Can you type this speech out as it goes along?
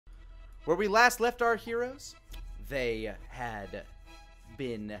Where we last left our heroes, they had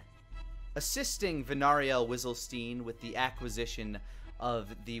been assisting Venariel Whistlestein with the acquisition of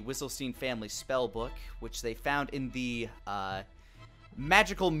the Whistlestein family spellbook, which they found in the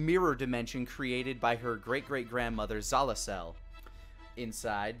magical mirror dimension created by her great-great-grandmother Zalasel.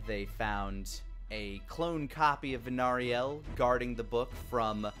 Inside, they found a clone copy of Venariel guarding the book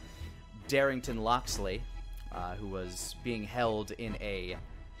from Darrington Loxley, who was being held in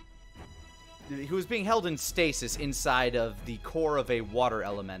stasis inside of the core of a water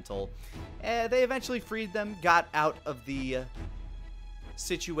elemental. They eventually freed them, got out of the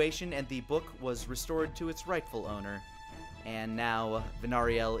situation, and the book was restored to its rightful owner. And now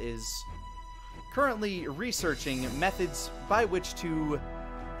Venariel is currently researching methods by which to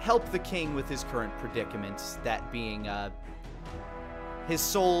help the king with his current predicament, that being his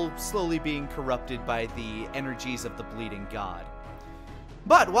soul slowly being corrupted by the energies of the bleeding god.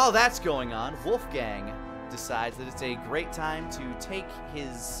 But while that's going on, Wolfgang decides that it's a great time to take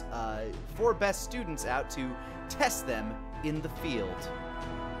his 4 best students out to test them in the field.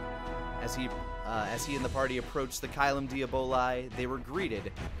 As he and the party approached the Kylum Diaboli, they were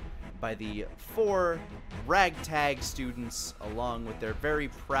greeted by the 4 ragtag students, along with their very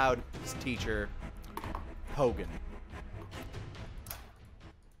proud teacher, Hogan.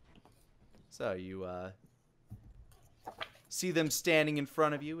 So you see them standing in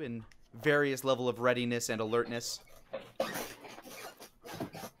front of you in various level of readiness and alertness.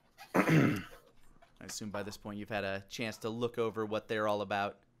 I assume by this point you've had a chance to look over what they're all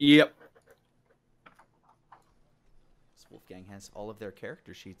about. Yep. This Wolfgang has all of their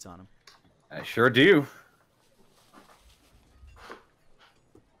character sheets on him. I sure do.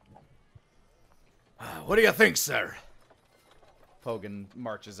 What do you think, sir? Hogan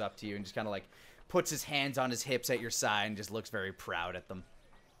marches up to you and just kind of like puts his hands on his hips at your side and just looks very proud at them.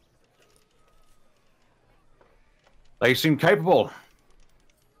 They seem capable.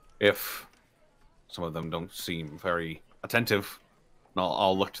 If some of them don't seem very attentive,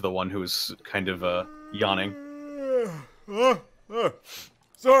 I'll look to the one who is kind of yawning.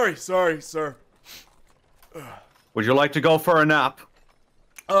 Sorry, sir. Would you like to go for a nap?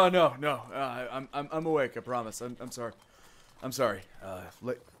 Oh, no. I'm awake, I promise. I'm sorry.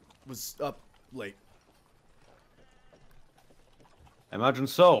 Was up late. Imagine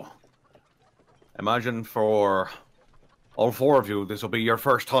so. Imagine for all 4 of you, this will be your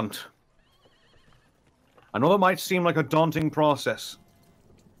first hunt. I know that might seem like a daunting process,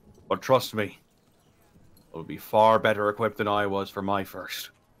 but trust me, you'll be far better equipped than I was for my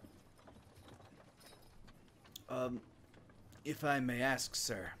first. If I may ask,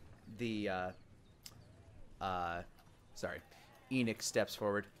 sir, sorry, Enoch steps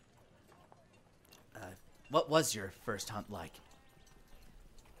forward. What was your first hunt like?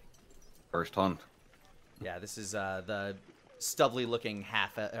 First hunt? Yeah, this is the stubbly-looking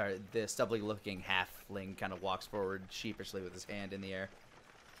halfling kind of walks forward sheepishly with his hand in the air.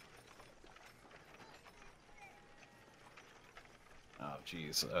 Oh,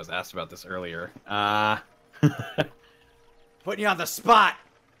 jeez, I was asked about this earlier. Putting you on the spot.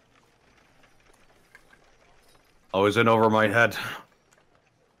 I was in over my head.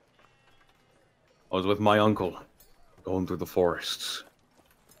 I was with my uncle, going through the forests.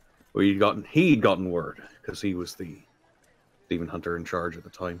 He'd gotten word, because he was the demon hunter in charge at the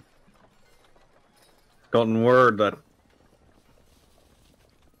time. Gotten word that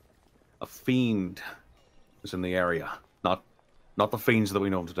a fiend was in the area. Not the fiends that we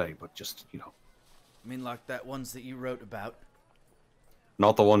know today, but just, I mean, like that ones that you wrote about?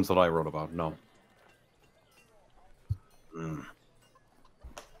 Not the ones that I wrote about, no.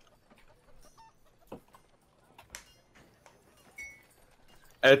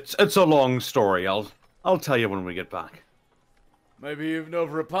 It's a long story. I'll tell you when we get back. Maybe even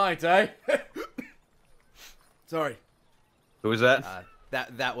over a pint, eh? Sorry. Who was that?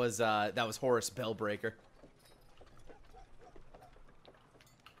 That was Horace Bellbreaker.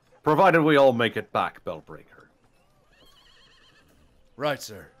 Provided we all make it back, Bellbreaker. Right,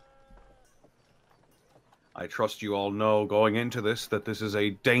 sir. I trust you all know going into this that this is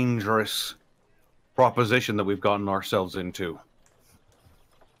a dangerous proposition that we've gotten ourselves into.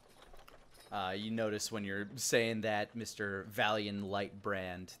 You notice when you're saying that, Mr. Valiant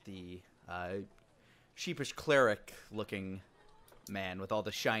Lightbrand, the sheepish cleric-looking man with all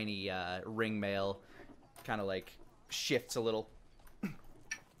the shiny ringmail, kind of like shifts a little.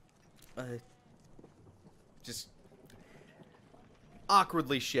 Just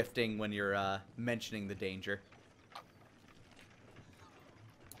awkwardly shifting when you're mentioning the danger.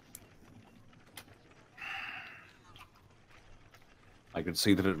 I could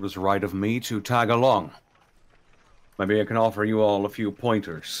see that it was right of me to tag along. Maybe I can offer you all a few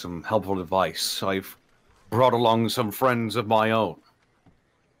pointers, some helpful advice. I've brought along some friends of my own.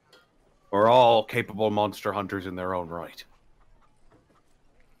 We're all capable monster hunters in their own right.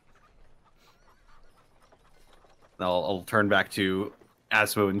 I'll turn back to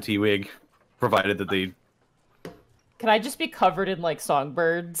Asmo and T-Wig, provided that they... Can I just be covered in, like,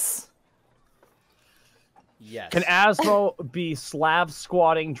 songbirds? Yes. Can Asmo be Slav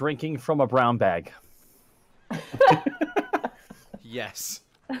squatting, drinking from a brown bag? Yes.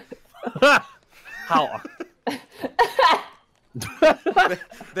 How?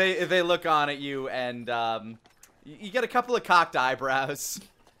 They look on at you, and you get a couple of cocked eyebrows.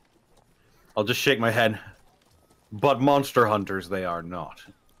 I'll just shake my head. But monster hunters they are not.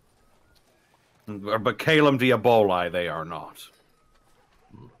 But Calum Diaboli they are not.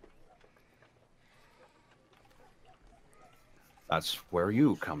 That's where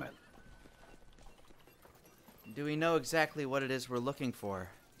you come in. Do we know exactly what it is we're looking for?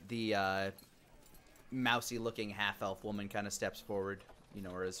 The mousy-looking half-elf woman kind of steps forward. You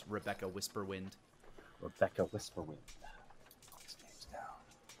know her as Rebecca Whisperwind. Rebecca Whisperwind.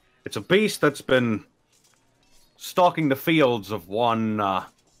 It's a beast that's been stalking the fields of one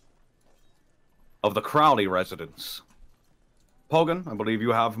of the Crowley residents. Pogan, I believe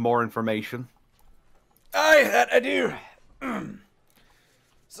you have more information. Aye, that I do.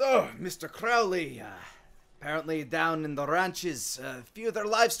 So, Mr. Crowley, apparently down in the ranches, a few of their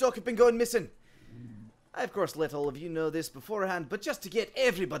livestock have been going missing. I, of course, let all of you know this beforehand, but just to get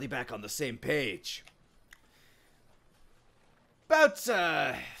everybody back on the same page. About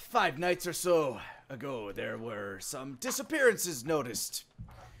 5 nights or so ago, there were some disappearances noticed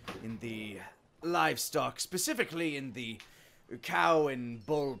in the livestock, specifically in the cow and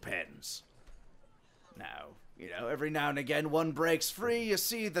bull pens. Now, you know, every now and again one breaks free. You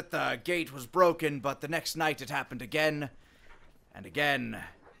see that the gate was broken, but the next night it happened again, and again,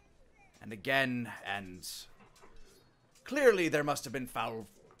 and again, and clearly there must have been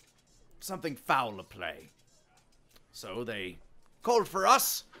something foul at play. So they called for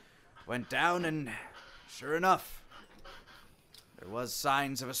us, went down, and sure enough, there was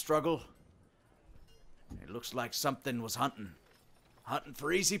signs of a struggle. It looks like something was hunting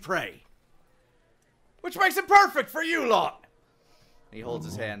for easy prey. Which makes it perfect for you lot! He holds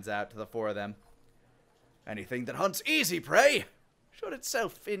his hands out to the 4 of them. Anything that hunts easy prey should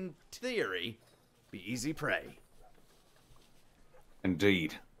itself, in theory, be easy prey.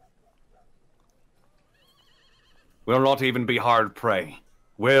 Indeed. We'll not even be hard prey.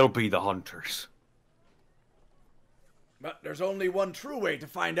 We'll be the hunters. But there's only one true way to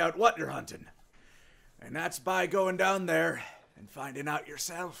find out what you're hunting. And that's by going down there and finding out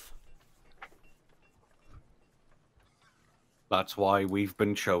yourself. That's why we've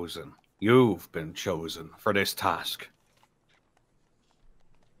been chosen. You've been chosen for this task.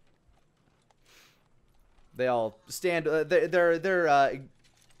 They all stand. They're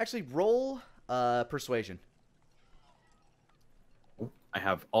actually roll persuasion. I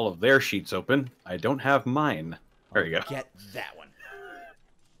have all of their sheets open. I don't have mine. There you go. Get that one.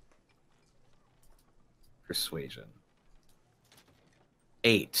 Persuasion.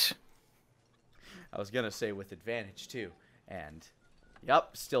 8. I was gonna say with advantage too, and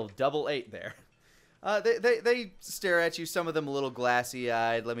yep, still double 8 there. They stare at you. Some of them a little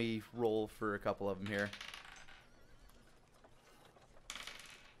glassy-eyed. Let me roll for a couple of them here.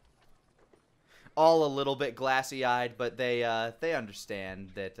 All a little bit glassy-eyed, but they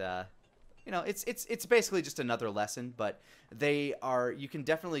understand that you know, it's basically just another lesson, but they are, you can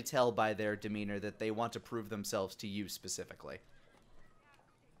definitely tell by their demeanor that they want to prove themselves to you specifically.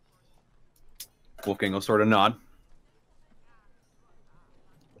 Wolfgang will sort of nod.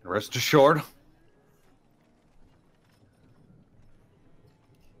 Rest assured.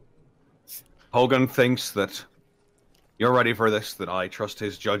 Hogan thinks that you're ready for this, that I trust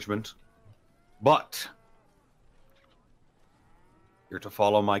his judgment. But you're to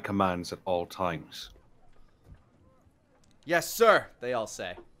follow my commands at all times. Yes, sir, they all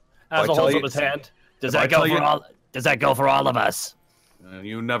say. Asmo holds up his hand. Does that go for all of us?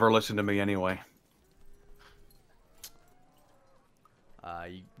 You never listen to me anyway.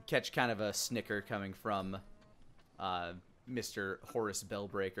 You catch kind of a snicker coming from Mr. Horace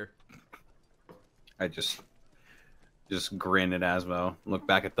Bellbreaker. I just grin at Asmo, look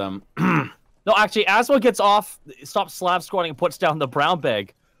back at them. No, actually, Asmo gets off, stops slab squatting, and puts down the brown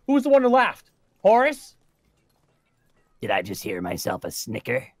bag. Who was the one who laughed? Horace? Did I just hear myself a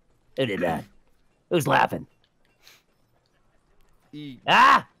snicker? Who did that? Who's laughing? He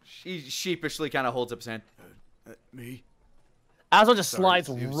Ah! sheepishly kind of holds up his hand. Me? Aswell just slides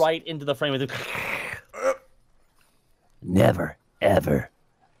right into the frame with it. Never, ever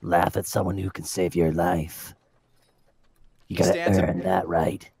laugh at someone who can save your life. You gotta earn that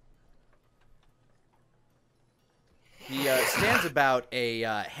right. He stands about a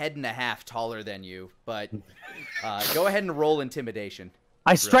head and a half taller than you, but go ahead and roll intimidation.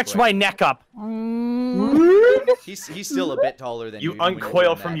 I stretch my neck up. He's still a bit taller than you. You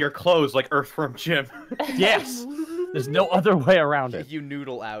uncoil from your clothes like Earthworm Jim. Yes. There's no other way around it. You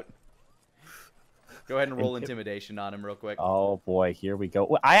noodle out. Go ahead and roll intimidation on him real quick. Oh boy, here we go.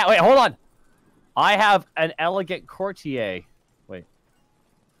 Wait, hold on. I have an elegant courtier. Wait.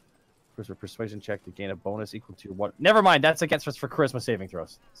 First a persuasion check to gain a bonus equal to 1. Never mind, that's against us for charisma saving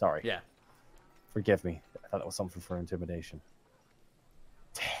throws. Sorry. Yeah. Forgive me. I thought that was something for intimidation.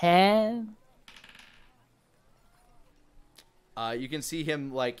 10. You can see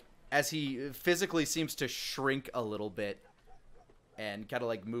him, like, as he physically seems to shrink a little bit and kind of,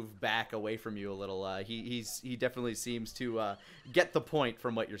 like, move back away from you a little. He definitely seems to get the point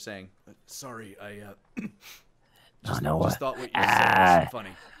from what you're saying. Sorry, I just thought what you said was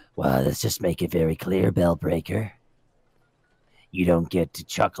funny. Well, let's just make it very clear, Bellbreaker. You don't get to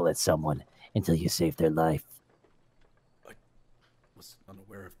chuckle at someone until you save their life. I was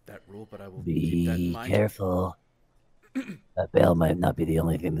unaware of that rule, but I will keep that in Be mind. careful. That bell might not be the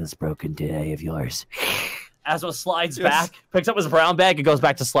only thing that's broken today of yours. Aswell slides back, picks up his brown bag, and goes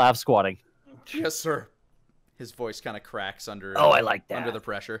back to slab squatting. Yes, sir. His voice kind of cracks under. Oh, I like that. Under the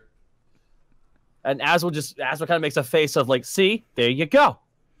pressure. And Aswell kind of makes a face of like, "See, there you go."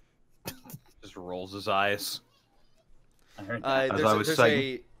 Just rolls his eyes. I heard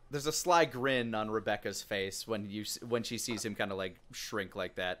that. There's a sly grin on Rebecca's face when she sees him kind of like shrink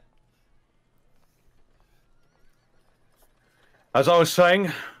like that. As I was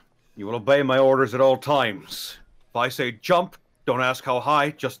saying, you will obey my orders at all times. If I say jump, don't ask how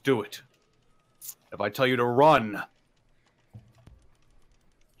high, just do it. If I tell you to run,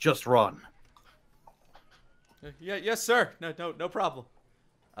 just run. Yeah, yes, sir. No problem.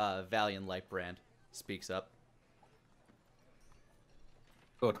 Valiant Lightbrand speaks up.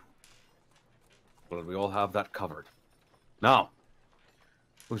 Good. Well, we all have that covered. Now,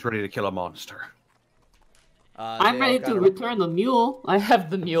 who's ready to kill a monster? I'm ready to return the mule. I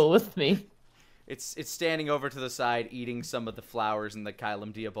have the mule with me. It's standing over to the side, eating some of the flowers in the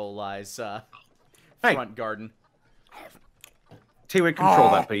Kylum Diaboli's front garden. T-Wing,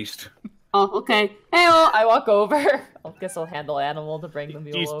 control that beast. Oh, okay. Hey, well, I walk over. I guess I'll handle animal to bring the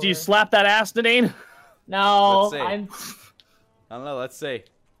mule over. Do you slap that ass, Nadine? No, Let's see. I'm I don't know. Let's see.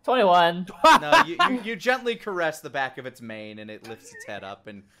 21. No, you gently caress the back of its mane, and it lifts its head up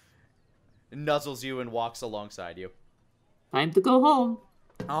and nuzzles you and walks alongside you. time to go home.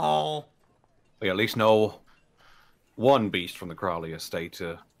 Oh. We at least know one beast from the Crowley estate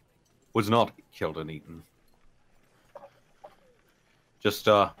was not killed and eaten. Just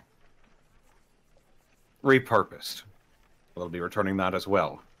repurposed. We'll be returning that as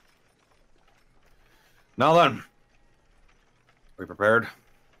well. Now then, are we prepared?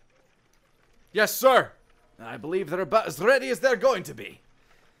 Yes, sir. I believe they're about as ready as they're going to be.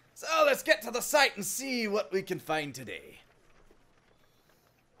 So let's get to the site and see what we can find today.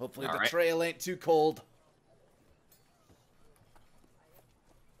 Hopefully the trail ain't too cold.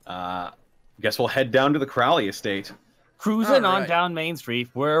 Guess we'll head down to the Crowley estate. Cruising on Alright. down Main Street.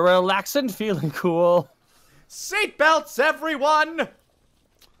 We're relaxing, feeling cool. Seatbelts, everyone!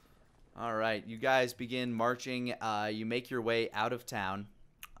 All right, you guys begin marching. You make your way out of town.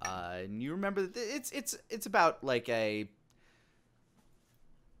 And you remember that it's about like a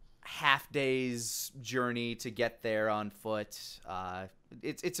half day's journey to get there on foot.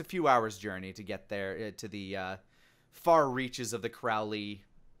 It's a few hours journey to get there to the far reaches of the Crowley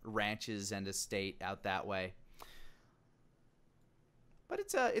ranches and estate out that way. But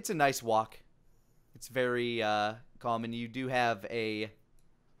it's a nice walk. It's very calm, and you do have a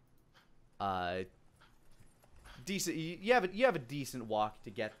decent. You have a decent walk to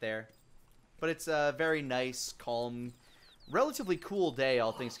get there, but it's a very nice, calm, relatively cool day,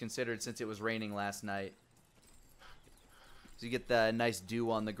 all things considered, since it was raining last night. So you get the nice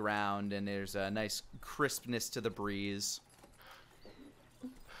dew on the ground, and there's a nice crispness to the breeze,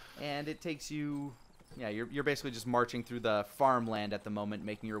 and it takes you. Yeah, you're basically just marching through the farmland at the moment,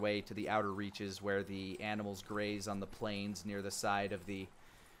 making your way to the outer reaches where the animals graze on the plains near the side of the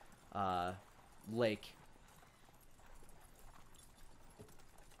lake.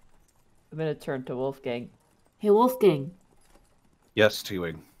 I'm gonna turn to Wolfgang. Hey, Wolfgang, Yes,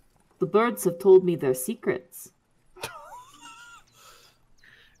 T-Wing. the birds have told me their secrets.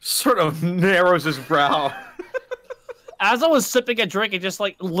 Sort of narrows his brow. as I was sipping a drink, it just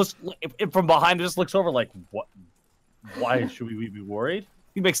like looks from behind. It just looks over like, what? Why should we be worried?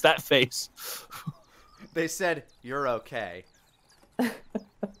 He makes that face. They said you're okay.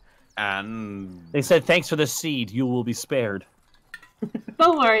 And They said, "Thanks for the seed. You will be spared."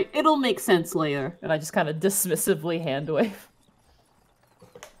 Don't worry, it'll make sense later. And I just kind of dismissively hand wave.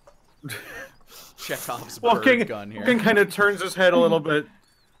 Chekhov's bird Walking gun here. kind of turns his head a little bit.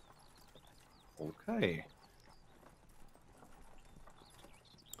 Okay.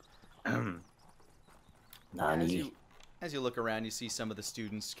 Nani. As you look around, you see some of the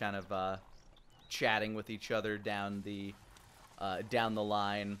students kind of chatting with each other down the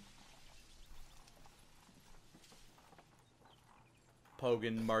line.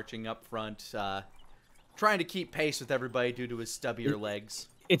 Pogan marching up front, trying to keep pace with everybody due to his stubbier legs.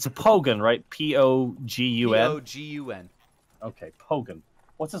 It's a Pogun, right? Pogun. Pogun. Okay, Pogun.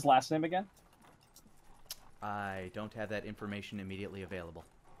 What's his last name again? I don't have that information immediately available.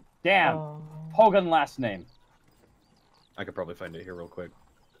 Damn. Oh. Pogun last name. I could probably find it here real quick.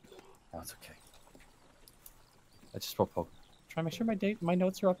 Oh, it's okay. I just wrote Pogun. Try to make sure my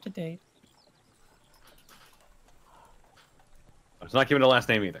notes are up to date. It's not giving a last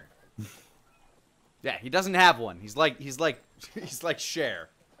name either. Yeah, he doesn't have one. He's like Cher.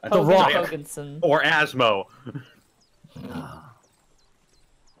 The Rock. Pogunson. Or Asmo.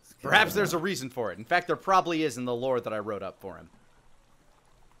 Perhaps there's a reason for it. In fact, there probably is in the lore that I wrote up for him.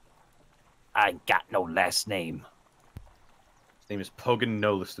 I ain't got no last name. His name is Pogun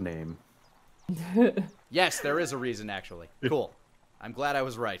Nolist name. Yes, there is a reason, actually. Cool. I'm glad I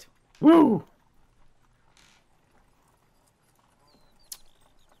was right. Woo!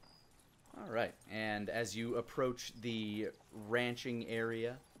 All right, and as you approach the ranching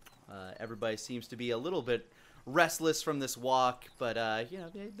area, everybody seems to be a little bit restless from this walk, but you know,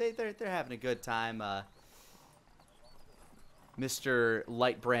 they're having a good time. Mr.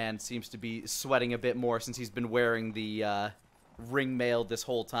 Lightbrand seems to be sweating a bit more since he's been wearing the ring mail this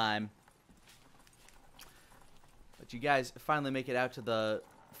whole time. But you guys finally make it out to the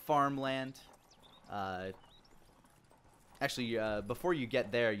farmland. Actually, before you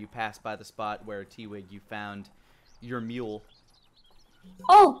get there, you pass by the spot where, T-Wig, you found your mule.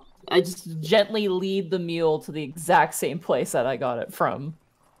 Oh, I just gently lead the mule to the exact same place that I got it from.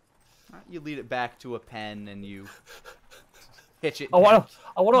 You lead it back to a pen, and you hitch it. I want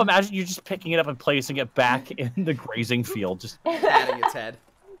to imagine you just picking it up and placing it back in the grazing field. Just patting its head.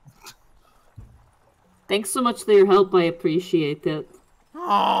 thanks so much for your help. I appreciate it.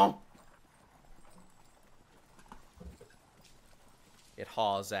 Oh. It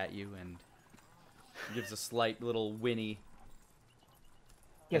haws at you and gives a slight little whinny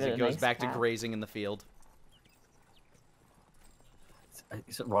as it goes back to grazing in the field.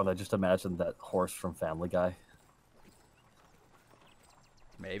 Is it wrong? I just imagined that horse from Family Guy.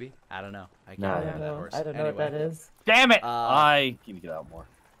 Maybe? I don't know. I can't No, remember that horse. I don't know what that is. Damn it! I need to get out more.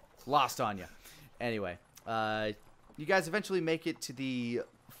 Lost on you. Anyway, you guys eventually make it to the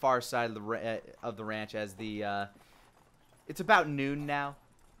far side of the ranch as the it's about noon now.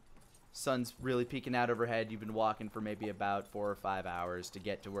 Sun's really peeking out overhead. You've been walking for maybe about 4 or 5 hours to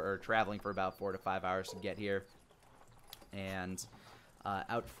get to where, or traveling for about 4 to 5 hours to get here. And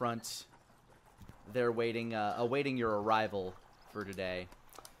out front, they're awaiting your arrival for today.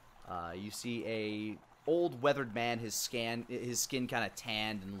 You see a old weathered man, his skin kind of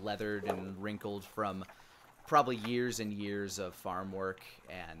tanned and leathered and wrinkled from probably years and years of farm work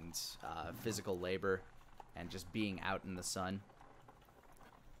and physical labor and just being out in the sun.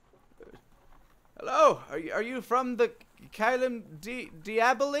 Hello, are you from the Kylum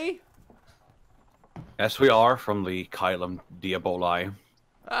Diaboli? Yes, we are from the Kylum Diaboli.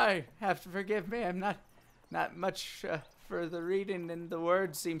 I have to forgive me. I'm not much for the reading, and the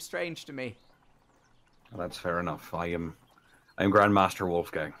words seem strange to me. That's fair enough. I am Grand Master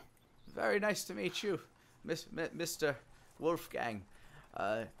Wolfgang. Very nice to meet you, Mr. Wolfgang.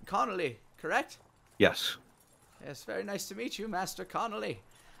 Connolly, correct? Yes. Yes, very nice to meet you, Master Connolly.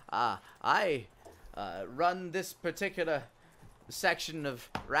 I run this particular section of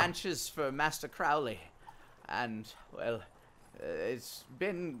ranches for Master Crowley. And, well, it's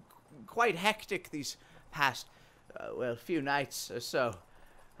been quite hectic these past, few nights or so.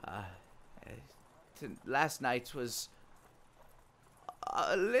 Last night was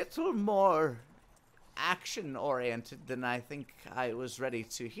a little more action-oriented than I think I was ready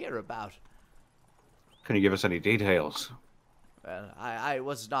to hear about. Can you give us any details? Well, I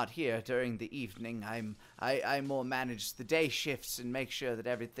was not here during the evening. I more manage the day shifts and make sure that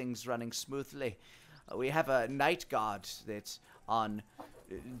everything's running smoothly. We have a night guard that's on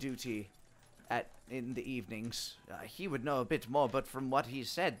duty in the evenings. He would know a bit more, but from what he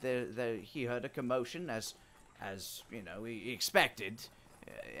said, he heard a commotion as you know, he expected.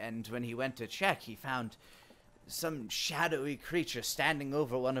 And when he went to check, he found some shadowy creature standing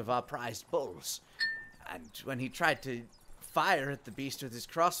over one of our prized bulls. And when he tried to fire at the beast with his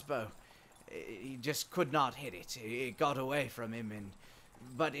crossbow, he just could not hit it. It got away from him,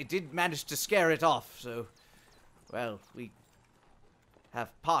 but it did manage to scare it off, so, well, we have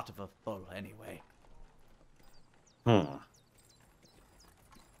part of a bull anyway.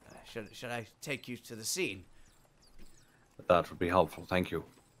 Should I take you to the scene? That would be helpful, thank you.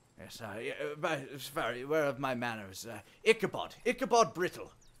 Yes, very aware of my manners. Ichabod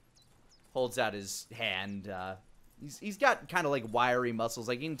Brittle. Holds out his hand. He's got kind of like wiry muscles.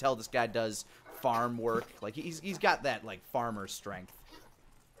 Like you can tell this guy does farm work. Like he's got that like farmer strength.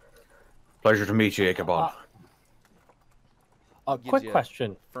 Pleasure to meet you, Ichabod. A quick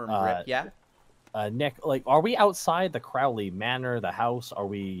question. Firm grip. Yeah. Nick, like, are we outside the Crowley Manor, the house? Are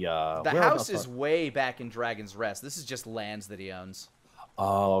we? The house is way back in Dragon's Rest. This is just lands that he owns.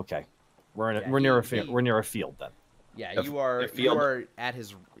 Oh, okay. We're near a field then. Yeah, you are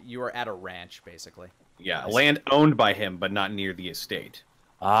at a ranch basically. Yeah, land owned by him, but not near the estate.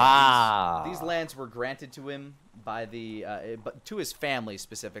 These lands were granted to him by to his family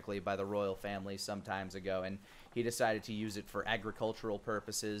specifically by the royal family some times ago, and he decided to use it for agricultural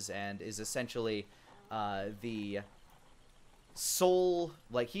purposes, and is essentially the sole,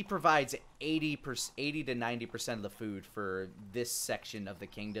 like, he provides 80 to 90% of the food for this section of the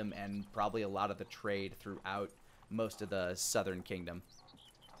kingdom, and probably a lot of the trade throughout most of the southern kingdom.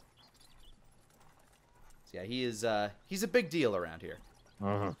 So yeah, he's a big deal around here.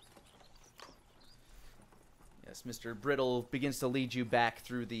 Yes, Mr. Brittle begins to lead you back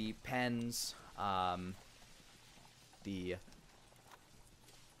through the pens. The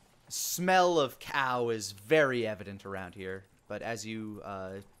smell of cow is very evident around here, but as you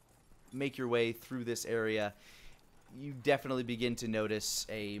make your way through this area, you definitely begin to notice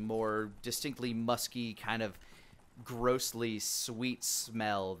a more distinctly musky, kind of grossly sweet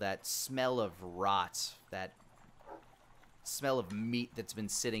smell, that smell of rot, that smell of meat that's been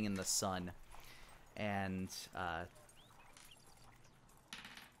sitting in the sun. And,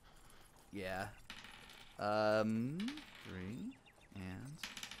 yeah. 3 and...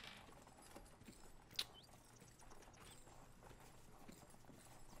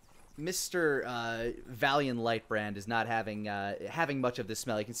 Mr. Valiant Lightbrand is not having much of this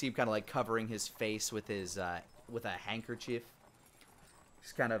smell. You can see him kind of like covering his face with his with a handkerchief.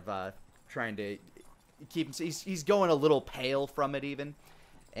 He's kind of trying to keep him. He's going a little pale from it even.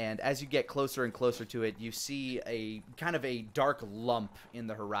 And as you get closer and closer to it, you see a kind of a dark lump in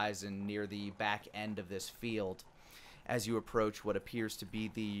the horizon near the back end of this field. As you approach what appears to be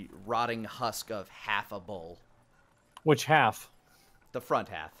the rotting husk of half a bull. Which half? The front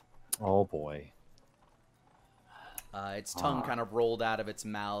half. Oh boy. Its tongue kind of rolled out of its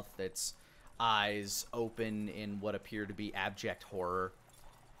mouth, its eyes open in what appear to be abject horror.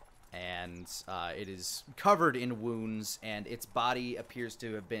 And it is covered in wounds, and its body appears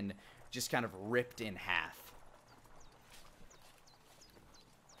to have been just kind of ripped in half.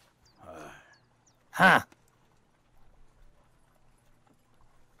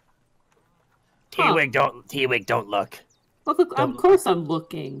 T-Wig, don't look. Look, of course I'm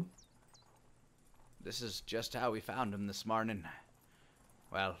looking. This is just how we found him this morning.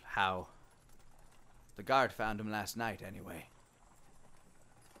 Well, how? The guard found him last night, anyway.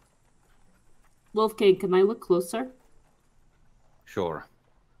 Wolfgang, can I look closer? Sure.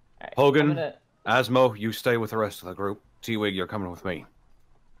 Right, Hogan, Asmo, you stay with the rest of the group. T-Wig, you're coming with me.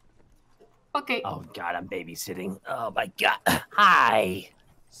 Okay. Oh God, I'm babysitting. Oh my God. Hi.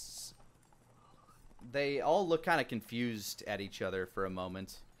 They all look kind of confused at each other for a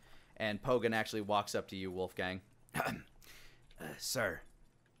moment. And Pogan actually walks up to you, Wolfgang. Sir,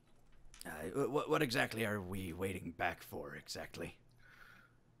 what exactly are we waiting back for, exactly?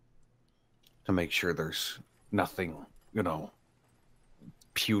 To make sure there's nothing, you know,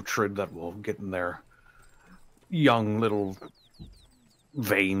 putrid that will get in their young little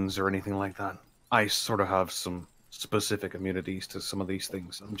veins or anything like that. I sort of have some specific immunities to some of these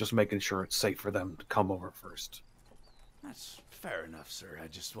things. I'm just making sure it's safe for them to come over first. That's fair enough, sir. I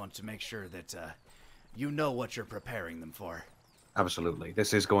just want to make sure that you know what you're preparing them for. Absolutely.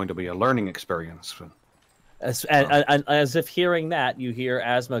 This is going to be a learning experience. As if hearing that, you hear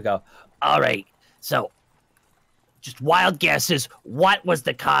Asma go, all right, so just wild guesses. What was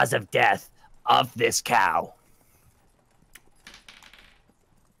the cause of death of this cow?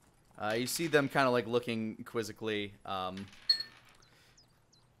 You see them kind of like looking quizzically.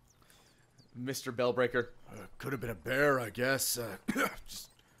 Mr. Bellbreaker. Could have been a bear, I guess. Just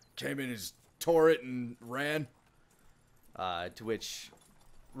came in and just tore it and ran. To which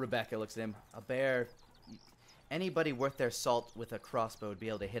Rebecca looks at him. A bear. Anybody worth their salt with a crossbow would be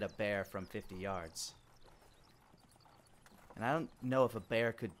able to hit a bear from 50 yards. And I don't know if a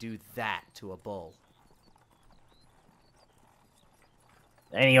bear could do that to a bull.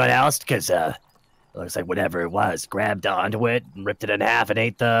 Anyone else? Because looks like whatever it was grabbed onto it and ripped it in half and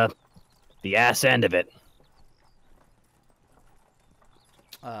ate the ass end of it.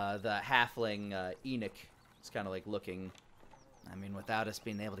 The halfling Enoch is kind of like looking. I mean, without us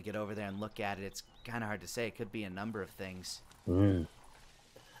being able to get over there and look at it, it's kind of hard to say. It could be a number of things.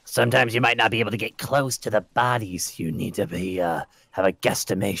 Sometimes you might not be able to get close to the bodies. You need to be have a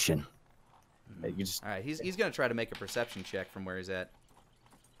guesstimation. You just All right, he's gonna try to make a perception check from where he's at.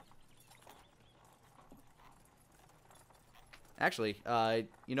 Actually,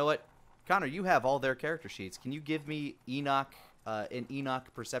 you know what, Connor, you have all their character sheets. Can you give me Enoch an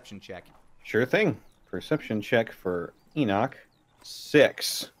Enoch perception check? Sure thing. Perception check for Enoch.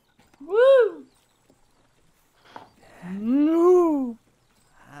 6. Woo! No.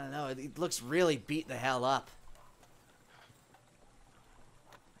 I don't know. It looks really beat the hell up.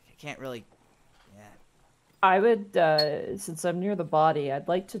 I can't really. Yeah. I would, since I'm near the body, I'd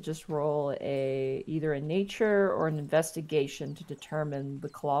like to just roll either a nature or an investigation to determine the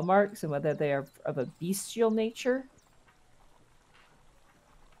claw marks and whether they are of a bestial nature.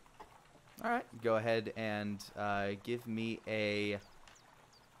 All right. Go ahead and give me a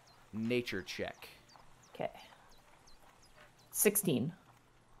nature check. Okay. 16.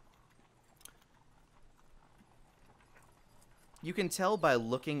 You can tell by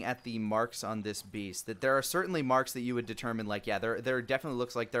looking at the marks on this beast that there are certainly marks that you would determine, like, yeah, there definitely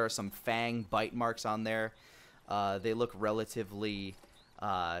looks like there are some fang bite marks on there. They look relatively,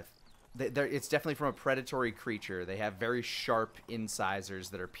 it's definitely from a predatory creature. They have very sharp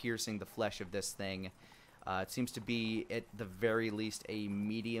incisors that are piercing the flesh of this thing. It seems to be, at the very least, a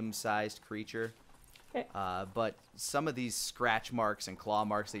medium-sized creature. Okay. But some of these scratch marks and claw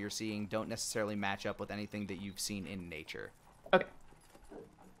marks that you're seeing don't necessarily match up with anything that you've seen in nature. Okay.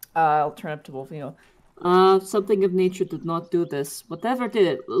 I'll turn up to Wolfino. Something of nature did not do this. Whatever did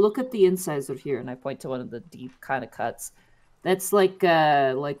it, look at the incisor here. And I point to one of the deep kind of cuts. That's like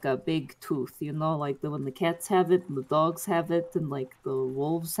a big tooth, you know, like when the cats have it and the dogs have it and like the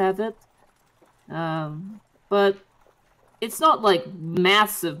wolves have it. But it's not like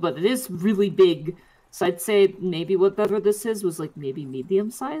massive, but it is really big. So I'd say maybe whatever this is was like maybe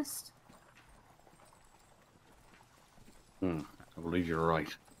medium-sized. I believe you're right.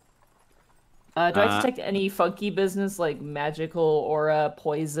 Do I detect any funky business like magical aura,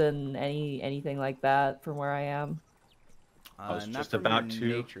 poison, anything like that from where I am? I was Not just from about your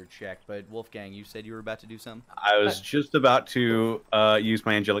to. nature check, but Wolfgang, you said you were about to do something? I was just about to use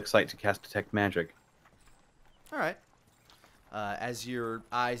my angelic sight to cast detect magic. All right. As your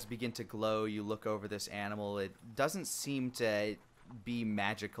eyes begin to glow, you look over this animal. It doesn't seem to be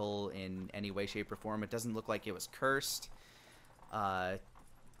magical in any way, shape, or form. It doesn't look like it was cursed.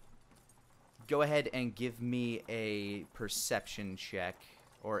 Go ahead and give me a perception check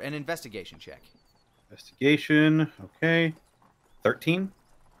or an investigation check. Investigation, okay. 13?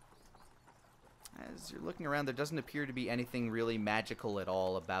 As you're looking around, there doesn't appear to be anything really magical at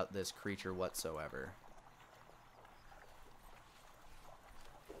all about this creature whatsoever.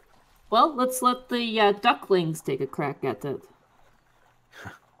 Well, let's let the ducklings take a crack at it.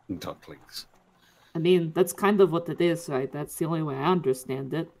 Ducklings. I mean, that's kind of what it is, right? That's the only way I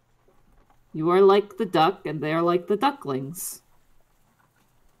understand it. You are like the duck, and they are like the ducklings.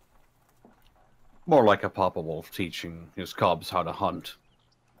 More like a papa wolf teaching his cubs how to hunt.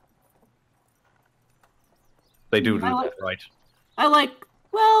 They do that, right?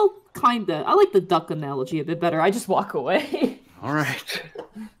 Well, kinda. I like the duck analogy a bit better. I just walk away. All right.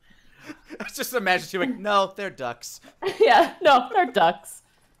 I just imagine you like, no, they're ducks. Yeah, no, they're ducks.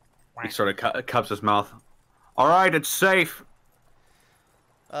 He sort of cups his mouth. All right, it's safe.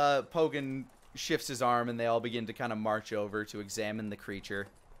 Pogan shifts his arm, and they all begin to kind of march over to examine the creature.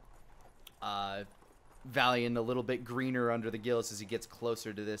 Valiant a little bit greener under the gills as he gets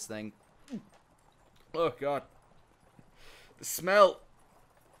closer to this thing. Oh, God. The smell.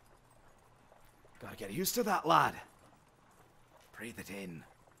 Gotta get used to that, lad. Breathe it in.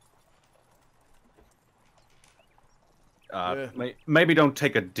 Maybe don't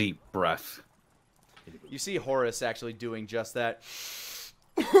take a deep breath. You see Horace actually doing just that.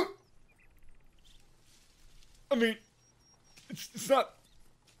 I mean, it's not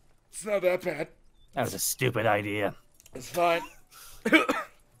that bad. That was a stupid idea. It's fine.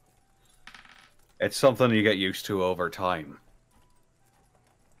 It's something you get used to over time.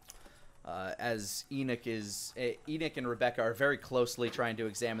 As Enoch and Rebecca are very closely trying to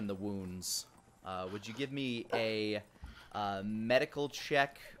examine the wounds, would you give me a medical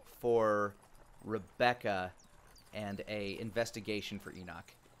check for Rebecca and a investigation for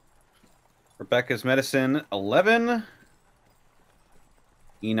Enoch? Rebecca's medicine 11.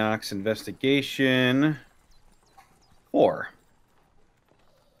 Enoch's investigation 4.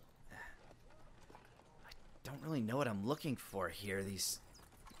 I don't really know what I'm looking for here. This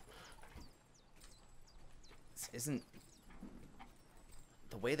isn't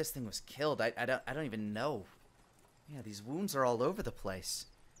the way this thing was killed. I don't even know. Yeah, these wounds are all over the place.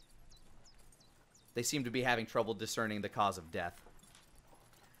 They seem to be having trouble discerning the cause of death.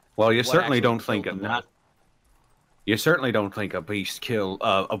 Well, you What certainly actually don't killed think them all. you certainly don't think a beast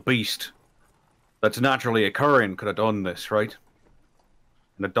a beast that's naturally occurring could have done this, right?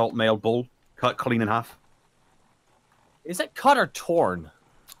 An adult male bull cut clean in half. Is it cut or torn?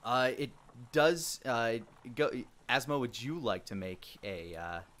 It does go. Asmo, would you like to make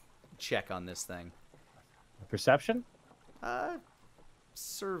a check on this thing? Perception?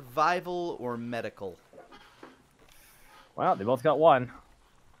 Survival or medical? Well, they both got 1.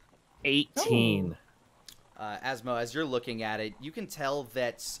 18. Asmo, as you're looking at it, you can tell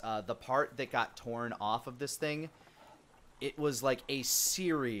that the part that got torn off of this thing, it was like a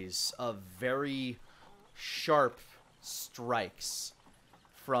series of very sharp strikes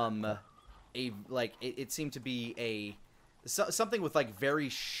from it seemed to be something with like very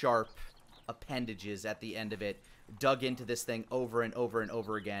sharp appendages at the end of it, dug into this thing over and over and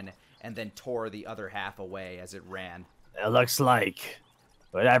over again, and then tore the other half away as it ran. It looks like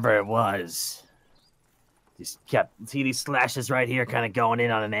whatever it was just kept. See these slashes right here, kind of going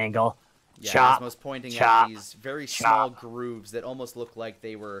in on an angle. Yeah, Chop, Asmo's pointing chop, at these very chop. small grooves that almost look like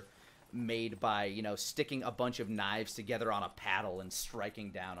they were made by, sticking a bunch of knives together on a paddle and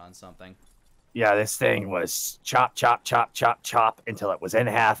striking down on something. Yeah, this thing was chop, chop, chop, chop, chop until it was in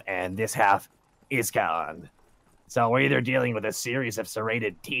half, and this half is gone. So we're either dealing with a series of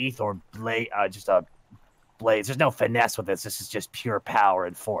serrated teeth or blades. There's no finesse with this. This is just pure power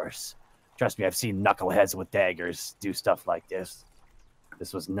and force. Trust me, I've seen knuckleheads with daggers do stuff like this.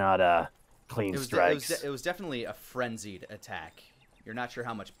 This was not a clean strikes. It was definitely a frenzied attack. You're not sure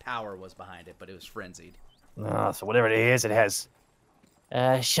how much power was behind it, but it was frenzied. So whatever it is, it has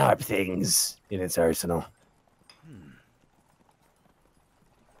sharp things in its arsenal.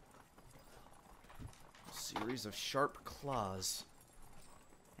 Series of sharp claws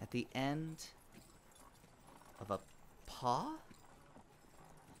at the end of a paw?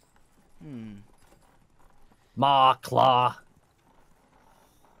 Maw, claw.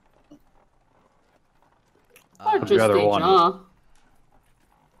 Or the just other a one? jaw.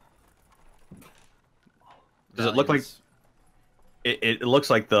 Does it look like it looks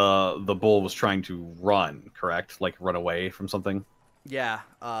like the bull was trying to run, correct? Like run away from something? Yeah,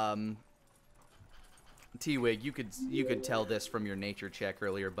 T-Wig, you could tell this from your nature check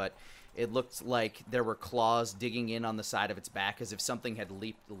earlier, but it looked like there were claws digging in on the side of its back as if something had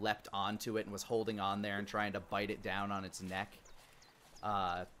leapt onto it and was holding on there and trying to bite it down on its neck.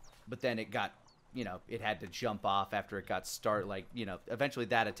 But then it got, it had to jump off after it got eventually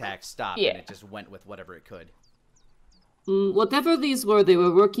that attack stopped and it just went with whatever it could. Whatever these were, they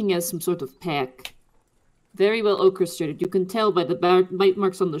were working as some sort of pack. Very well orchestrated. You can tell by the bite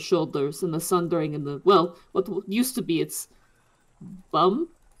marks on the shoulders and the sundering and what used to be its bum.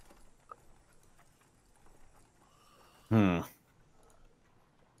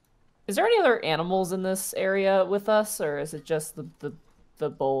 Is there any other animals in this area with us, or is it just the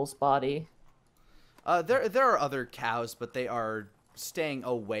bull's body? There are other cows, but they are staying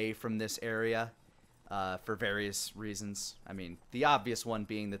away from this area for various reasons. I mean, the obvious one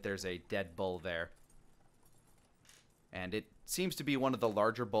being that there's a dead bull there. And it seems to be one of the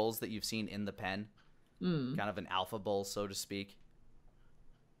larger bulls that you've seen in the pen. Kind of an alpha bull, so to speak.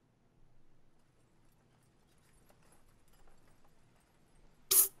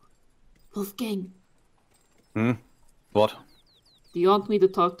 Wolfgang, What? do you want me to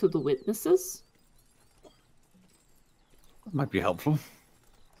talk to the witnesses? That might be helpful.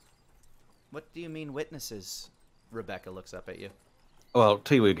 What do you mean witnesses? Rebecca looks up at you. Well,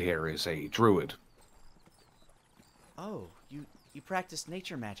 T-Wig here is a druid. Oh, you practice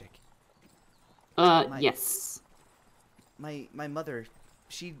nature magic. Yes. My mother,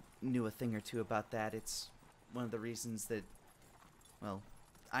 she knew a thing or two about that. It's one of the reasons that, well,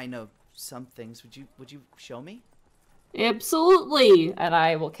 I know some things. Would you show me? Absolutely. And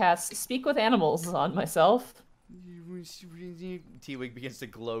I will cast Speak with Animals on myself. T-Wig begins to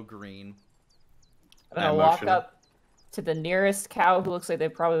glow green. I'm gonna walk up to the nearest cow, who looks like they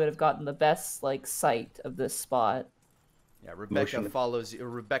probably would have gotten the best sight of this spot. Yeah, Rebecca follows you.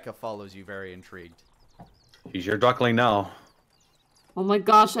 Rebecca follows you, very intrigued. He's your duckling now. Oh my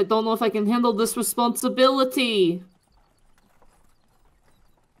gosh, I don't know if I can handle this responsibility.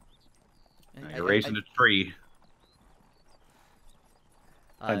 You're raising a tree.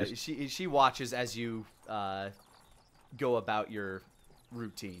 She watches as you go about your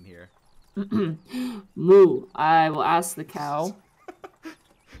routine here. Moo, I will ask the cow.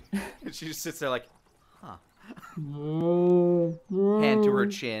 She just sits there like, huh. Moo, moo, hand to her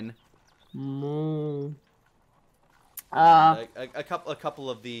chin. moo. A couple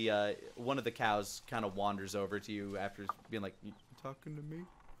of the one of the cows kind of wanders over to you after being like, "You talking to me?"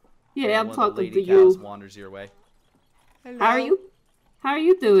 Yeah, I'm talking to cows you. wanders your way. Hello. How are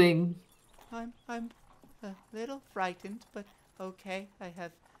you doing? I'm a little frightened, but okay. I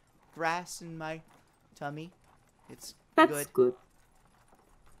have grass in my tummy. It's That's good.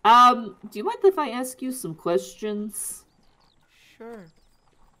 Do you mind if I ask you some questions? Sure.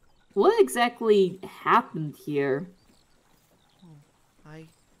 What exactly happened here?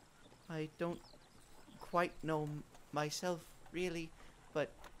 I don't quite know myself, really, but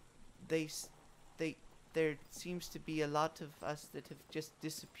there seems to be a lot of us that have just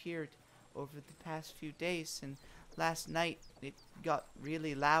disappeared over the past few days, and last night it got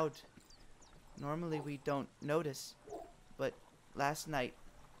really loud. Normally we don't notice, but last night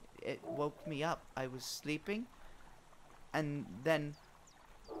it woke me up. I was sleeping, and then,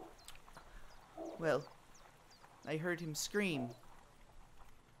 well, I heard him scream.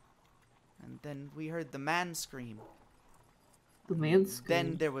 And then we heard the man scream. The man scream?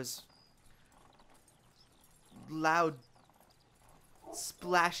 Then there was loud,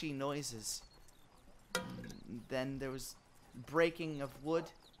 splashy noises. Then there was breaking of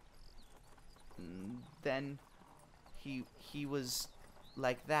wood. Then he was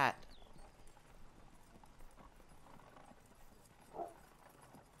like that.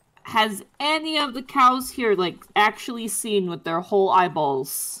 Has any of the cows here, actually seen with their whole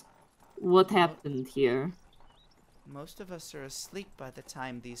eyeballs what happened here? Most of us are asleep by the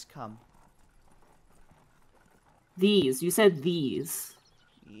time these come. These? You said these.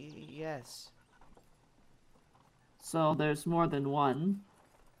 Yes. So there's more than one.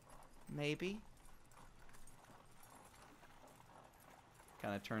 Maybe.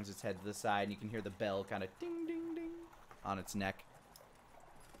 Kind of turns its head to the side, and you can hear the bell kind of ding, ding, ding on its neck.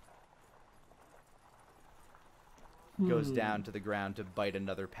 Goes down to the ground to bite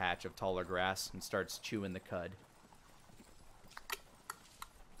another patch of taller grass and starts chewing the cud.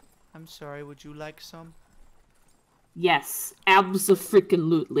 I'm sorry, would you like some? Yes,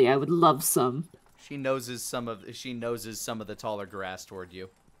 abso-freaking-lutely. I would love some. She noses some of the taller grass toward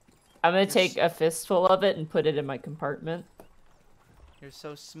you. I'm gonna take a fistful of it and put it in my compartment. You're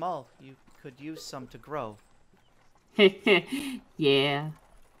so small, you could use some to grow. Yeah.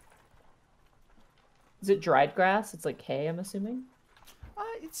 Is it dried grass? It's like hay, I'm assuming?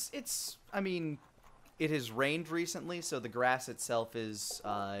 I mean, it has rained recently, so the grass itself is,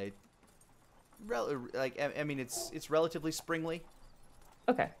 it's relatively springly.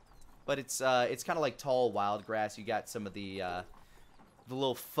 Okay. But it's kind of like tall wild grass. You got some of the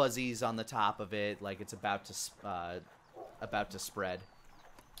little fuzzies on the top of it, like it's about to spread.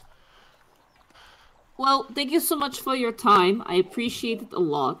 Well, thank you so much for your time. I appreciate it a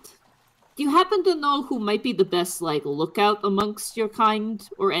lot. Do you happen to know who might be the best, lookout amongst your kind,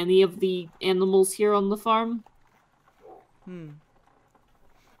 or any of the animals here on the farm?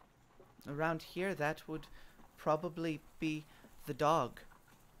 Around here, that would probably be the dog.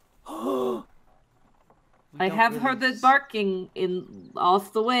 I have heard it barking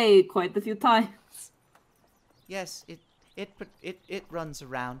off the way quite a few times. Yes, it runs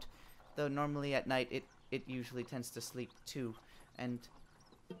around, though normally at night it usually tends to sleep too, and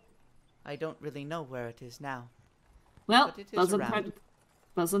I don't really know where it is now. Well, it is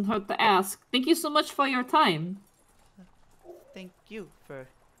doesn't hurt to ask. Thank you so much for your time. Thank you for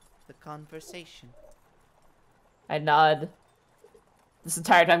the conversation. I nod. This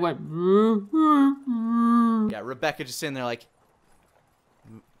entire time I went. Yeah, Rebecca just sitting there like,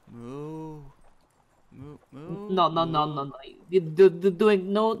 moo, moo, moo. No. You're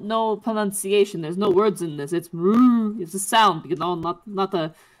doing no pronunciation. There's no words in this. It's moo. It's a sound. Not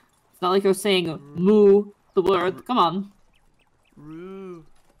a. It's not like you're saying moo, the word. Come on. Roo.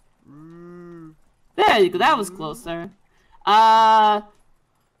 Roo. There you go. That was closer. I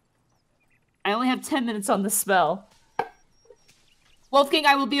only have 10 minutes on the spell. Wolfgang,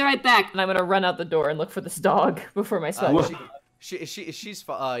 I will be right back. And I'm gonna run out the door and look for this dog before my spell.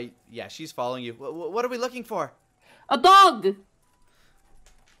 Yeah, she's following you. What are we looking for? A dog!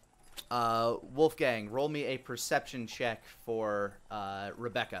 Wolfgang, roll me a perception check for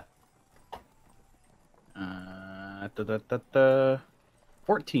Rebecca.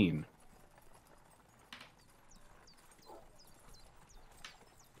 14.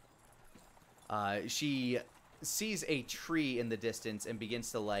 She sees a tree in the distance and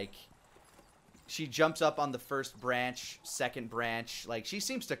begins to, like... She jumps up on the first branch, second branch. Like, she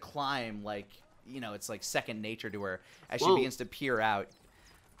seems to climb, like, you know, it's like second nature to her as she begins to peer out.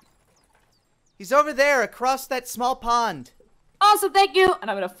 He's over there, across that small pond. Awesome, thank you! And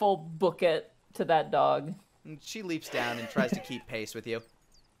I'm gonna full book it to that dog. And she leaps down and tries to keep pace with you.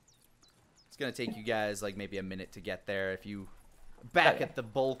 It's gonna take you guys, like, maybe a minute to get there if you back at the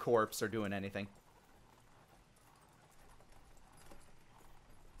bull corpse are doing anything.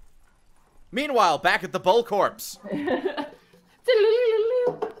 Meanwhile, back at the bull corpse.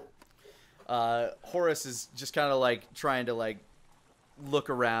 Horace is just kind of like trying to like look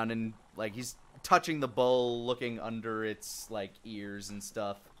around and like he's touching the bull, looking under its like ears and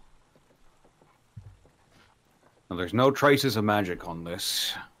stuff. Now, there's no traces of magic on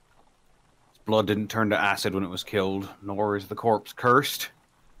this. Its blood didn't turn to acid when it was killed, nor is the corpse cursed.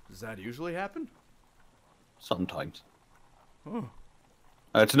 Does that usually happen? Sometimes. Oh.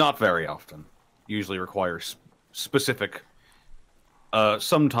 It's not very often. Usually requires specific,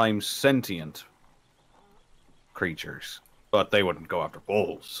 sometimes sentient creatures. But they wouldn't go after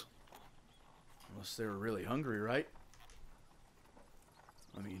bulls. Unless they were really hungry, right?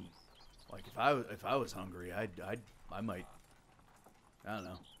 I mean, like if I was hungry, I might, I don't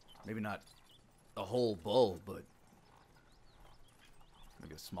know, maybe not a whole bull, but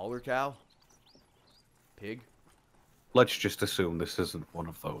like a smaller cow, pig. Let's just assume this isn't one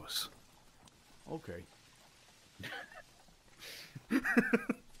of those. Okay.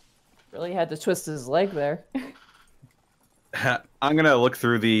 Really had to twist his leg there. I'm gonna look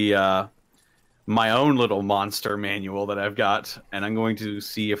through the my own little monster manual that I've got, and I'm going to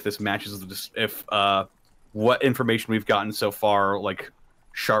see if this matches if what information we've gotten so far, like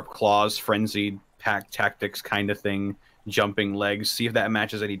sharp claws, frenzied pack tactics kind of thing, jumping legs. See if that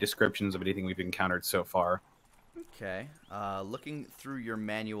matches any descriptions of anything we've encountered so far. Okay. Looking through your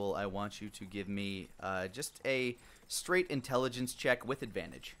manual, I want you to give me just a straight intelligence check with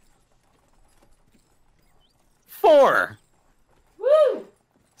advantage. 4. Woo!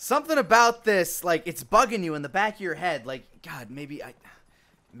 Something about this, like, it's bugging you in the back of your head. Like, God, maybe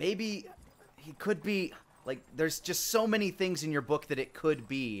he could be, like, there's just so many things in your book that it could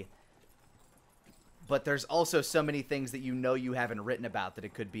be. But there's also so many things that you know you haven't written about that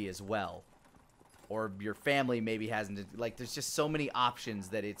it could be as well. Or your family maybe hasn't, like, there's just so many options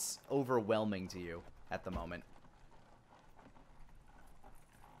that it's overwhelming to you at the moment.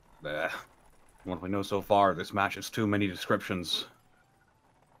 What we know so far, this matches too many descriptions.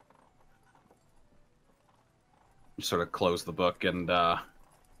 Sort of close the book and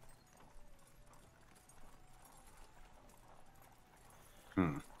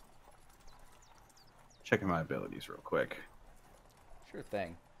checking my abilities real quick. Sure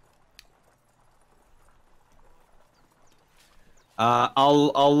thing.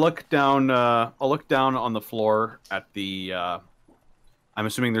 I'll look down. I'll look down on the floor at the. I'm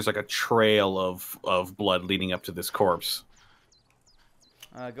assuming there's like a trail of blood leading up to this corpse.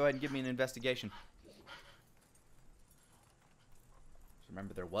 Go ahead and give me an investigation.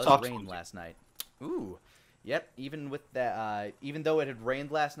 Remember, there was rain last night. Ooh, yep. Even with that, even though it had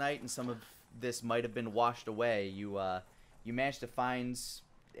rained last night and some of this might have been washed away, you managed to find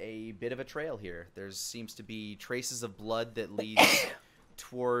a bit of a trail here. There seems to be traces of blood that leads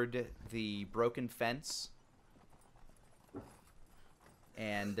toward the broken fence.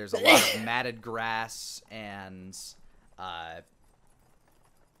 And there's a lot of matted grass, and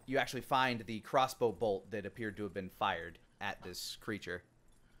you actually find the crossbow bolt that appeared to have been fired at this creature.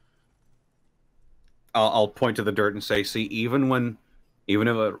 I'll point to the dirt and say, "See, even when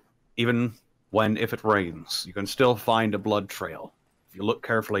if it rains, you can still find a blood trail if you look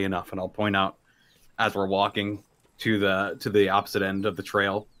carefully enough." And I'll point out as we're walking to the opposite end of the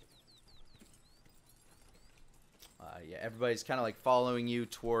trail. Yeah, everybody's kind of like following you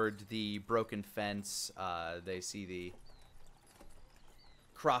toward the broken fence. They see the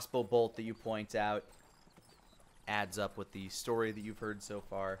crossbow bolt that you point out. Adds up with the story that you've heard so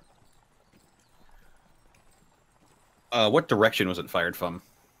far. What direction was it fired from?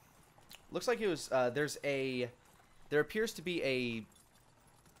 Looks like it was, there appears to be a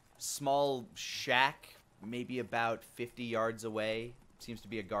small shack, maybe about 50 yards away, seems to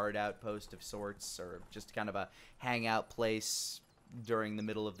be a guard outpost of sorts, or just kind of a hangout place during the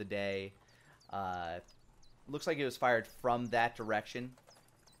middle of the day. Looks like it was fired from that direction.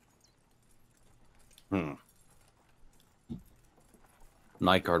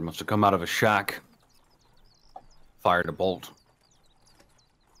 Night guard must have come out of a shack. Fired a bolt.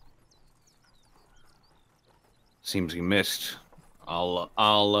 Seems he missed. No,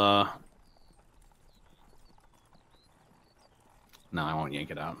 I won't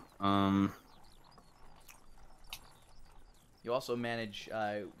yank it out. You also manage,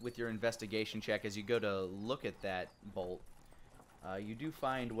 with your investigation check, as you go to look at that bolt, you do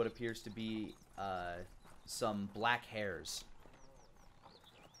find what appears to be some black hairs.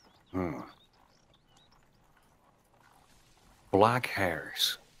 Black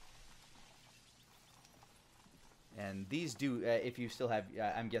hairs. And these do, if you still have,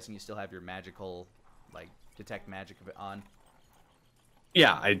 I'm guessing you still have your magical, like, detect magic on.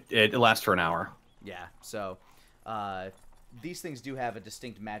 Yeah, it lasts for an hour. Yeah, so these things do have a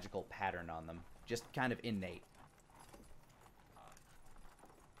distinct magical pattern on them, just kind of innate.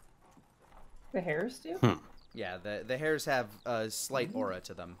 The hairs do? Yeah, the hairs have a slight aura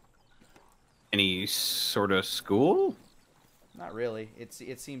to them. Any sort of school? Not really.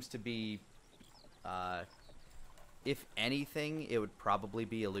 It seems to be, if anything, it would probably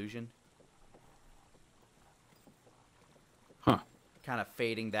be illusion. Huh. Kind of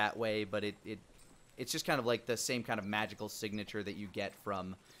fading that way, but it's just kind of like the same kind of magical signature that you get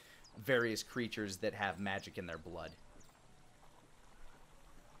from various creatures that have magic in their blood.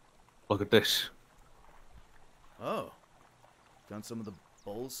 Look at this. Oh. Found some of the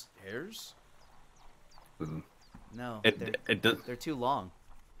bull's hairs? No, They're too long.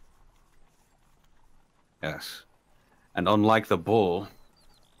 Yes. And unlike the bull,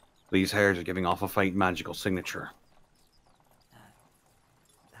 these hairs are giving off a faint magical signature.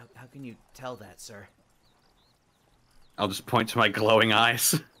 How can you tell that, sir? I'll just point to my glowing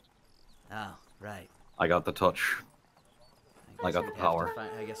eyes. Oh, right. I got the touch. I got the power.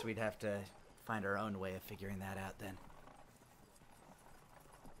 I guess we'd have to find our own way of figuring that out then.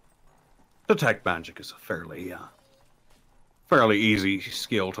 Detect magic is a fairly easy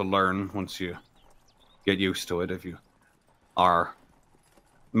skill to learn once you get used to it if you are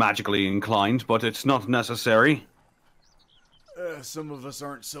magically inclined, but it's not necessary. Some of us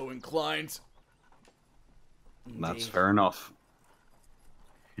aren't so inclined. That's fair enough.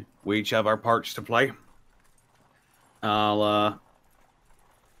 We each have our parts to play. I'll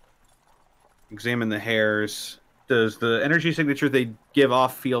examine the hairs. Does the energy signature they give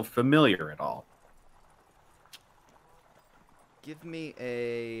off feel familiar at all? Give me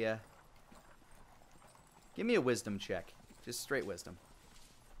a wisdom check. Just straight wisdom.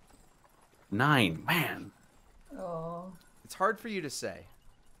 9, man. Oh. It's hard for you to say.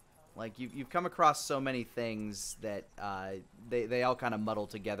 Like, you've come across so many things that they all kind of muddle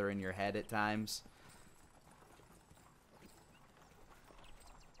together in your head at times.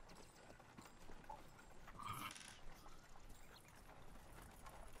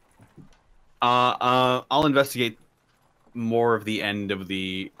 I'll investigate more of the end of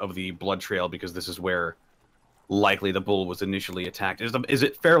the blood trail because this is where likely the bull was initially attacked. Is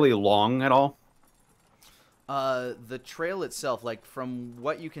it fairly long at all? The trail itself, like from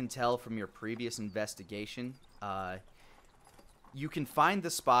what you can tell from your previous investigation, you can find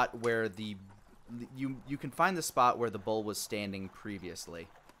the spot where you can find the spot where the bull was standing previously.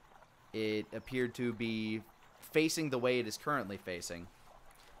 It appeared to be facing the way it is currently facing.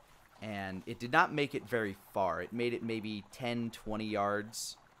 And it did not make it very far. It made it maybe 10, 20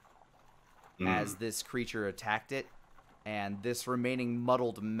 yards as this creature attacked it. And this remaining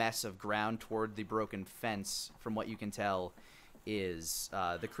muddled mess of ground toward the broken fence, from what you can tell, is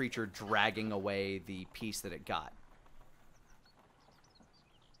the creature dragging away the piece that it got.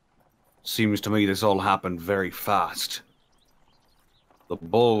 Seems to me this all happened very fast. The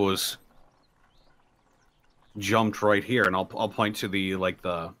bull was jumped right here, and I'll point to the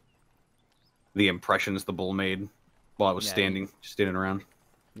impressions the bull made while it was standing around.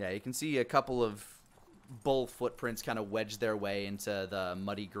 Yeah, you can see a couple of bull footprints kind of wedge their way into the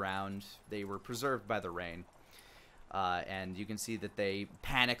muddy ground. They were preserved by the rain. And you can see that they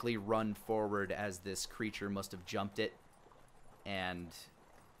panically run forward as this creature must have jumped it. And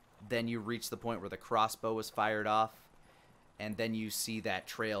then you reach the point where the crossbow was fired off. And then you see that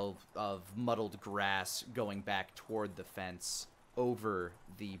trail of muddled grass going back toward the fence over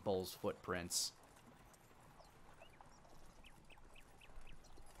the bull's footprints.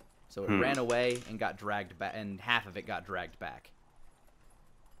 So it ran away and got dragged back, and half of it got dragged back.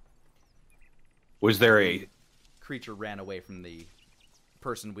 Was there a Creature ran away from the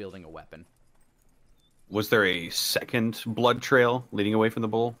person wielding a weapon. Was there a second blood trail leading away from the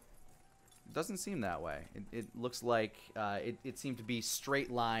bull? Doesn't seem that way. It looks like it seemed to be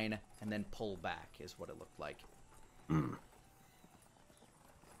straight line and then pull back is what it looked like. Hmm.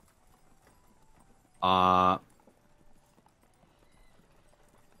 I'll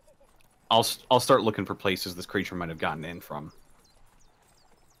start looking for places this creature might have gotten in from.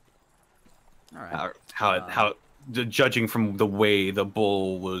 All right. Judging from the way the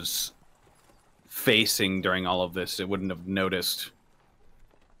bull was facing during all of this, it wouldn't have noticed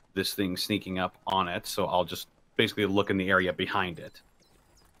this thing sneaking up on it, so I'll just basically look in the area behind it.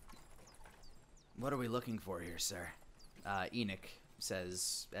 What are we looking for here, sir? Enoch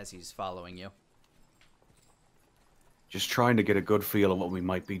says as he's following you. Just trying to get a good feel of what we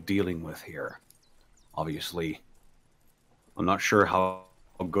might be dealing with here. Obviously, I'm not sure how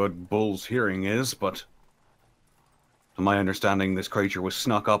good Bull's hearing is, but to my understanding, this creature was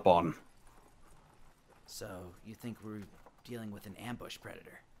snuck up on. So, you think we're dealing with an ambush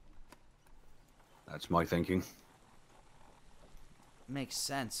predator? That's my thinking. Makes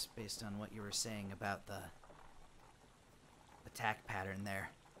sense based on what you were saying about the attack pattern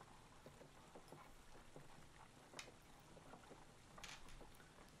there.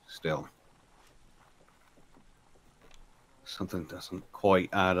 Still, something doesn't quite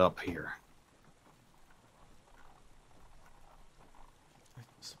add up here. I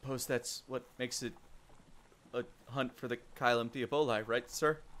suppose that's what makes it a hunt for the Kylum Diaboli, right,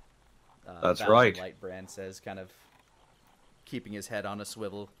 sir? That's right. Lightbrand says, kind of keeping his head on a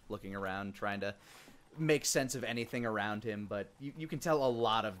swivel, looking around, trying to make sense of anything around him, but you can tell a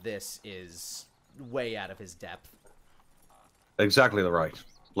lot of this is way out of his depth. Exactly the right.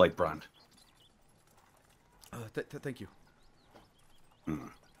 Lightbrand. Thank you.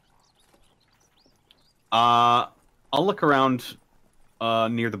 I'll look around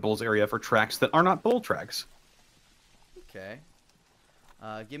near the bull's area for tracks that are not bull tracks. Okay.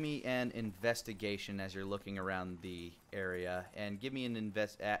 Give me an investigation as you're looking around the area, and give me an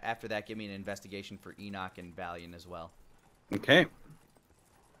after that, give me an investigation for Enoch and Valiant as well. Okay.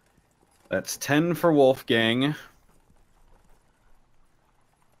 That's 10 for Wolfgang.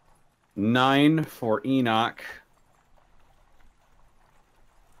 9 for Enoch.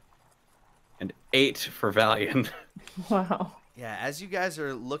 And 8 for Valiant. Wow. Yeah, as you guys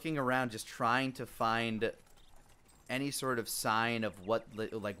are looking around, just trying to find any sort of sign of what,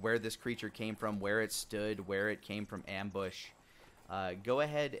 like, where this creature came from, where it stood, where it came from ambush, go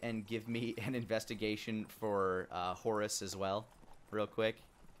ahead and give me an investigation for Horus as well, real quick.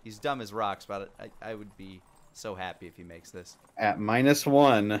 He's dumb as rocks, but I would be so happy if he makes this. At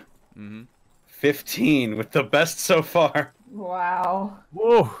 -1. 15 with the best so far. Wow.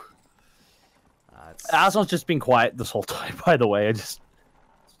 Whoa. Aslan's just been quiet this whole time, by the way. I just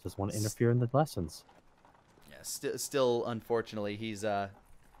want to interfere in the lessons. Yeah, still, unfortunately, he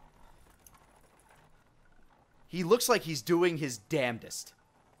looks like he's doing his damnedest.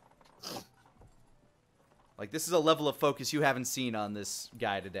 Like, this is a level of focus you haven't seen on this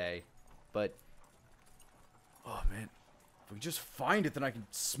guy today, but... Oh, man. If we just find it, then I can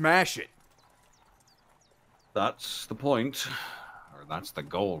smash it. That's the point. Or that's the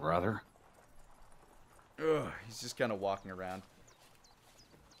goal, rather. Ugh, he's just kind of walking around.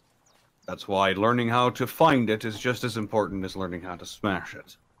 That's why learning how to find it is just as important as learning how to smash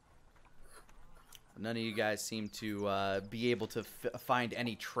it. None of you guys seem to be able to find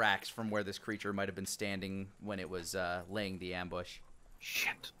any tracks from where this creature might have been standing when it was laying the ambush.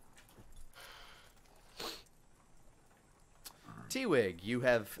 Shit. T-Wig, you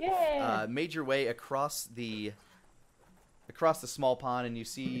have made your way across the small pond, and you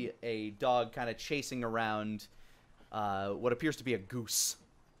see a dog kind of chasing around what appears to be a goose.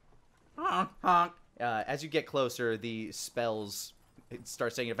 Honk, honk. As you get closer, the spells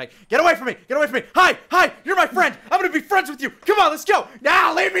start saying, in fact, "Get away from me! Get away from me! Hi! Hi! You're my friend! I'm gonna be friends with you! Come on, let's go!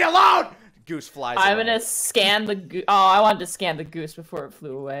 Now, leave me alone!" Goose flies away. I'm gonna scan the goose. Oh, I wanted to scan the goose before it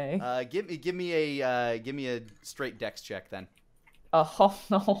flew away. Give me a straight dex check then. Oh,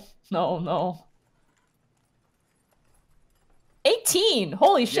 no. 18!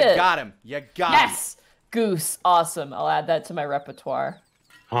 Holy shit! You got him. You got him. Yes! Goose. Awesome. I'll add that to my repertoire.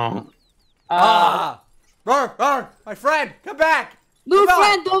 Huh? My friend, come back! New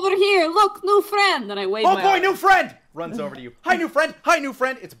friend over here! Look, new friend! And I wave Oh my boy, arm. new friend! Runs over to you. Hi, new friend! Hi, new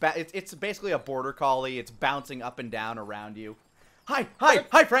friend! It's basically a border collie. It's bouncing up and down around you. Hi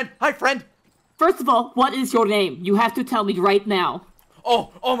friend! Hi, friend! First of all, what is your name? You have to tell me right now.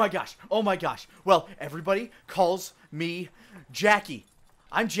 Oh my gosh. Well, everybody calls me Jackie.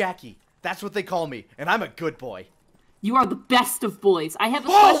 I'm Jackie. That's what they call me, and I'm a good boy. You are the best of boys. I have a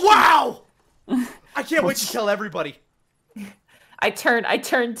Oh, question. wow! I can't wait to tell everybody. I turn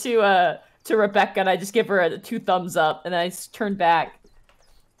to Rebecca and I just give her 2 thumbs up, and then I turn back.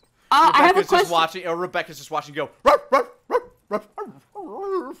 I have a Rebecca's question. just watching. Rebecca's just watching. Go. Ruff, ruff, ruff, ruff,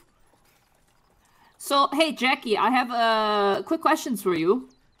 ruff. So, hey, Jackie, I have quick questions for you.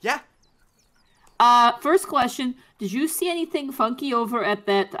 Yeah. First question: did you see anything funky over at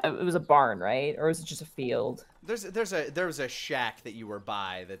that? It was a barn, right? Or was it just a field? There's a shack that you were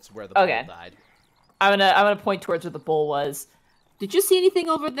by. That's where the bull died. I'm gonna point towards where the bull was. Did you see anything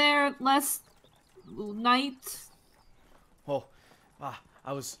over there last night? Oh,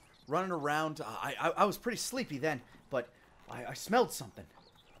 I was running around. I was pretty sleepy then, but I smelled something,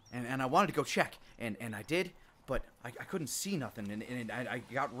 and I wanted to go check, and I did, but I couldn't see nothing, and I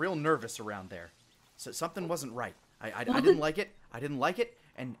got real nervous around there. So something wasn't right. I didn't like it. I didn't like it,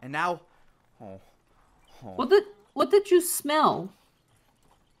 and now, oh. What did you smell?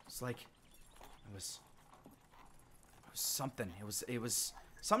 It's like it was something. It was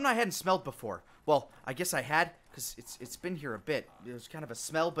something I hadn't smelled before. Well, I guess I had, because it's been here a bit. It was kind of a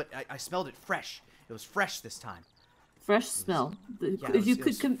smell, but I smelled it fresh. It was fresh this time. Fresh smell. If you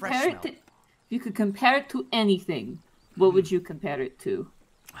could compare it to anything, what would you compare it to?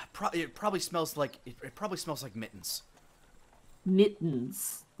 It probably smells like mittens.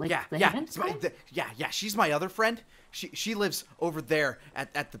 Mittens. Like the hand type? Yeah. She's my other friend. She lives over there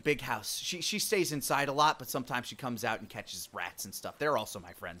at the big house. She stays inside a lot, but sometimes she comes out and catches rats and stuff. They're also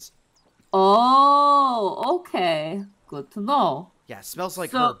my friends. Oh, okay. Good to know. Yeah, it smells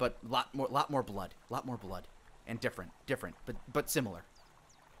like her, but lot more blood, and different, but similar.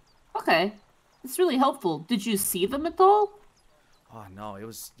 Okay, it's really helpful. Did you see them at all? Oh no, it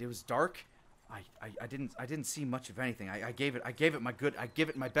was dark. I didn't see much of anything. I gave it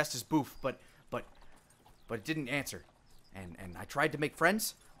my bestest boof, but it didn't answer, and I tried to make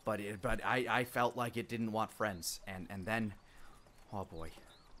friends, but I felt like it didn't want friends, and then, oh boy.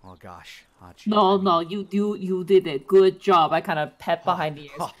 Oh gosh. No, you did a good job. I kind of pet behind the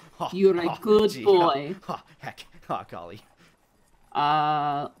ears. You're a good boy. Heck, golly.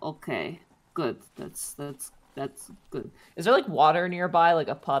 Okay, good. That's good. Is there like water nearby, like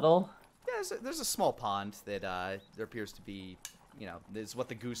a puddle? Yeah, there's a small pond that there appears to be. Is what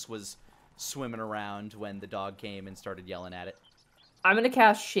the goose was swimming around when the dog came and started yelling at it. I'm gonna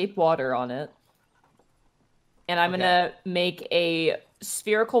cast Shape Water on it. And I'm gonna make a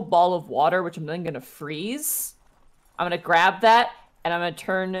spherical ball of water, which I'm then gonna freeze. I'm gonna grab that, and I'm gonna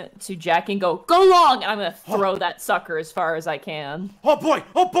turn to Jackie and go long! And I'm gonna throw that sucker as far as I can. Oh boy!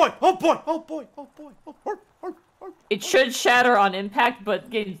 It should shatter on impact, but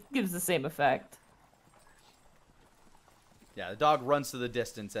gives the same effect. Yeah, the dog runs to the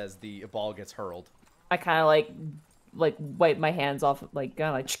distance as the ball gets hurled. I kind of like wipe my hands off,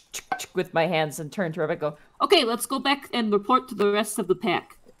 with my hands, and turn to Rebecca and go, okay, let's go back and report to the rest of the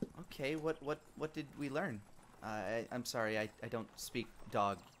pack. Okay, what did we learn? I'm sorry, I don't speak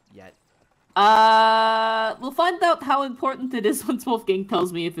dog yet. We'll find out how important it is once Wolfgang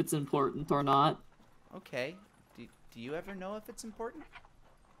tells me if it's important or not. Okay, do you ever know if it's important?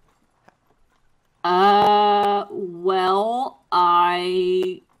 Well,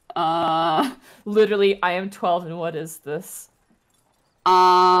 literally, I am 12, and what is this?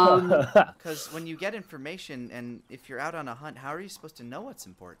 Because when you get information, and if you're out on a hunt, how are you supposed to know what's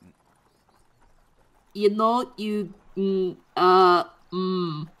important?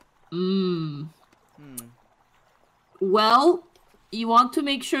 Well, you want to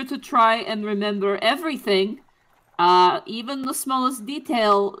make sure to try and remember everything. Even the smallest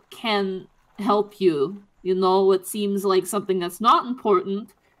detail can help you. What seems like something that's not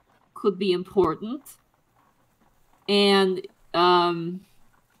important could be important. And, oh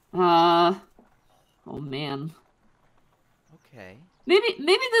man. Okay.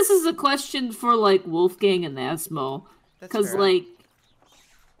 Maybe this is a question for, Wolfgang and Asmo. Because,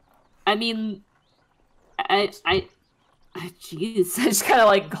 I mean, jeez. I just kind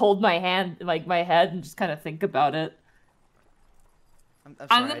of, hold my hand, my head, and just kind of think about it. I'm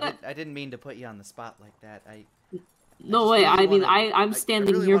sorry, I didn't mean to put you on the spot like that. No way. I mean, I'm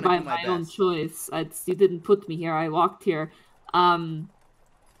standing here by my own choice. You didn't put me here. I walked here. I'm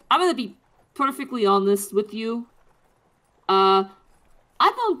gonna be perfectly honest with you. I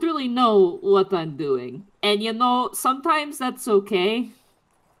don't really know what I'm doing. And sometimes that's okay.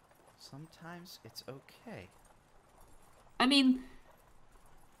 Sometimes it's okay. I mean,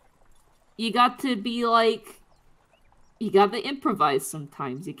 you got to be you got to improvise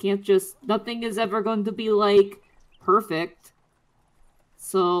sometimes. You can't nothing is ever going to be perfect.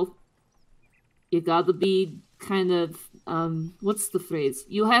 So you got to be kind of what's the phrase?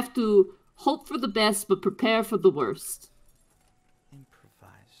 You have to hope for the best but prepare for the worst.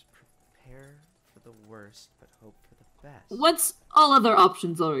 Improvise. Prepare for the worst, but hope for the best. Once all other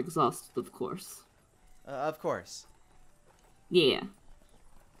options are exhausted, of course. Of course. Yeah.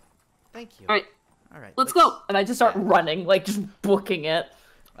 Thank you. All right. All right. Let's go. And I just start running, like just booking it.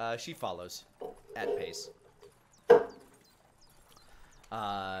 She follows at pace.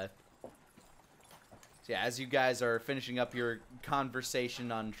 Yeah, as you guys are finishing up your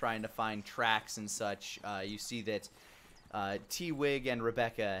conversation on trying to find tracks and such, you see that T-Wig and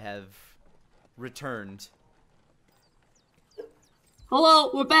Rebecca have returned.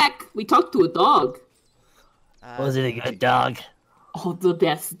 Hello, we're back. We talked to a dog. Was it a good dog? Oh, the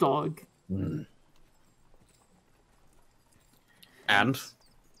best dog. And?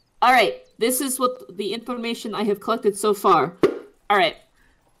 All right, this is what the information I have collected so far. All right,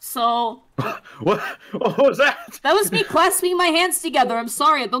 so What was that? that was me clasping my hands together. I'm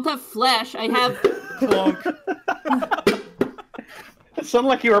sorry, I don't have flesh. I have Clunk. It sounded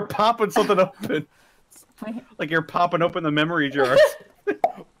like you were popping something open. Like you're popping open the memory jar. all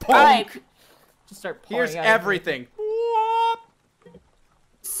right. Just start pouring Here's out everything.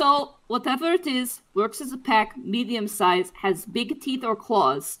 So whatever it is, works as a pack, medium size, has big teeth or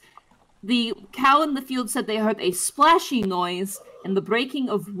claws. The cow in the field said they heard a splashy noise and the breaking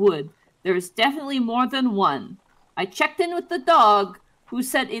of wood. There is definitely more than one. I checked in with the dog, who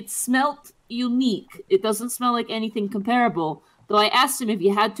said it smelt unique. It doesn't smell like anything comparable. Though I asked him if he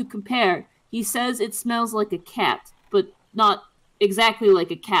had to compare. He says it smells like a cat, but not exactly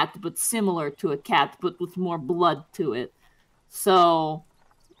like a cat, but similar to a cat, but with more blood to it. So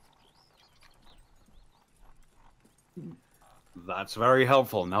That's very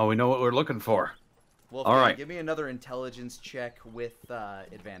helpful. Now we know what we're looking for. Wolfgang, All right. give me another intelligence check with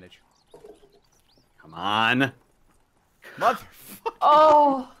advantage. Come on. Motherfucker.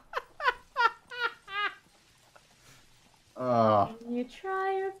 Oh. Uh, You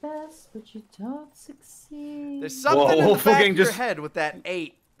try your best, but you don't succeed. There's something Whoa, in the back Wolfgang of your just- head with that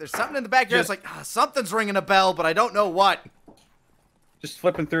 8. There's something in the back of your head. It's like, something's ringing a bell, but I don't know what. just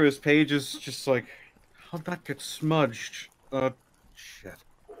flipping through his pages, just like, how'd that get smudged? Shit.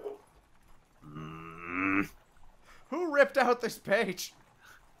 Who ripped out this page?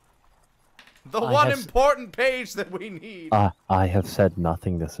 The I one have s- important page that we need. I have said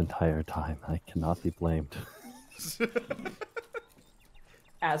nothing this entire time. I cannot be blamed.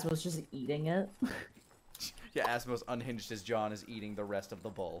 Asmo's just eating it. Yeah, Asmos unhinged his jaw and is eating the rest of the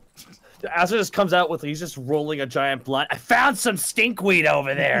bowl. Azra just comes out with, he's just rolling a giant blunt. I found some stinkweed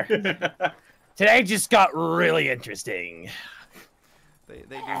over there. Today just got really interesting. They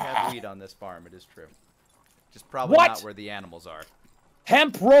do have weed on this farm, it is true. Just probably What? not where the animals are.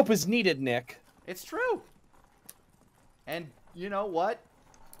 Hemp rope is needed, Nick. It's true. And you know what?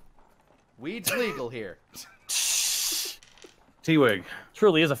 Weed's legal here. T-Wig,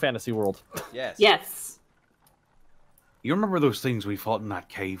 Truly is a fantasy world. Yes. yes. you remember those things we fought in that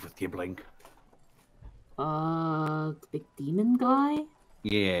cave with Gibbling? The big demon guy?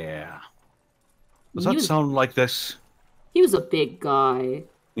 Yeah. Does He that was- sound like this? He was a big guy.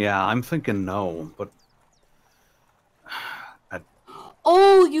 Yeah, I'm thinking no, but...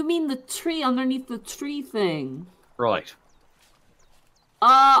 Oh, you mean the tree underneath the tree thing? Right.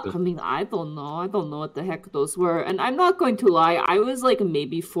 I mean, I don't know. I don't know what the heck those were. And I'm not going to lie, I was like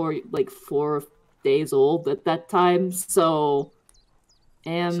maybe 4 days old at that time, so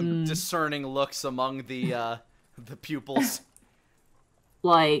Some discerning looks among the pupils.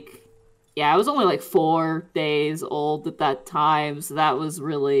 like yeah, I was only like 4 days old at that time, so that was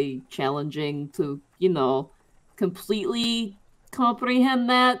really challenging to, completely comprehend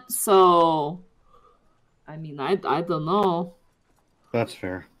that. So I mean, I don't know. That's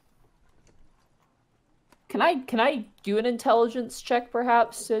fair. Can I do an intelligence check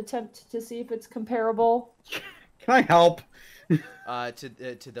perhaps to attempt to see if it's comparable? Can I help?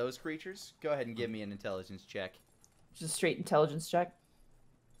 To those creatures, go ahead and give me an intelligence check. Just a straight intelligence check.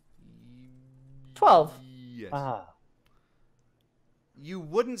 12. Yes. Ah. You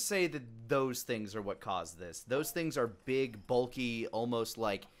wouldn't say that those things are what caused this. Those things are big, bulky, almost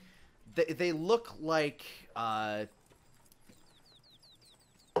like they look like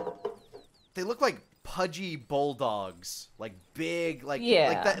they look like pudgy bulldogs, like big, like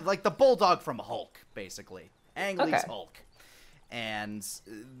like the bulldog from Hulk, basically. Ang Lee's Okay. Hulk. And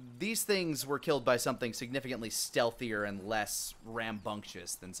these things were killed by something significantly stealthier and less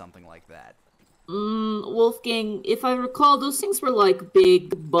rambunctious than something like that. Wolfgang, if I recall, those things were like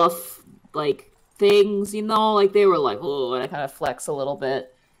big, buff, like things, like they were like, oh, I kind of flex a little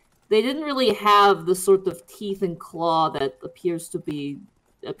bit. they didn't really have the sort of teeth and claw that appears to be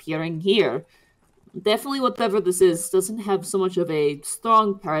appearing here. Definitely whatever this is doesn't have so much of a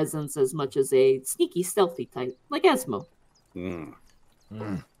strong presence as much as a sneaky, stealthy type, like Esmo.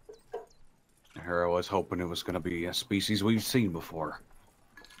 I was hoping it was going to be a species we've seen before.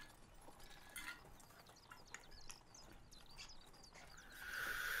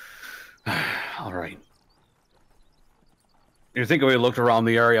 All right. You think if we looked around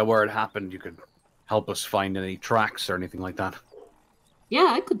the area where it happened, you could help us find any tracks or anything like that? Yeah,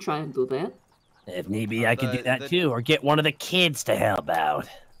 I could try and do that. If need be, I could do that too, or get one of the kids to help out.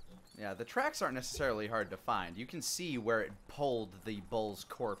 Yeah, the tracks aren't necessarily hard to find. You can see where it pulled the bull's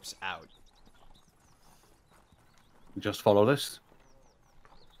corpse out. Just follow this?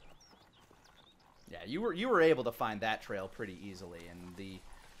 Yeah, you were able to find that trail pretty easily, and the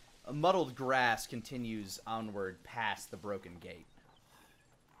muddled grass continues onward past the broken gate.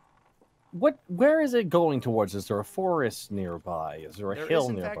 Where is it going towards? Is there a forest nearby? Is there a hill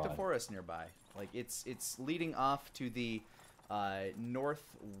nearby? There is, in fact, a forest nearby. Like, it's leading off to the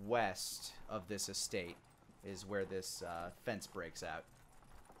northwest of this estate is where this fence breaks out.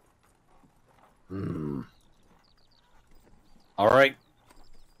 All right.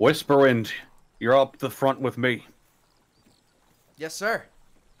 Whisperwind, you're up the front with me. Yes, sir.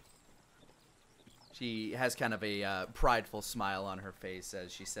 She has kind of a prideful smile on her face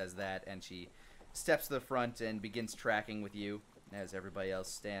as she says that, and she steps to the front and begins tracking with you as everybody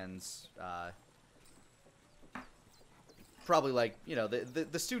else stands. Probably like, you know,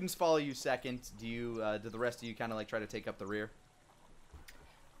 the students follow you second. Do the rest of you kind of like try to take up the rear?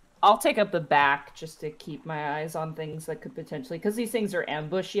 I'll take up the back just to keep my eyes on things that could potentially, because these things are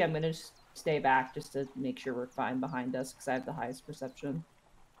ambushy. I'm going to stay back just to make sure we're fine behind us because I have the highest perception.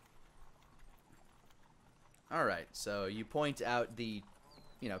 All right, so you point out the,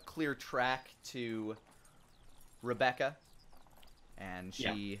 clear track to Rebecca, and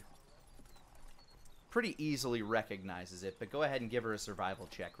she pretty easily recognizes it, but go ahead and give her a survival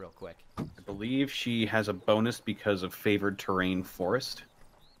check real quick. I believe she has a bonus because of favored terrain forest.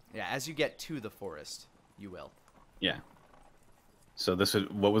 Yeah, as you get to the forest, you will. Yeah. So this is,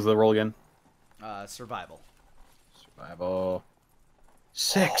 what was the roll again? Survival. Survival.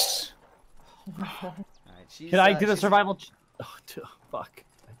 6. Can I do the survival? Fuck.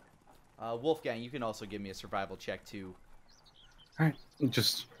 Wolfgang, you can also give me a survival check too. All right,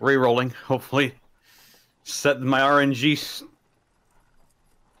 just re-rolling. Hopefully, set my RNG.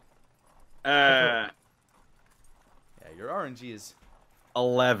 Yeah, your RNG is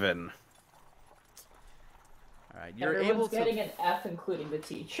 11. All right, you're Everyone's able to getting an F, including the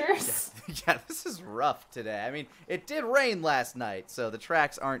teachers. Yeah, this is rough today. I mean, it did rain last night, so the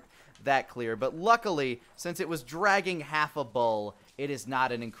tracks aren't that clear. But luckily, since it was dragging half a bull, it is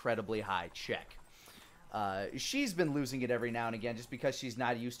not an incredibly high check. She's been losing it every now and again just because she's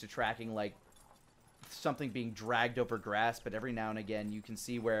not used to tracking, like, something being dragged over grass. But every now and again, you can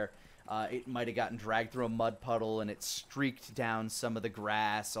see where it might have gotten dragged through a mud puddle and it streaked down some of the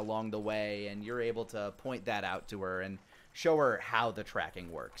grass along the way. And you're able to point that out to her and show her how the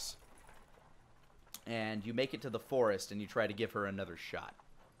tracking works. And you make it to the forest and you try to give her another shot.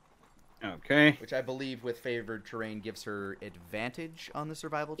 Okay. Which I believe with favored terrain gives her advantage on the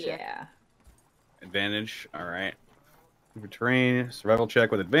survival check. Yeah. Advantage. All right. Favored terrain. Survival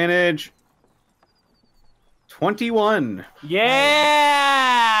check with advantage. 21.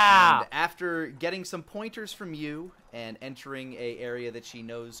 Yeah! And after getting some pointers from you and entering a area that she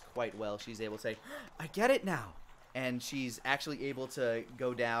knows quite well, she's able to say, I get it now. And she's actually able to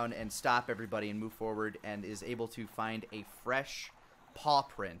go down and stop everybody and move forward and is able to find a fresh paw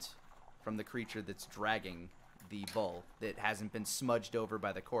print from the creature that's dragging the bull that hasn't been smudged over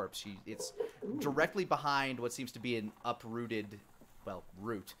by the corpse. It's directly behind what seems to be an uprooted,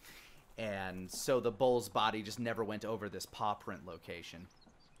 root. And so the bull's body just never went over this paw print location.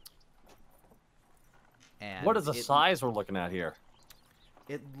 And What is the size we're looking at here?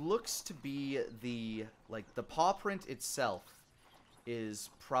 It looks to be the paw print itself is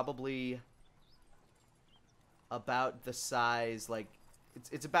probably about the size,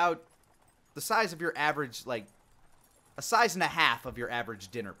 it's about the size of your average, a size and a half of your average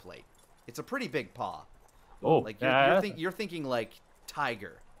dinner plate. It's a pretty big paw. Oh, you're thinking like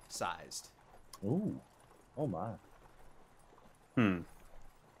tiger sized. Ooh. Oh my.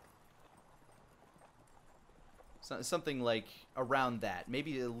 So, something like around that,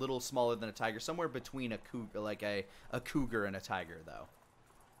 maybe a little smaller than a tiger, somewhere between a cougar and a tiger, though.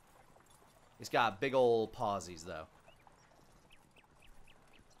 It's got big old pawsies, though.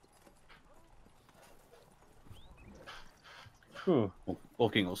 Whew.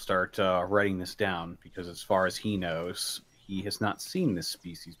 Wolfgang will start writing this down because, as far as he knows, he has not seen this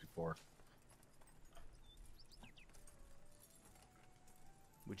species before.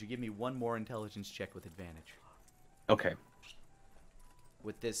 Would you give me one more intelligence check with advantage? Okay.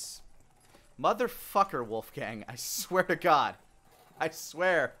 With this motherfucker, Wolfgang, I swear to God. I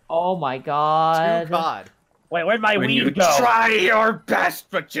swear Oh my god. to God. Wait, where'd my When weed you go? try your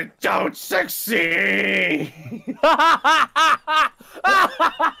best, but you don't succeed.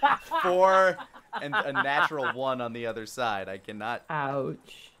 4 and a natural 1 on the other side. I cannot.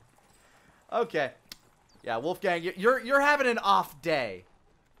 Ouch. Okay. Yeah, Wolfgang, you're having an off day.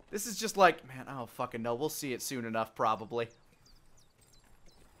 This is just like, man, I don't fucking know. We'll see it soon enough, probably.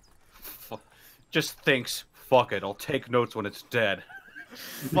 Just thinks, fuck it, I'll take notes when it's dead.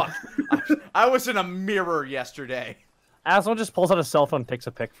 Fuck. I was in a mirror yesterday. Asmo just pulls out a cell phone, takes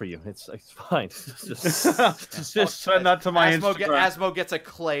a pic for you. It's fine. Just send that to my Instagram. Asmo gets a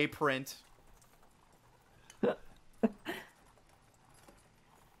clay print. But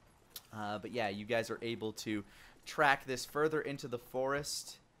yeah, you guys are able to track this further into the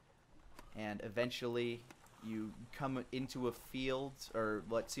forest, and eventually you come into a field, or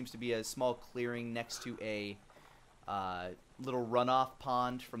what seems to be a small clearing next to a little runoff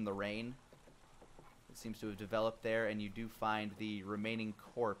pond from the rain. It seems to have developed there, and you do find the remaining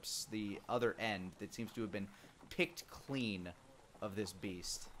corpse, the other end, that seems to have been picked clean of this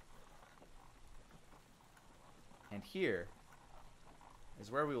beast. And here is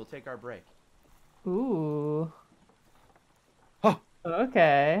where we will take our break. Ooh. Huh.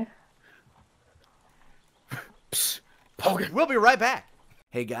 Okay. We'll be right back.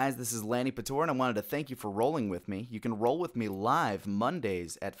 Hey guys, this is Lanipator, and I wanted to thank you for rolling with me. You can roll with me live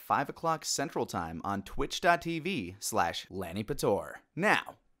Mondays at 5 o'clock Central Time on twitch.tv/Lanipator. Now,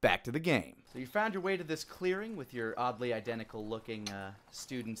 back to the game. So you found your way to this clearing with your oddly identical looking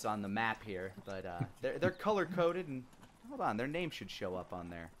students on the map here, but they're color-coded, and hold on, their name should show up on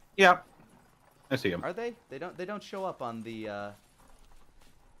there. Yeah, I see them. Are they? They don't show up on the I'm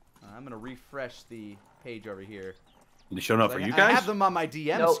gonna refresh the page over here. They showing up for you I guys? have them on my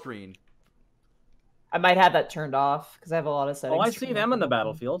DM screen. I might have that turned off because I have a lot of settings. Oh, I see them in the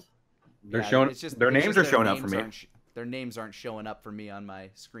battlefield. They're showing. It's just, their it's names just are their showing up for names me. their names aren't showing up for me on my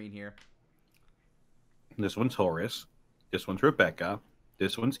screen here. This one's Horace. This one's Rebecca.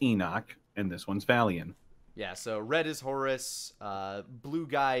 This one's Enoch, and this one's Valian. Yeah, so red is Horace, blue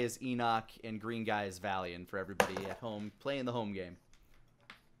guy is Enoch, and green guy is Valian for everybody at home playing the home game.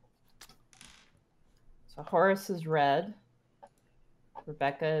 So Horace is red.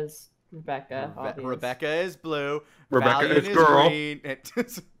 Rebecca is Rebecca. Rebecca is blue. Rebecca Valian is girl. green.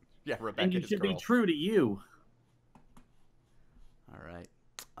 Yeah, Rebecca And you is should girl. be true to you. All right.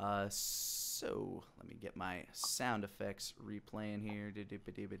 So let me get my sound effects replaying here.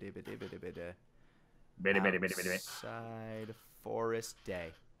 Outside Forest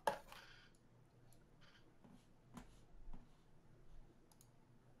Day.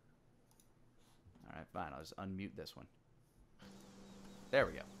 All right, fine. I'll just unmute this one. There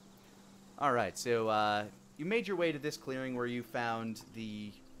we go. All right, so you made your way to this clearing where you found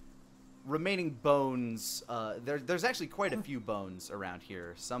the remaining bones. There's actually quite a few bones around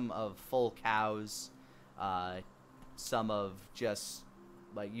here. Some of full cows, some of just,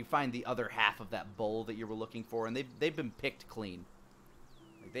 like, you find the other half of that bowl that you were looking for, and they've been picked clean.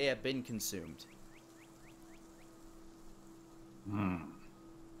 Like, they have been consumed. Hmm.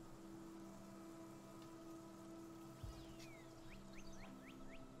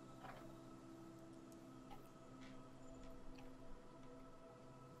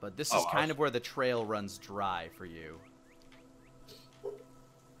 But this is kind of where the trail runs dry for you.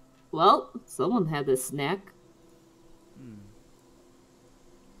 Well, someone had a snack.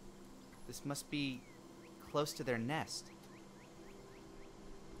 This must be close to their nest.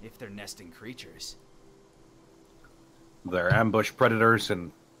 If they're nesting creatures. They're ambush predators,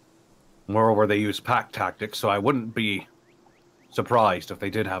 and moreover, they use pack tactics, so I wouldn't be surprised if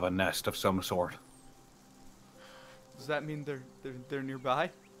they did have a nest of some sort. Does that mean they're nearby?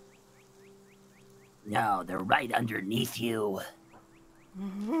 No, they're right underneath you.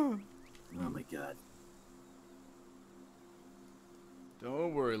 Oh my god.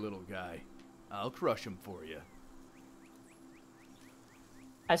 Don't worry, little guy. I'll crush him for you.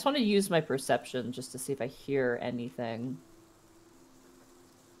 I just want to use my perception just to see if I hear anything.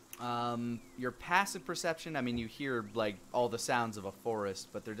 Your passive perception, I mean, you hear, like, all the sounds of a forest,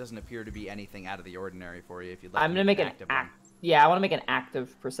 but there doesn't appear to be anything out of the ordinary for you if you'd like I'm gonna make an active one. Yeah, I want to make an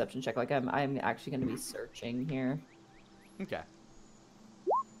active perception check. Like I'm actually gonna be searching here. Okay.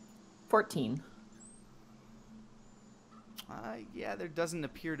 14. Yeah, there doesn't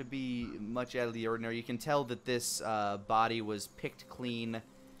appear to be much out of the ordinary. You can tell that this body was picked clean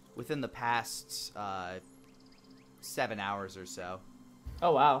within the past 7 hours or so.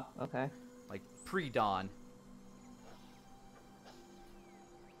 Oh, wow. Okay. Like, pre-dawn.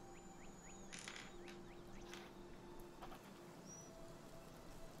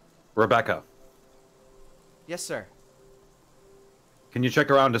 Rebecca, Yes, sir. can you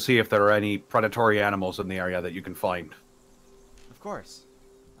check around to see if there are any predatory animals in the area that you can find? Of course.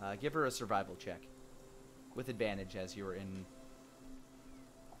 Give her a survival check. With advantage as you're in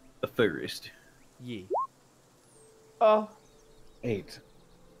The forest. Yi. Oh. 8.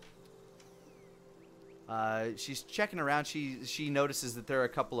 She's checking around. She notices that there are a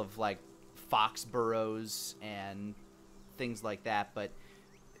couple of, like, fox burrows and things like that, but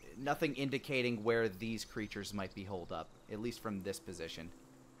nothing indicating where these creatures might be holed up, at least from this position.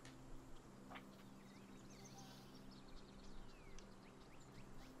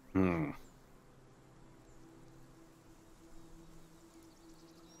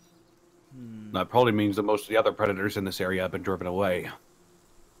 That probably means that most of the other predators in this area have been driven away.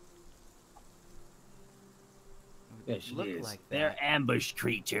 Yes, she Look is. like They're that. ambush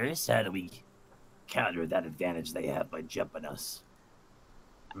creatures. How do we counter that advantage they have by jumping us?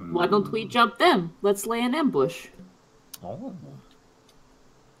 Why don't we jump them? Let's lay an ambush. Oh.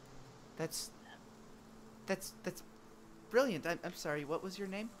 That's brilliant. I'm sorry. What was your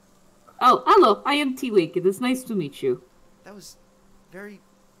name? Oh, hello, I am T-Wig. It is nice to meet you. That was very.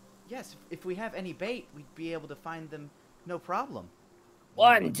 Yes. If we have any bait, we'd be able to find them. No problem.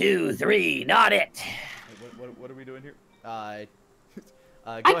 1, 2, 3, not it. What are we doing here? Go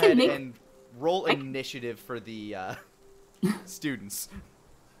can ahead make- and roll initiative for the students.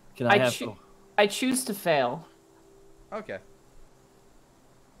 Can I have? I choose to fail. Okay.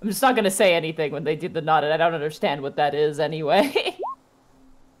 I'm just not gonna say anything when they do the nod, and I don't understand what that is anyway.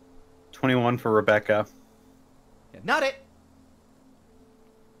 21 for Rebecca. Yeah, not it.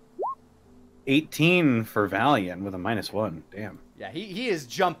 18 for Valiant with a -1. Damn. Yeah, he is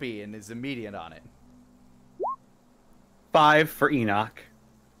jumpy and is immediate on it. 5 for Enoch.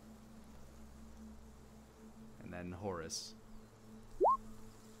 And then Horus.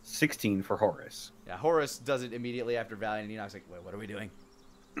 16 for Horus. Yeah, Horus does it immediately after Valiant, and Enoch's like, wait, what are we doing?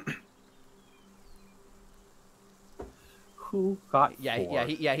 Who got Yeah,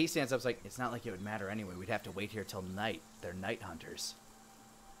 4? he stands up. It's like, it's not like it would matter anyway. We'd have to wait here till night. They're night hunters,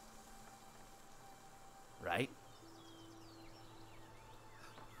 right?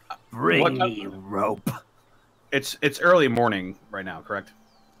 Bring What- me rope. It's early morning right now, correct?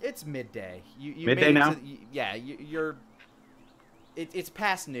 It's midday. You Midday made it now? Yeah, you're. It's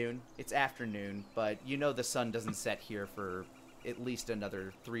past noon. It's afternoon, but you know the sun doesn't set here for at least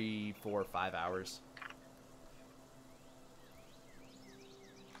another 3, 4, 5 hours.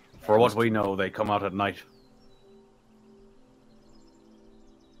 For what we know, they come out at night.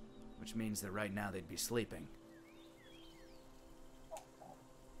 Which means that right now they'd be sleeping.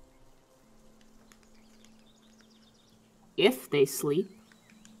 If they sleep.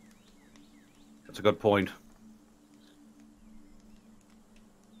 That's a good point.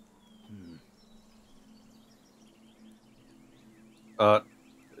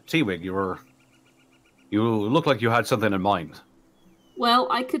 T-Wig, you look like you had something in mind. Well,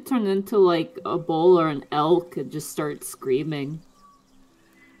 I could turn into like a bull or an elk and just start screaming.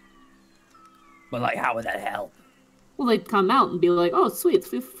 But like, how would that help? Well, they'd come out and be like, "Oh, sweet,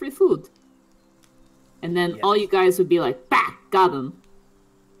 free food," and then all you guys would be like, "Bah, got him."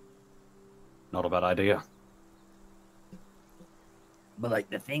 Not a bad idea. But like,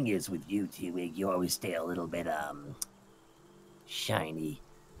 the thing is with you, T-Wig, you always stay a little bit, shiny.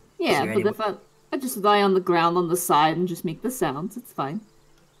 Yeah, there but any if I just lie on the ground on the side and just make the sounds, it's fine.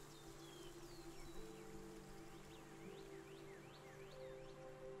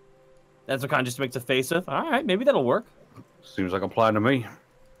 That's what kind of just makes a face of. All right, maybe that'll work. Seems like a plan to me.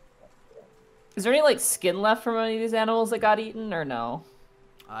 Is there any like skin left from any of these animals that got eaten, or no?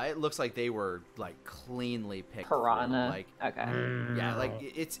 It looks like they were like cleanly picked. from, Piranha. Like, Okay. yeah, like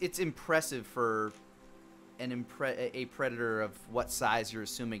it's impressive for a predator of what size you're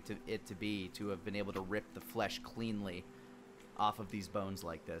assuming it to be to have been able to rip the flesh cleanly off of these bones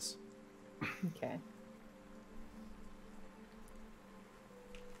like this. Okay.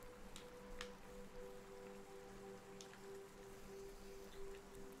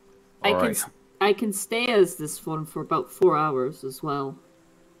 All right. I can stay as this one for about 4 hours as well.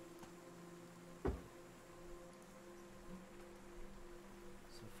 So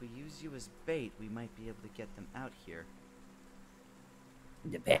if we use you as bait, we might be able to get them out here.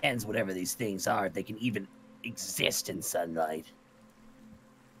 Depends, whatever these things are. They can even exist in sunlight.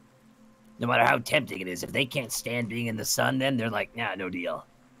 No matter how tempting it is, if they can't stand being in the sun, then they're like, nah, no deal.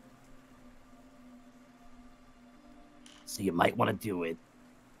 So you might want to do it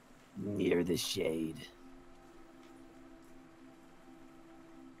near the shade.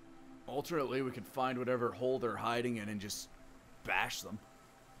 Alternately, we could find whatever hole they're hiding in and just bash them.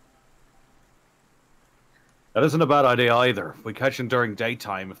 That isn't a bad idea either. We catch them during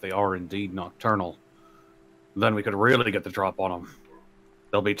daytime if they are indeed nocturnal. Then we could really get the drop on them.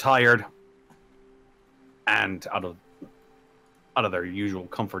 They'll be tired and out of their usual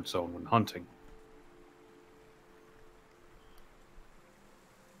comfort zone when hunting.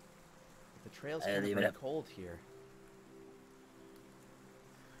 The trail's kind of running cold here.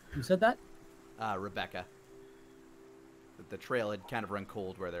 Who said that? Rebecca. The trail had kind of run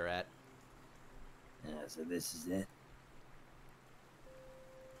cold where they're at. Yeah, so this is it.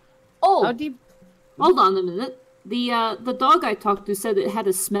 Oh, How deep? hold on a minute. The dog I talked to said it had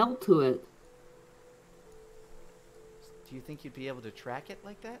a smell to it. Do you think you'd be able to track it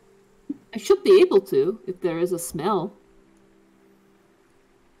like that? I should be able to, if there is a smell.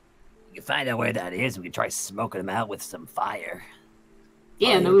 We can find out where that is. We can try smoking them out with some fire.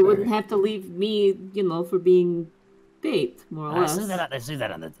 Yeah, no, we wouldn't have to leave me, for being bait, more or less. Let's leave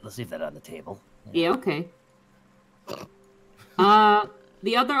that on the table. Yeah, okay.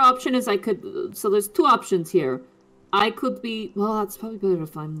 The other option is so there's two options here. I could be, well, that's probably better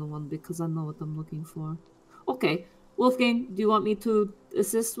if I'm the one because I know what I'm looking for. Okay, Wolfgang, do you want me to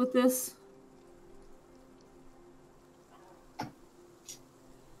assist with this?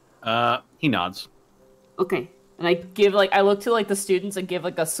 He nods. Okay. And I look to the students and give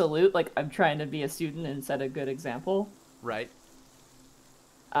a salute, like I'm trying to be a student and set a good example. Right.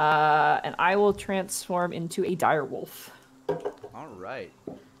 And I will transform into a direwolf. All right.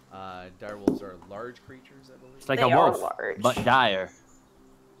 Direwolves are large creatures, I believe. It's like They a are wolf, large. but dire.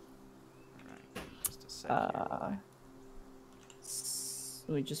 All right. Just a second.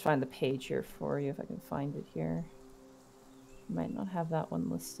 Let me just find the page here for you if I can find it here. Might not have that one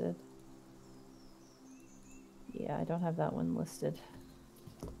listed. Yeah, I don't have that one listed.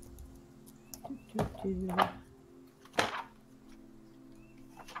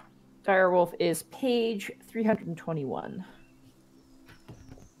 Direwolf is page 321.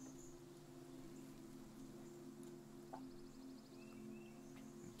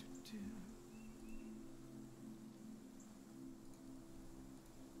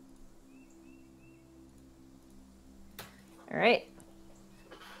 All right.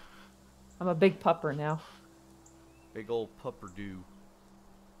 I'm a big pupper now. Big old pupperdoo.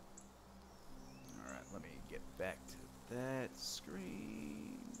 Alright, let me get back to that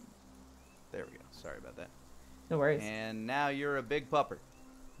screen. There we go. Sorry about that. No worries. And now you're a big pupper.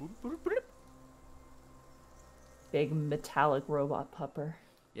 Big metallic robot pupper.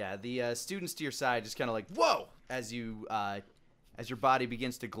 Yeah, the students to your side just kind of like, whoa! As your body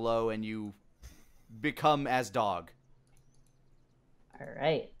begins to glow and you become as dog. All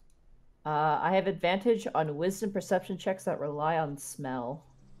right. I have advantage on wisdom perception checks that rely on smell.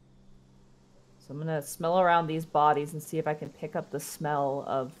 So I'm gonna smell around these bodies and see if I can pick up the smell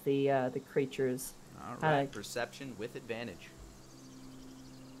of the creatures. All right, perception with advantage.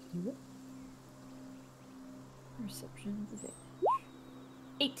 Perception with advantage.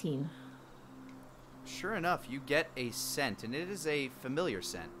 18. Sure enough, you get a scent, and it is a familiar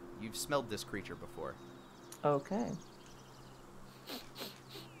scent. You've smelled this creature before. Okay.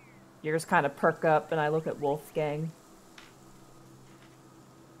 Ears kind of perk up, and I look at Wolfgang.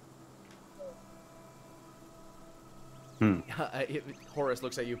 Horace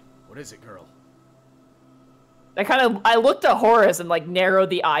looks at you. What is it, girl? I looked at Horace and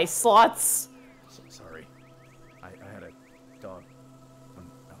narrowed the eye slots. Sorry. I had a dog when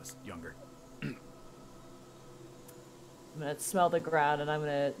I was younger. I'm gonna smell the ground, and I'm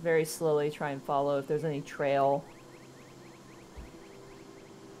gonna very slowly try and follow if there's any trail.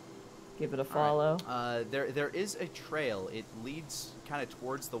 Give it a follow. Right. There is a trail. It leads kind of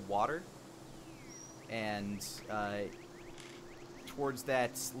towards the water, and towards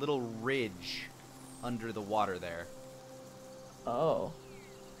that little ridge under the water there. Oh.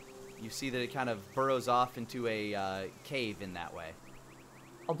 You see that it kind of burrows off into a cave in that way.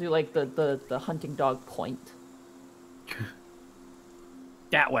 I'll do the hunting dog point.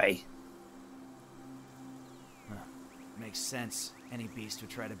 That way. Makes sense. Any beast would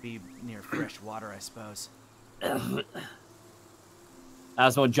try to be near fresh water, I suppose.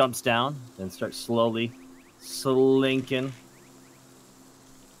 Asmo jumps down and starts slowly slinking.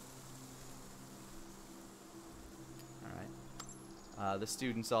 All The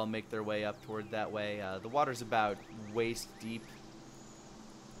students all make their way up toward that way. The water's about waist deep.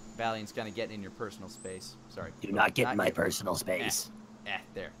 Valiant's kind of getting in your personal space. Sorry. Do not get in my you. personal space.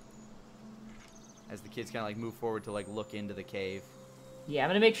 There. As the kids kind of like move forward to like look into the cave. Yeah, I'm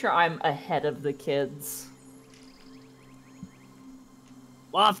gonna make sure I'm ahead of the kids.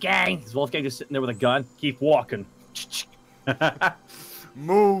 Wolfgang! Is Wolfgang just sitting there with a gun? Keep walking.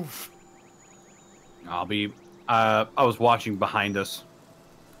 Move! I'll be. I was watching behind us.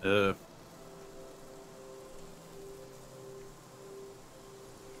 Who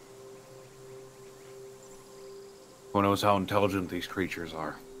knows how intelligent these creatures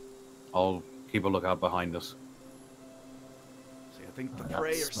are? I'll keep a lookout behind us. See, I think the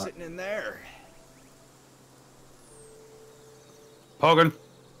prey are sitting in there. Pogan,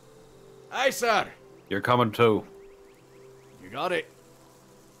 Aye, sir. you're coming too. You got it.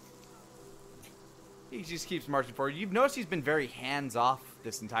 He just keeps marching forward. You've noticed he's been very hands-off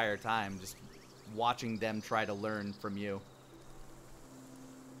this entire time, just watching them try to learn from you.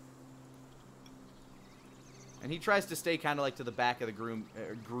 And he tries to stay kind of like to the back of the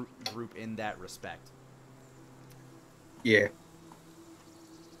group in that respect. Yeah.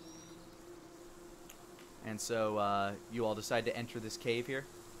 And so you all decide to enter this cave here?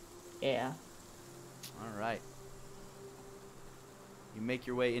 Yeah. All right. You make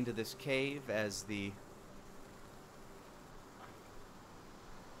your way into this cave as the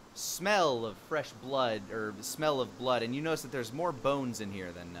smell of fresh blood, or the smell of blood, and you notice that there's more bones in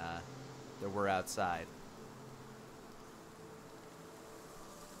here than there were outside.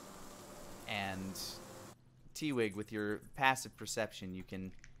 And T-Wig, with your passive perception, you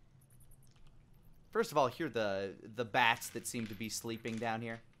can first of all hear the bats that seem to be sleeping down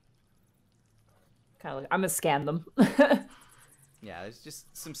here. Kind of like I'm gonna scan them. Yeah, there's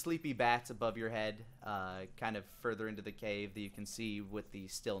just some sleepy bats above your head, kind of further into the cave that you can see with the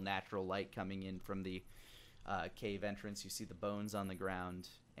still natural light coming in from the cave entrance. You see the bones on the ground,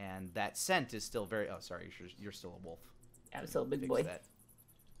 and that scent is still very... Oh, sorry, you're still a wolf. Yeah, I'm still a big Fix boy. that.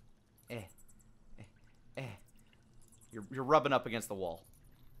 You're rubbing up against the wall.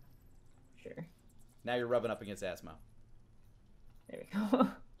 Sure. Now you're rubbing up against Asmo. There we go.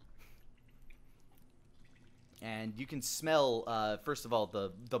 And you can smell, first of all,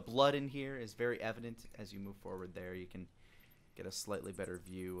 the blood in here is very evident. As you move forward there, you can get a slightly better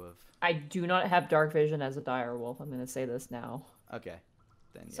view of... I do not have dark vision as a dire wolf. I'm going to say this now. Okay.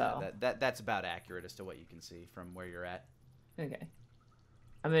 Then, yeah, So. that's about accurate as to what you can see from where you're at. Okay.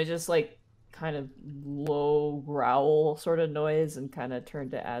 I'm going to just, like, kind of low growl sort of noise and kind of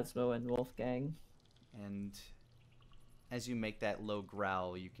turn to Asmo and Wolfgang. And as you make that low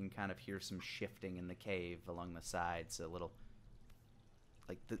growl, you can kind of hear some shifting in the cave along the sides, a little,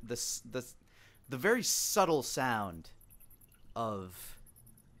 like the very subtle sound of,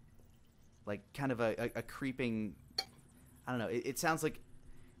 like, kind of a creeping, I don't know. It sounds like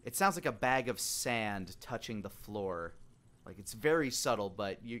a bag of sand touching the floor. Like, it's very subtle,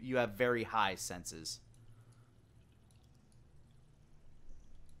 but you have very high senses.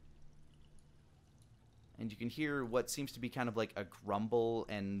 And you can hear what seems to be kind of like a grumble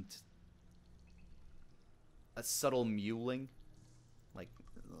and a subtle mewling. Like,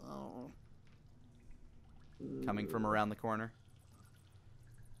 oh, coming from around the corner.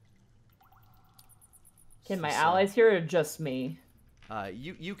 Can my allies hear it or just me?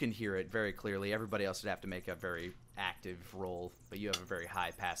 You can hear it very clearly. Everybody else would have to make a very active roll, but you have a very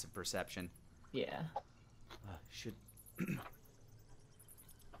high passive perception. Yeah. Should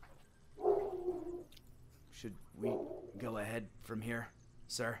we go ahead from here,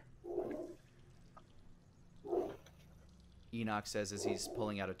 sir? Enoch says as he's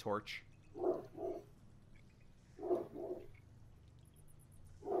pulling out a torch.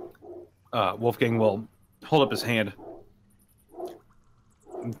 Wolfgang will hold up his hand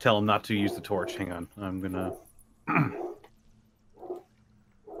and tell him not to use the torch. Hang on, I'm gonna.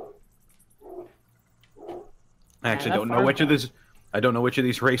 I actually don't know which of this. I don't know which of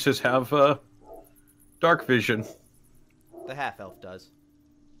these races have dark vision. The half-elf does.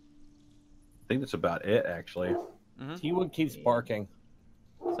 I think that's about it, actually. T-Wig keeps barking.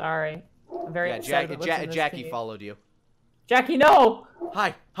 Sorry. I'm very Yeah, upset with what's in this Jackie cave. followed you. Jackie, no!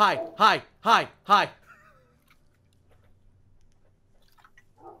 Hi.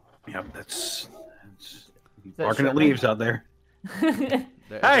 Yep, that's barking at leaves out there.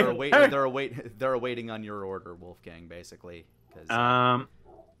 They're awaiting on your order, Wolfgang, basically. Because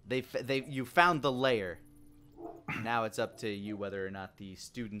you found the lair. Now it's up to you whether or not the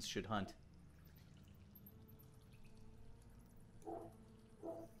students should hunt.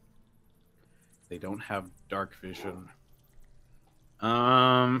 They don't have dark vision.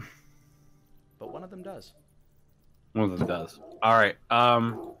 Um, But one of them does. one of them does. All right.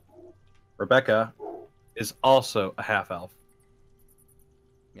 Rebecca is also a half elf.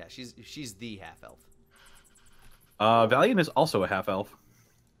 Yeah, she's the half elf. Valiant is also a half elf.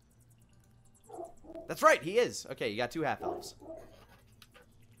 That's right, he is. Okay, you got two half elves.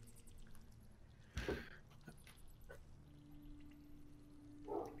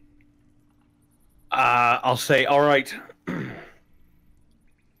 I'll say, all right.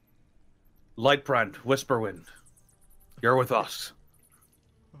 Lightbrand, Whisperwind, you're with us.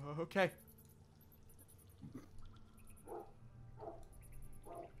 Okay.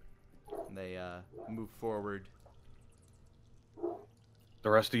 They move forward. The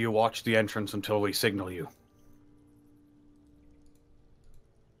rest of you watch the entrance until we signal you.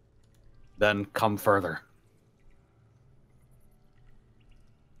 Then come further.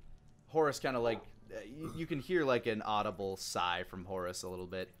 Horace kind of like you can hear like an audible sigh from Horace a little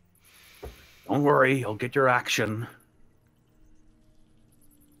bit. Don't worry, you'll get your action.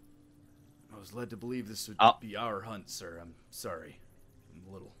 I was led to believe this would be our hunt, sir. I'm sorry. I'm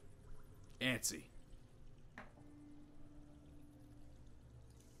a little antsy.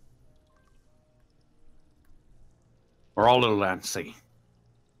 We're all a little antsy.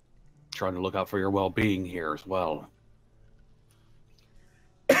 Trying to look out for your well-being here as well.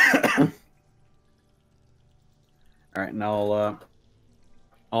 All right, now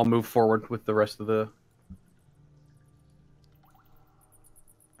I'll move forward with the rest of the. All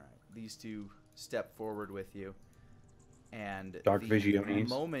right, these two step forward with you, and Dark the Visiones.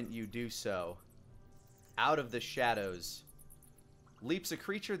 moment you do so, out of the shadows leaps a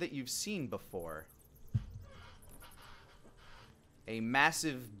creature that you've seen before. A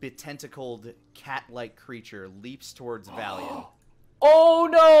massive, betentacled, cat-like creature leaps towards Valian. Oh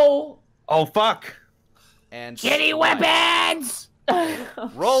no! Oh fuck! And Kitty strikes. weapons!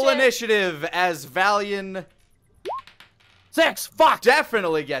 Roll Shit. initiative as Valian 6! Fuck!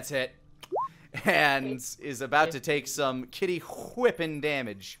 definitely gets hit and is about to take some kitty whipping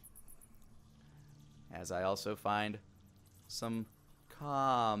damage. As I also find some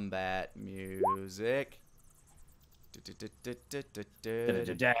combat music.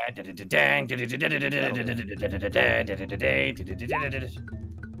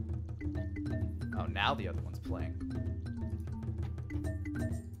 Oh, now the other one's playing.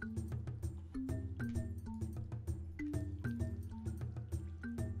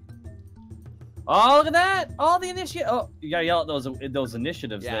 Oh, look at that! All the initiative. Oh, you gotta yell at those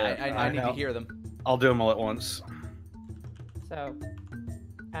initiatives Yeah, there. I need to hear them. I'll do them all at once. So,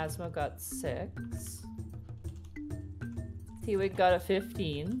 Asmo got 6. T-Wig got a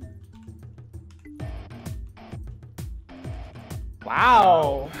 15.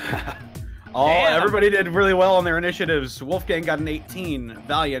 Wow! Damn. Everybody did really well on their initiatives. Wolfgang got an 18.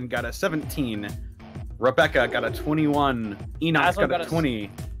 Valiant got a 17. Rebecca got a 21. Enoch Asmo got a 20.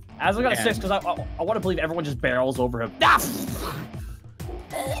 Asmo got a 6 And- because I want to believe everyone just barrels over him.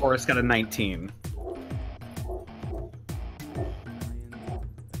 Horace got a 19.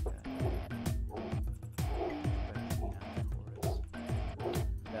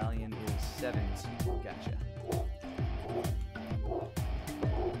 Valiant is 17. Gotcha.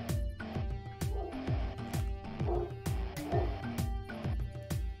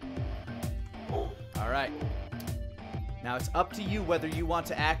 All right. Now it's up to you whether you want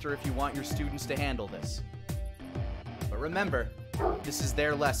to act or if you want your students to handle this. But remember, this is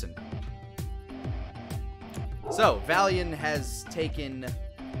their lesson. So, Valiant has taken,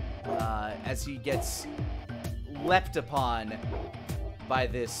 as he gets leapt upon by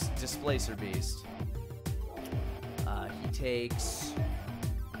this displacer beast, he takes,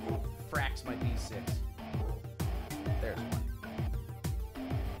 fracks my d6. There's one.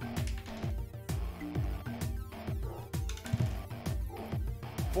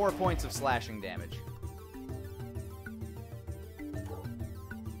 Four points of slashing damage.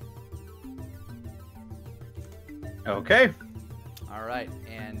 Okay. All right,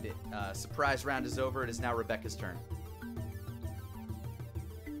 and surprise round is over. It is now Rebecca's turn.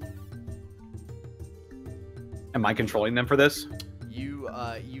 Am I controlling them for this?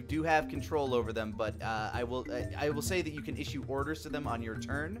 You do have control over them, but I will say that you can issue orders to them on your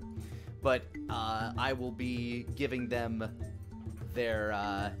turn, but I will be giving them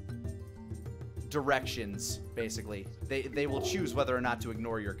their directions. Basically, they will choose whether or not to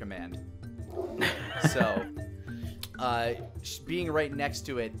ignore your command. So. Being right next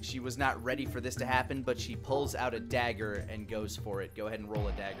to it, she was not ready for this to happen, but she pulls out a dagger and goes for it. Go ahead and roll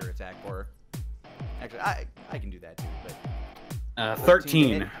a dagger attack for her. Actually, I can do that too, but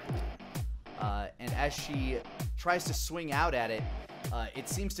 13. And as she tries to swing out at it, It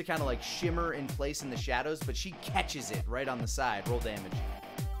seems to kind of like shimmer in place in the shadows, but she catches it right on the side. Roll damage.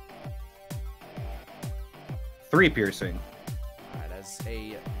 3 piercing. All right, as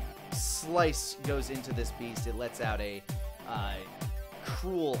a slice goes into this beast, it lets out a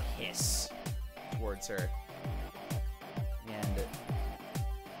cruel hiss towards her. And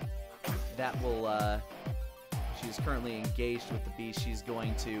that will, she's currently engaged with the beast. She's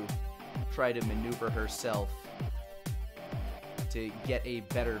going to try to maneuver herself to get a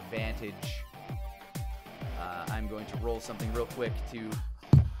better vantage. I'm going to roll something real quick to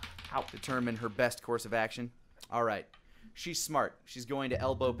determine her best course of action. All right. She's smart. She's going to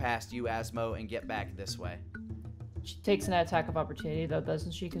elbow past you, Asmo, and get back this way. She takes an attack of opportunity, though,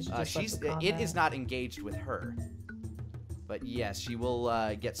 doesn't she? Because It is not engaged with her. But yes, she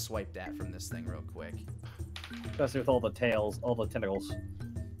will get swiped at from this thing real quick. Especially with all the tails, all the tentacles.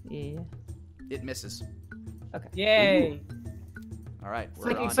 Yeah. It misses. Okay. Yay! Ooh. All right,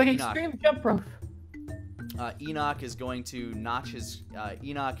 It's like extreme jump rope. Enoch is going to notch his.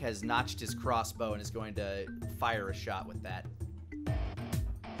 Enoch has notched his crossbow and is going to fire a shot with that.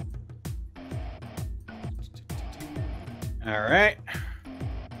 All right.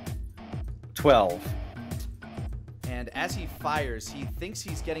 12. And as he fires, he thinks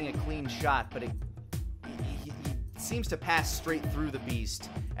he's getting a clean shot, but he seems to pass straight through the beast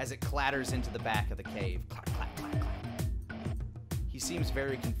as it clatters into the back of the cave. Clack, clack, clack, clack. He seems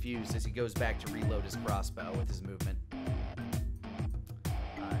very confused as he goes back to reload his crossbow with his movement.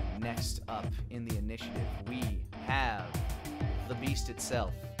 Next up in the initiative, we have the beast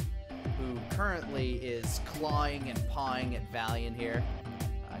itself, who currently is clawing and pawing at Valiant here.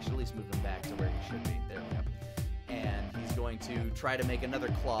 I should at least move him back to where he should be. There we go. And he's going to try to make another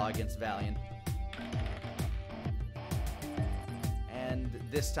claw against Valiant. And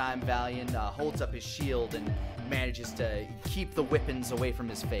this time Valiant holds up his shield and manages to keep the weapons away from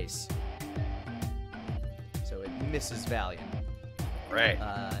his face. So it misses Valiant. Right.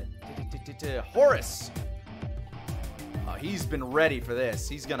 Horus! Oh, he's been ready for this.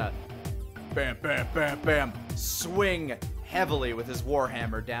 He's gonna bam, bam, bam, bam, swing heavily with his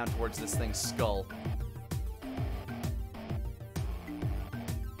warhammer down towards this thing's skull.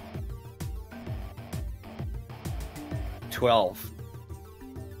 $12.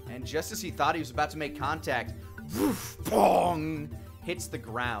 And just as he thought he was about to make contact, woof, bong, hits the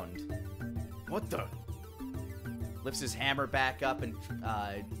ground. What the? Lifts his hammer back up and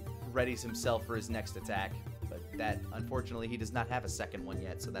readies himself for his next attack. But that, unfortunately, he does not have a second one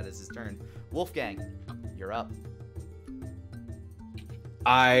yet, so that is his turn. Wolfgang, you're up.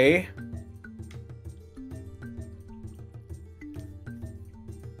 I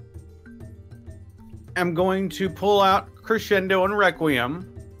am going to pull out Crescendo and Requiem,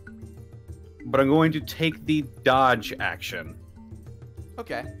 but I'm going to take the dodge action.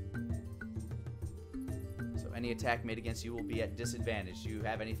 Okay. So any attack made against you will be at disadvantage. Do you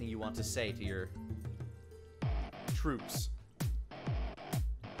have anything you want to say to your troops?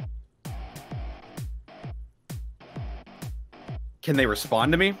 Can they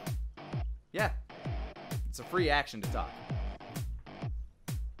respond to me? Yeah. It's a free action to talk.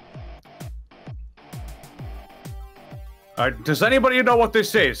 Does anybody know what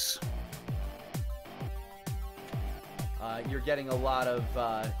this is? You're getting a lot of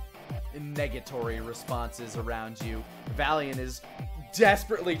negatory responses around you. Valiant is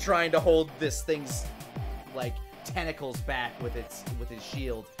desperately trying to hold this thing's like tentacles back with his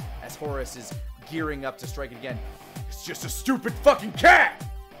shield as Horus is gearing up to strike it again. It's just a stupid fucking cat!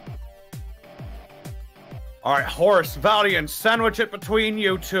 Alright, Horus, Valiant, sandwich it between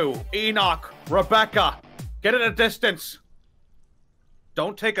you two. Enoch, Rebecca, get at a distance.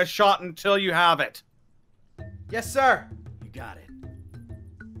 Don't take a shot until you have it. Yes, sir! You got it.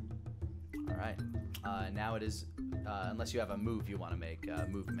 Alright. Now it is, unless you have a move you want to make,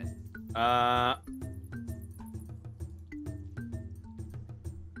 movement.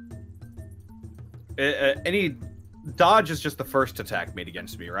 Any dodge is just the first attack made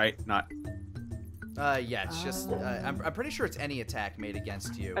against me, right? Not. Yeah, it's just. I'm pretty sure it's any attack made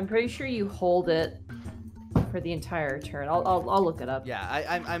against you. I'm pretty sure you hold it for the entire turn. I'll look it up. Yeah,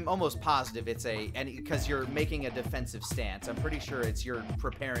 I'm almost positive it's because you're making a defensive stance. I'm pretty sure it's you're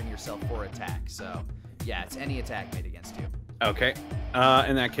preparing yourself for attack. So, yeah, it's any attack made against you. Okay.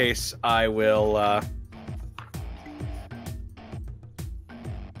 In that case, I will.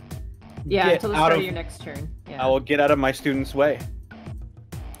 Yeah, get until the out start of of your next turn. Yeah. I will get out of my student's way.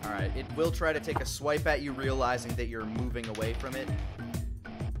 All right, it will try to take a swipe at you, realizing that you're moving away from it.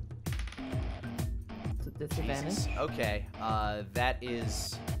 It's a disadvantage. Jesus. Okay, that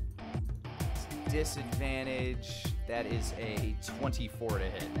is disadvantage. That is a 24 to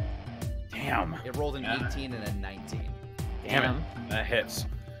hit. Damn. It rolled an 18 and a 19. Damn it. That hits.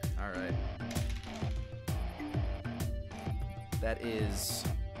 All right. That is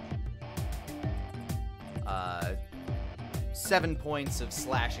 7 points of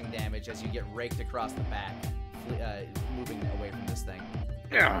slashing damage as you get raked across the back, moving away from this thing.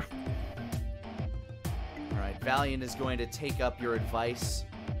 Yeah. All right, Valiant is going to take up your advice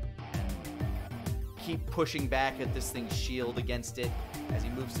and keep pushing back at this thing's shield against it as he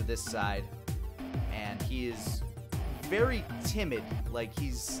moves to this side. And he is very timid, like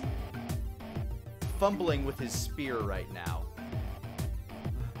he's fumbling with his spear right now.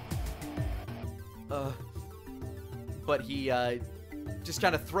 But he just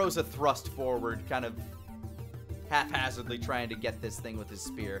kind of throws a thrust forward, kind of haphazardly trying to get this thing with his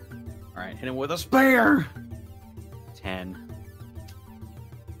spear. All right, hit him with a spear. 10.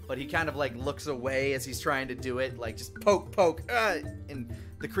 But he kind of like looks away as he's trying to do it, like just poke, poke, and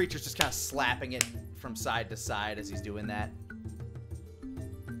the creature's just kind of slapping it from side to side as he's doing that.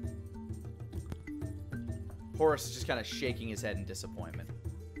 Horace is just kind of shaking his head in disappointment.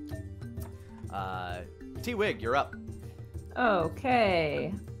 T-Wig, you're up.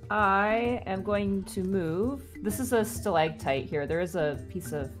 Okay. I am going to move. This is a stalactite here. There is a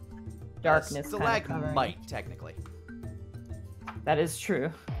piece of darkness. Stalagmite, technically. That is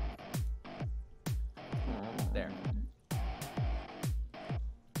true. There.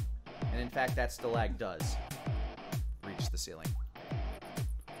 And in fact, that stalag does reach the ceiling.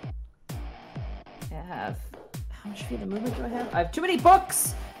 I have... How much feet of movement do I have? I have too many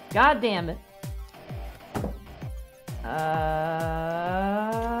books! God damn it. Okay,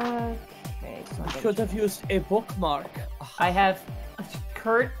 so I Should have used a bookmark. have...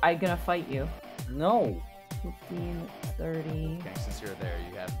 Kurt, I'm gonna fight you. No. 15, 30... Okay, since you're there,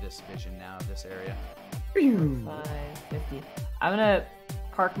 you have this vision now of this area. 5, 50. I'm gonna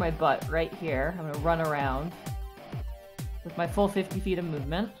park my butt right here. I'm gonna run around with my full 50 feet of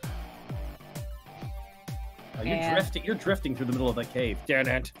movement. Oh, you're drifting through the middle of the cave. Damn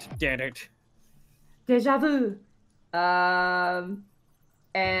it. Deja vu.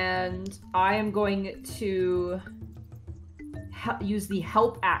 And I am going to use the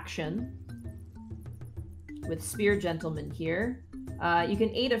help action with Spear Gentleman here. You can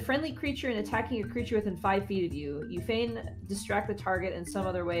aid a friendly creature in attacking a creature within 5 feet of you. You feign distract the target in some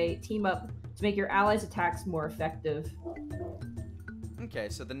other way. Team up to make your allies' attacks more effective. Okay,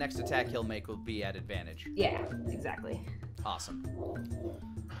 so the next attack he'll make will be at advantage. Yeah, exactly. Awesome.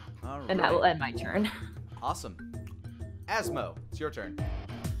 All right. And that will end my turn. Awesome. Asmo, it's your turn.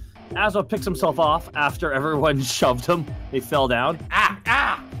 Asmo picks himself off after everyone shoved him. They fell down.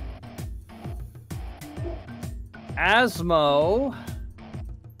 Ah! Asmo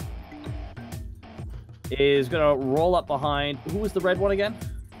is gonna roll up behind. Who was the red one again?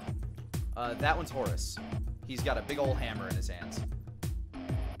 That one's Horace. He's got a big old hammer in his hands.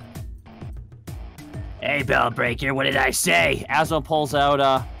 Hey, Bellbreaker, what did I say? Asmo pulls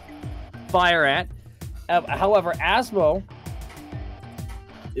out Fire Ant. However, Asmo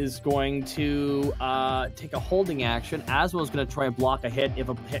is going to take a holding action. Asmo is going to try and block a hit if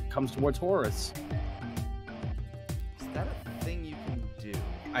a hit comes towards Horace. Is that a thing you can do?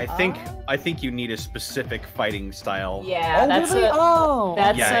 I think you need a specific fighting style. Yeah, that's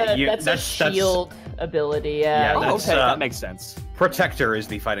a shield ability. Yeah, that's, okay, that makes sense. Protector is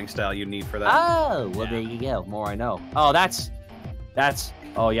the fighting style you need for that. Oh, well, there you go. More I know. Oh, that's.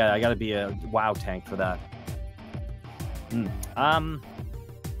 Oh yeah, I gotta be a WoW tank for that. You can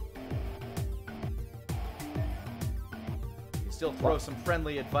still throw some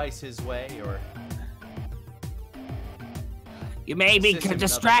friendly advice his way, or You may be assist him in other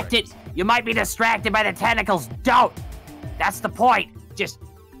distracted. directions. You might be distracted by the tentacles. Don't. That's the point. Just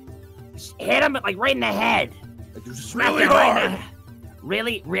hit him like right in the head. Smack Really him right hard. in the-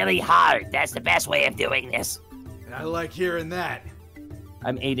 Really, really hard. That's the best way of doing this. And I like hearing that.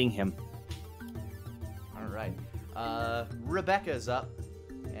 I'm aiding him. all right. Rebecca's up,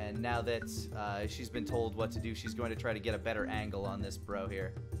 and now that she's been told what to do, she's going to try to get a better angle on this bro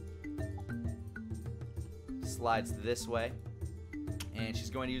here. Slides this way, and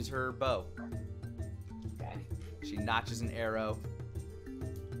she's going to use her bow. Okay. She notches an arrow.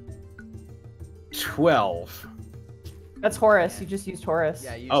 12. That's Horace. You just used Horace.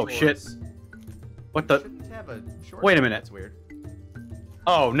 Yeah, use Oh, Horace. shit. What the? Shouldn't have a short Wait a bow, minute. That's weird.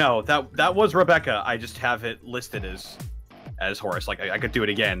 Oh no, that was Rebecca. I just have it listed as Horace. Like I could do it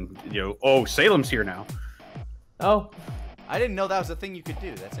again. Oh, Salem's here now. Oh. I didn't know that was a thing you could do.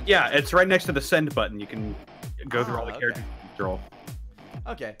 That's interesting. Yeah, it's right next to the send button. You can go through all the okay. character control.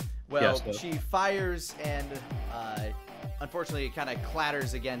 Okay. Well, Yes, though. she fires and unfortunately it kind of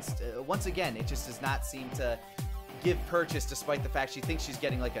clatters against. Once again, it just does not seem to give purchase, despite the fact she thinks she's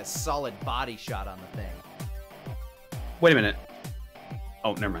getting like a solid body shot on the thing. Wait a minute.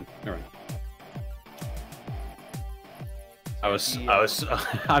 Oh, never mind.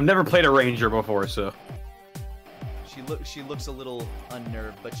 I've never played a ranger before, so. She looks a little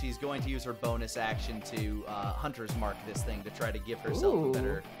unnerved, but she's going to use her bonus action to hunter's mark this thing to try to give herself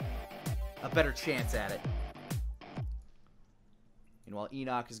a better chance at it. And while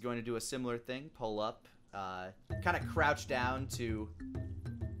Enoch is going to do a similar thing, pull up, kind of crouch down to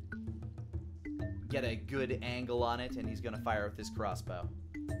get a good angle on it, and he's going to fire with his crossbow.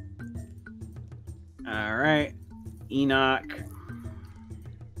 All right, Enoch.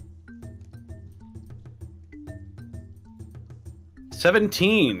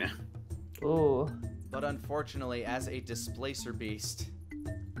 $17. Ooh. But unfortunately, as a displacer beast,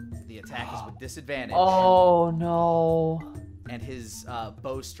 the attack is with disadvantage. Oh no. And his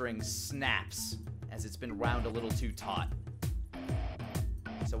bowstring snaps as it's been wound a little too taut.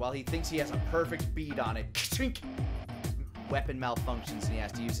 So while he thinks he has a perfect bead on it, weapon malfunctions and he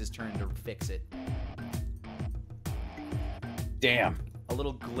has to use his turn to fix it. Damn. A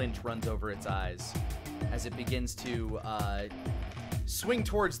little glint runs over its eyes as it begins to swing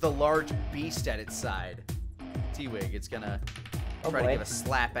towards the large beast at its side. T-Wig, it's gonna try to give a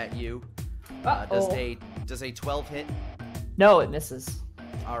slap at you. Does a 12 hit? No, it misses.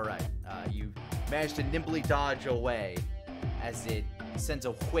 All right. You manage to nimbly dodge away as it sends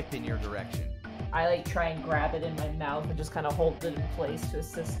a whip in your direction. I like try and grab it in my mouth and just kind of hold it in place to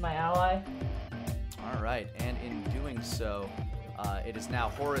assist my ally. All right, and in doing so, it is now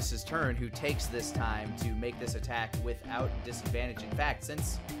Horus's turn, who takes this time to make this attack without disadvantage. In fact,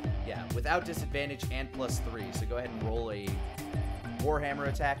 without disadvantage and +3. So go ahead and roll a Warhammer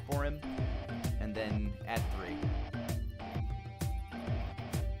attack for him, and then add 3.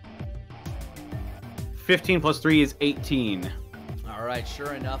 15 plus 3 is 18. All right,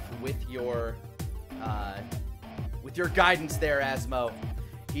 sure enough, with your guidance there, Asmo,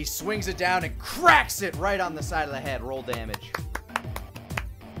 he swings it down and cracks it right on the side of the head. Roll damage.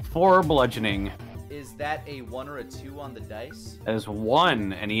 4 bludgeoning. Is that a 1 or a 2 on the dice? That is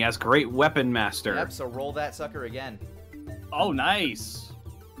 1, and he has great weapon master. Yep, so roll that sucker again. Oh, nice.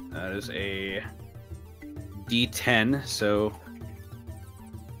 That is a D10, so...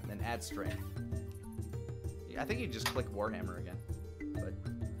 And then add strength. I think you just click Warhammer again. But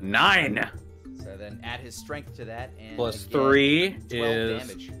 9! so then add his strength to that, and Plus again, 3 12 is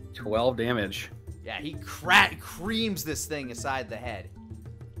damage. 12 damage. Yeah, he creams this thing aside the head.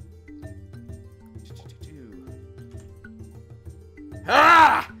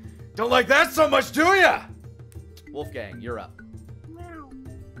 Ah! Don't like that so much, do ya? Wolfgang, you're up.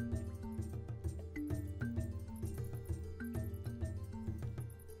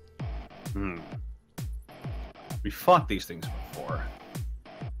 We fought these things before.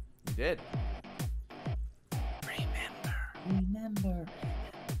 You did. Remember.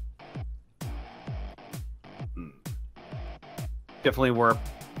 Definitely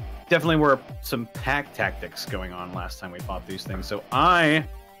were some pack tactics going on last time we fought these things. So I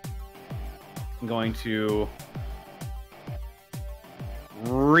am going to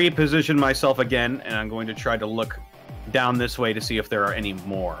reposition myself again, and I'm going to try to look down this way to see if there are any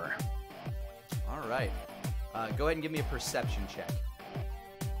more. All right. Go ahead and give me a perception check.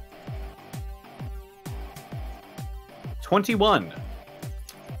 21.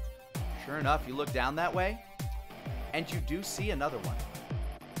 Sure enough, you look down that way, and you do see another one.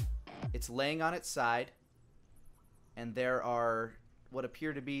 It's laying on its side, and there are what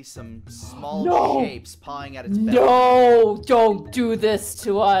appear to be some small shapes pawing at its belly. No, don't do this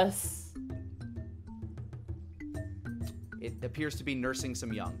to us. It appears to be nursing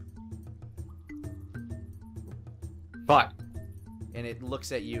some young. Fuck. And it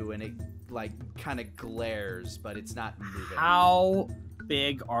looks at you, and it, like, kind of glares, but it's not moving. How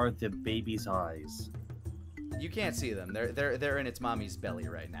big are the baby's eyes? You can't see them. They're in its mommy's belly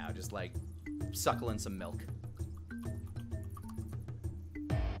right now, just, like, suckling some milk.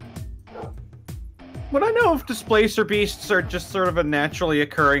 Would I know if displacer beasts are just sort of a naturally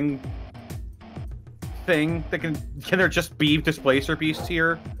occurring thing? Can there just be displacer beasts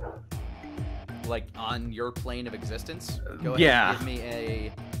here? Like, on your plane of existence? Go ahead Yeah. and give me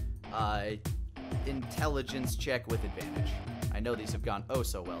a intelligence check with advantage. I know these have gone oh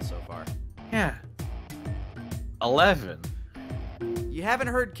so well so far. Yeah. 11. You haven't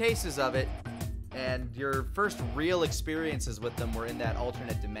heard cases of it, and your first real experiences with them were in that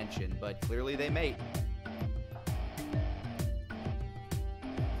alternate dimension, but clearly they mate.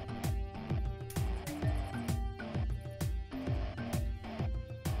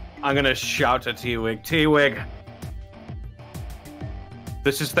 I'm gonna shout at T-Wig. T-Wig!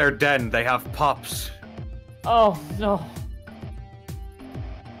 This is their den. They have pups. Oh, no.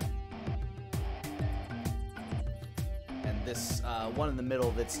 And this one in the middle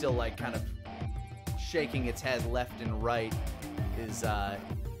that's still like kind of shaking its head left and right is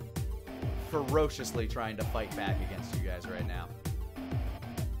ferociously trying to fight back against you guys right now.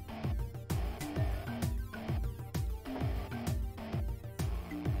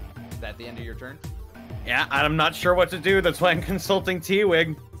 Is that the end of your turn? Yeah, I'm not sure what to do. That's why I'm consulting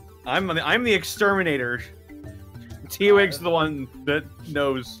T-Wig. I'm the exterminator. T-Wig's the one that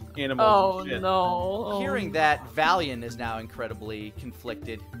knows animals. Oh, and shit. no. Hearing that, Valian is now incredibly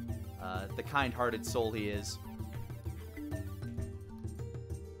conflicted. The kind-hearted soul he is.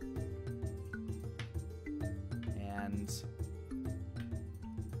 And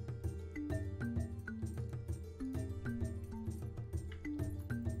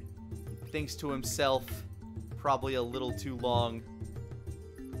thinks to himself, probably a little too long.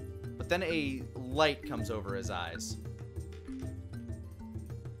 But then a light comes over his eyes.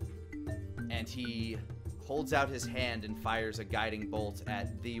 And he holds out his hand and fires a guiding bolt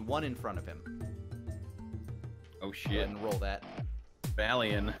at the one in front of him. Oh Go shit. ahead and roll that.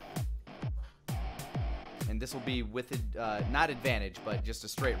 Valian. And this will be with not advantage, but just a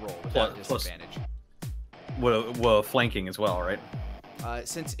straight roll without Plus- disadvantage. Well, flanking as well, right?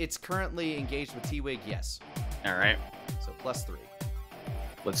 Since it's currently engaged with T-Wig, yes. All right. So +3.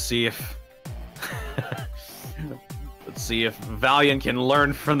 Let's see if Valiant can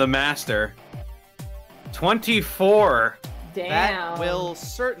learn from the master. 24. Damn. That will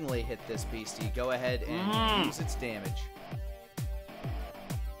certainly hit this beastie. Go ahead and use its damage.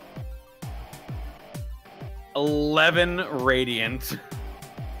 11 radiant.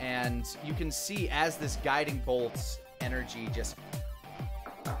 And you can see as this guiding bolt's energy just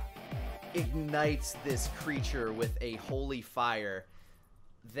ignites this creature with a holy fire,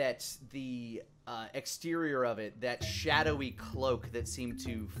 that the exterior of it, that shadowy cloak that seemed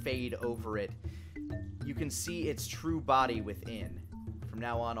to fade over it, you can see its true body within. From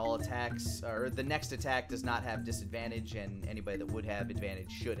now on, all attacks, or the next attack does not have disadvantage, and anybody that would have advantage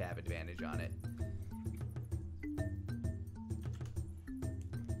should have advantage on it.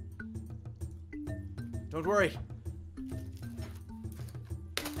 Don't worry.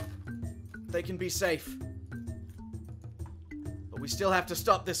 They can be safe. But we still have to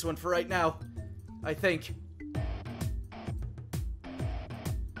stop this one for right now, I think.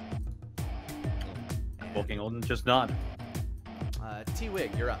 Booking Olden just nod.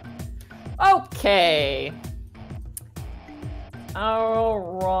 T-Wig, you're up. Okay.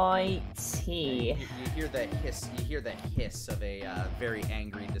 Alrighty. You hear the hiss. You hear the hiss of a very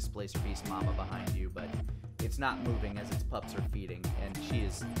angry displacer beast mama behind you, but it's not moving as its pups are feeding, and she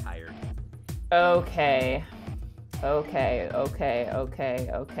is tired. Okay. Okay.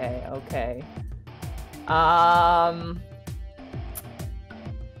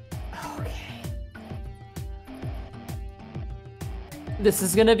 This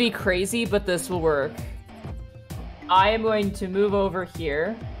is gonna be crazy, but this will work. I am going to move over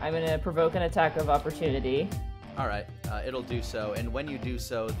here. I'm gonna provoke an attack of opportunity. All right, it'll do so, and when you do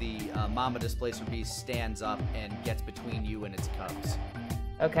so, the mama displacer beast stands up and gets between you and its cubs.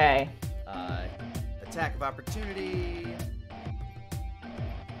 Okay. Attack of opportunity.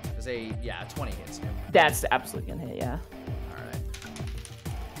 There's a 20 hits you. That's absolutely gonna hit, yeah. All right.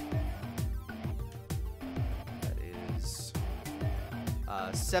 That is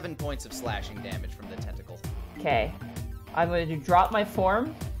 7 points of slashing damage from the tentacle. Okay. I'm going to drop my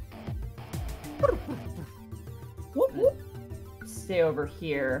form. Whoop, whoop. Stay over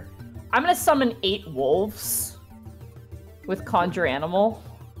here. I'm going to summon 8 wolves with Conjure Animal.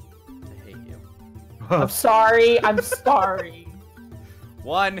 I hate you. I'm sorry. I'm sorry.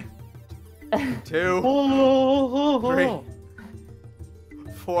 1, 2, 3,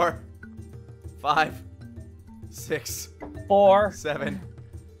 4, 5, 6, 4. 7,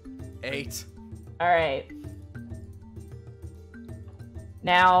 8. All right.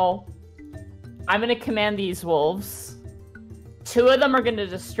 Now, I'm going to command these wolves. 2 of them are going to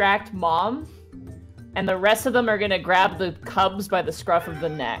distract Mom, and the rest of them are going to grab the cubs by the scruff of the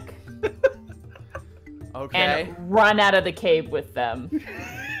neck. Okay. And run out of the cave with them.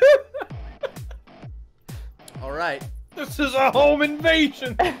 All right. This is a home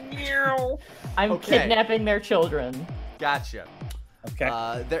invasion. I'm Okay. kidnapping their children. Gotcha. Okay.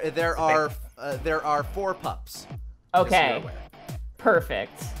 There are 4 pups. just so you're Okay, aware.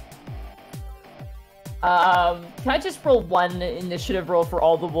 perfect. Can I just roll one initiative roll for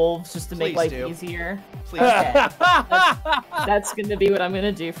all the wolves just to make Please life do. easier? Please. Okay. That's going to be what I'm going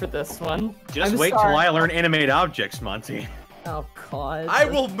to do for this one. Just I'm wait sorry. till I learn animate objects, Monty. Oh, God. I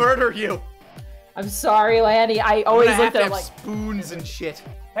will murder you. I'm sorry, Lanny. I I'm always gonna looked have to at have like... spoons and shit.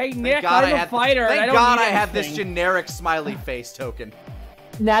 Hey, Thank Nick, God I'm a have, fighter. and I Thank don't God need I have this anything. generic smiley face token.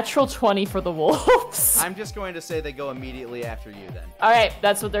 Natural 20 for the wolves. I'm just going to say they go immediately after you then. All right,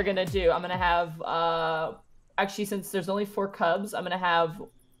 that's what they're going to do. I'm going to have... Actually, since there's only 4 cubs, I'm going to have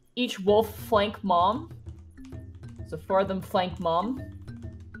each wolf flank mom. So 4 of them flank mom.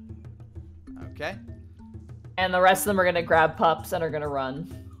 Okay. And the rest of them are going to grab pups and are going to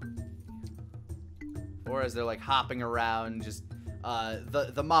run. Or as they're like hopping around, just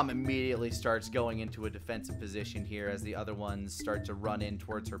the mom immediately starts going into a defensive position here as the other ones start to run in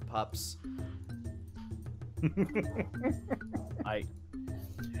towards her pups.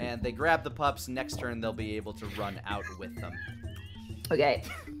 And they grab the pups. Next turn, they'll be able to run out with them. Okay.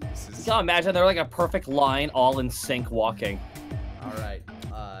 You can imagine they're like a perfect line, all in sync, walking. All right.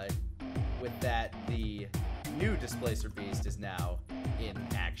 With that, the new Displacer Beast is now in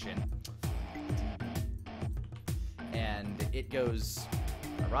action. And it goes,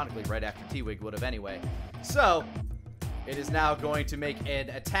 ironically, right after T-Wig would have anyway. So, it is now going to make an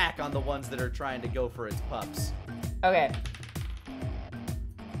attack on the ones that are trying to go for its pups. Okay.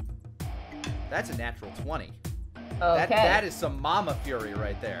 That's a natural 20. Okay. That is some Mama Fury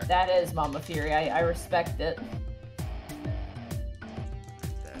right there. That is Mama Fury. I respect it.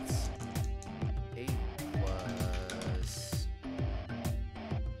 That's 8 plus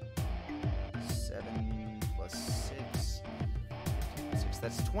 7 plus 6. 6.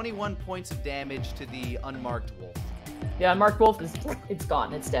 That's 21 points of damage to the unmarked wolf. Yeah, Mark Wolf it's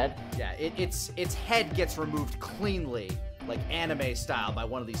gone. It's dead. Yeah, its head gets removed cleanly, like anime style, by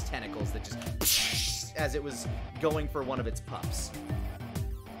one of these tentacles that just as it was going for one of its pups.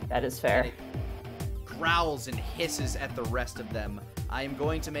 That is And fair. it growls and hisses at the rest of them. I am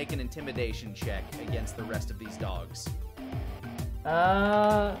going to make an intimidation check against the rest of these dogs.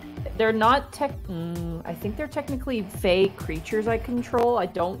 They're not I think they're technically fey creatures I control. I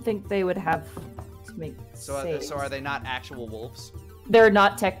don't think they would have to make saves. So are they not actual wolves? They're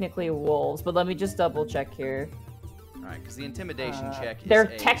not technically wolves, but let me just double check here. Alright, because the intimidation check is They're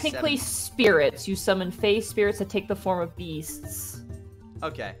a technically 7. spirits. You summon fey spirits that take the form of beasts.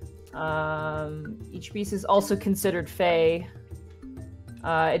 Okay. Each beast is also considered fey.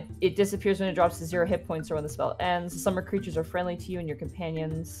 It disappears when it drops to 0 hit points or when the spell ends. The summer creatures are friendly to you and your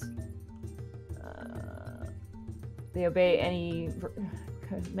companions. They obey any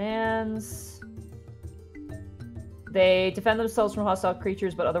commands. They defend themselves from hostile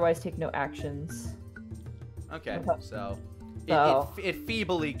creatures, but otherwise take no actions. Okay, so So- it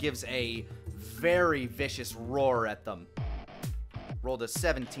feebly gives a very vicious roar at them. Rolled a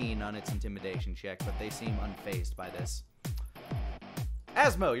 17 on its intimidation check, but they seem unfazed by this.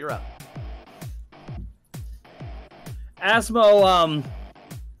 Asmo, you're up. Asmo,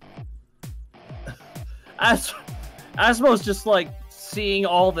 Asmo's just like seeing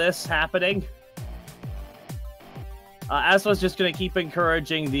all this happening. Asmo's just gonna keep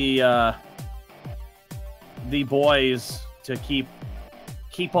encouraging the boys to keep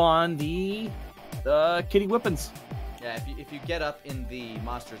on the kitty whippings. Yeah, if you get up in the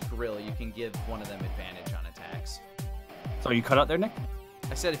monster's grill, you can give one of them advantage on attacks. So you cut out there, Nick?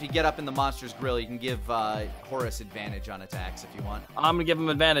 I said if you get up in the monster's grill, you can give Horus advantage on attacks if you want. I'm gonna give him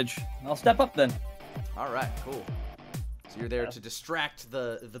advantage. I'll step up then. All right, cool. So you're there to distract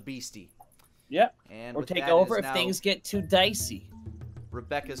the beastie. Yep. And Or with take that over is if now things get too dicey.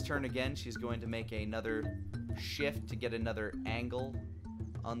 Rebecca's turn again. She's going to make another shift to get another angle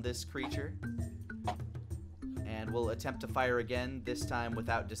on this creature. And we'll attempt to fire again, this time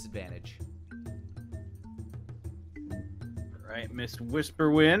without disadvantage. Right, Miss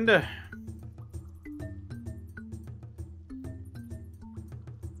Whisperwind.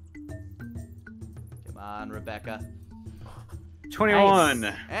 Come on, Rebecca. 21.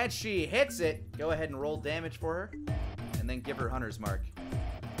 Nice. And she hits it. Go ahead and roll damage for her. And then give her Hunter's Mark.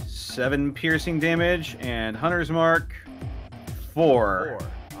 7 piercing damage and Hunter's Mark 4.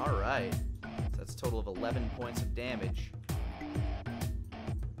 4. All right. So that's a total of 11 points of damage.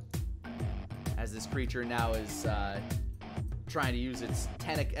 As this creature now is trying to use its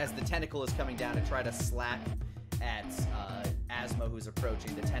tentacle, as the tentacle is coming down to try to slap at Asmo, who's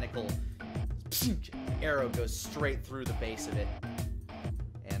approaching. The tentacle arrow goes straight through the base of it,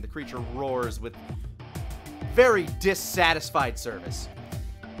 and the creature roars with very dissatisfied service.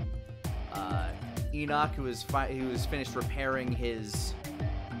 Enoch, who is finished repairing his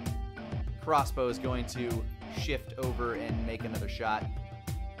crossbow, is going to shift over and make another shot.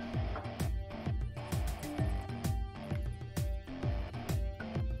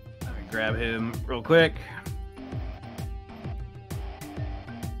 grab him real quick.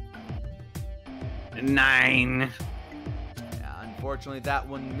 9. Yeah, unfortunately, that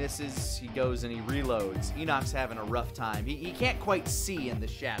one misses. He goes and he reloads. Enoch's having a rough time. He can't quite see in the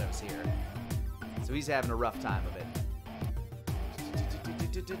shadows here. So he's having a rough time of it.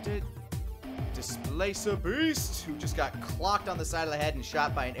 Displacer Beast, who just got clocked on the side of the head and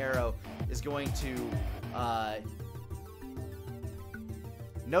shot by an arrow, is going to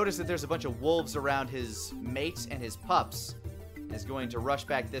notice that there's a bunch of wolves around his mate and his pups, and is going to rush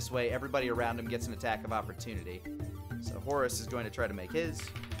back this way. Everybody around him gets an attack of opportunity. So Horus is going to try to make his.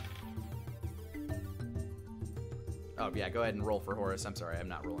 Oh, yeah, go ahead and roll for Horus. I'm sorry, I'm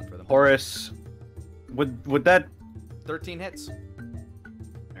not rolling for them. Horus, would that... 13 hits.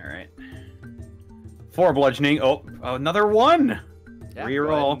 All right. 4 bludgeoning. Oh, another 1. Yeah,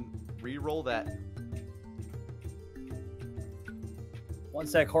 Reroll. Reroll that. One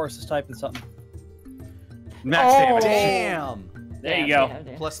sec, Horus is typing something. Max damage. Damn! There you go.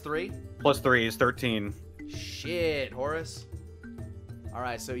 Plus 3? Plus 3 is 13. Shit, Horus.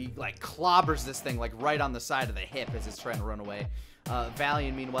 Alright, so he, like, clobbers this thing, like, right on the side of the hip as it's trying to run away.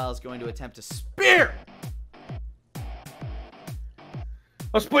 Valiant, meanwhile, is going to attempt to spear!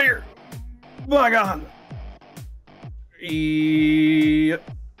 A spear! My God!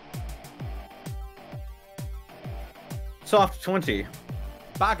 Soft 20.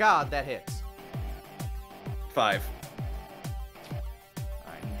 By God, that hits. 5.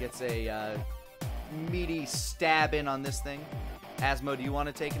 Alright, he gets a meaty stab in on this thing. Asmo, do you want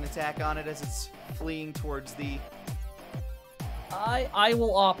to take an attack on it as it's fleeing towards the... I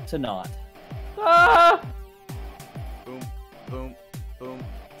will opt to not. Ah! Boom, boom, boom.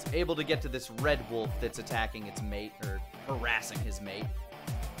 It's able to get to this red wolf that's attacking its mate, or harassing his mate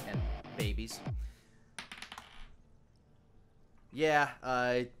and babies. Yeah,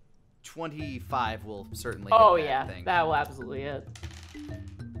 25 will certainly hit Oh that yeah, thing. that will absolutely hit.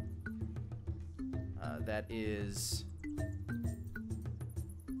 That is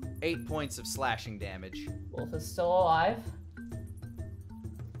 8 points of slashing damage Wolf is still alive.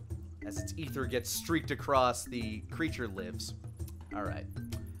 as its ether gets streaked across. The creature lives. All right.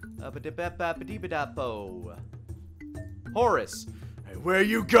 Horus. Hey, where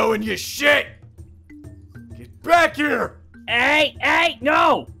you going, you shit? Get back here! Hey,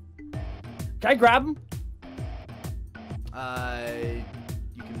 no! Can I grab him?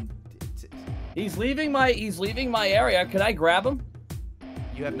 You can. He's leaving my area. Can I grab him?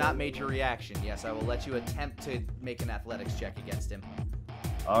 You have not made your reaction. Yes, I will let you attempt to make an athletics check against him.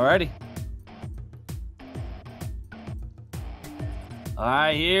 Alrighty.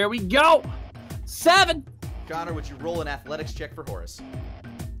 Alright, here we go. 7. Connor, would you roll an athletics check for Horus?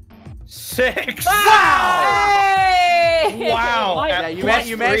 6. Hey! Wow. Yeah, At you plus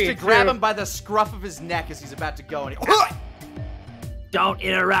managed to 3, grab too. him by the scruff of his neck as he's about to go, and he... Don't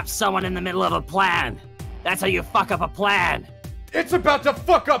interrupt someone in the middle of a plan. That's how you fuck up a plan. It's about to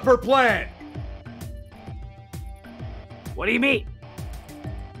fuck up her plan! What do you mean?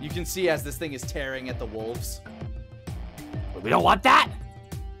 You can see as this thing is tearing at the wolves. We don't want that.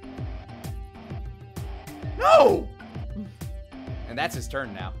 No! And that's his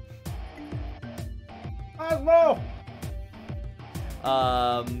turn now. Osmo!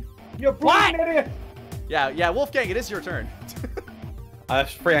 You What? bleeding idiot! Yeah, Wolfgang, it is your turn.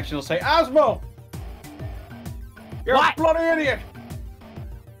 Free action will say, Osmo! You're What? a bloody idiot!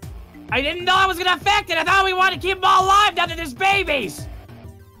 I didn't know I was gonna affect it. I thought we wanted to keep them all alive now that there's babies.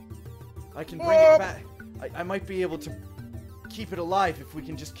 I can bring it back. I might be able to keep it alive if we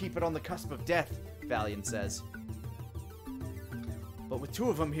can just keep it on the cusp of death. Valiant says. But with 2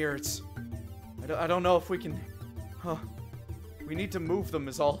 of them here, it's... I don't know if we can... Huh. We need to move them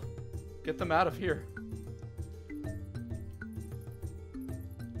is all. Get them out of here.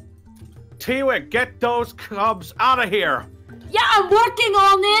 Tiwik, get those cubs out of here! Yeah, I'm working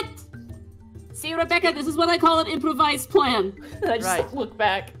on it! See, Rebecca, this is what I call an improvised plan. I just Right. look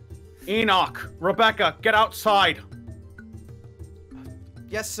back. Enoch, Rebecca, get outside!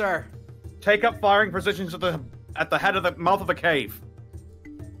 Yes, sir. Take up firing positions at the head of the mouth of the cave.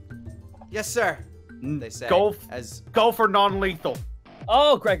 Yes, sir. They say Go for non-lethal.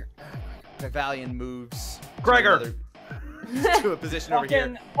 Oh, Gregor. Valiant moves Gregor! to a position over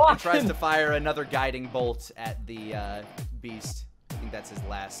here Fucking- and tries to fire another guiding bolt at the beast. I think that's his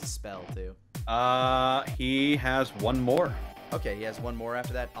last spell, too. He has 1 more. Okay, he has 1 more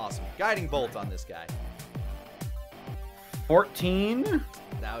after that. Awesome. Guiding bolt on this guy. 14?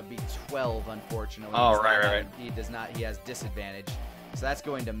 That would be 12, unfortunately. Oh, He's right, not- right. He does not. He has disadvantage. So that's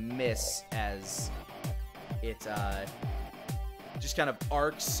going to miss as it just kind of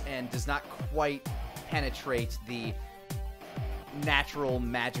arcs and does not quite penetrate the natural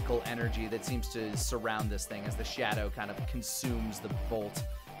magical energy that seems to surround this thing as the shadow kind of consumes the bolt.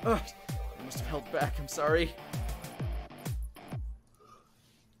 Ugh, I must have held back. I'm sorry.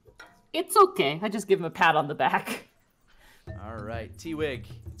 It's okay. I just give him a pat on the back. All right, T-Wig,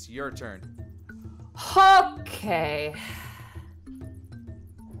 it's your turn. Okay.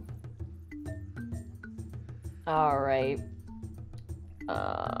 All right.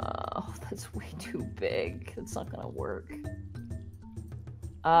 Oh, that's way too big. It's not gonna work.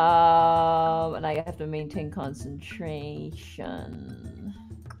 And I have to maintain concentration.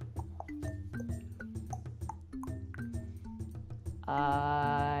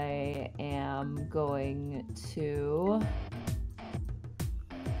 I am going to.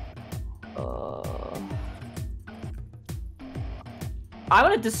 I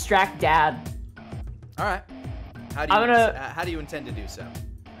want to distract Dad. All right. How do you intend to do so?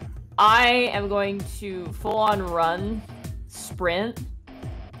 I am going to full-on run, sprint,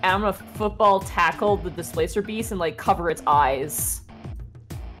 and I'm gonna football tackle the displacer beast and like cover its eyes.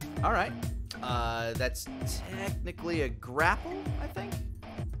 All right. That's technically a grapple, I think.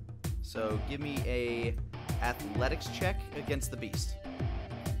 So give me a athletics check against the beast.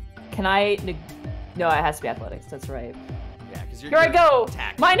 Can I? No, it has to be athletics. That's right. Yeah, because Here I go.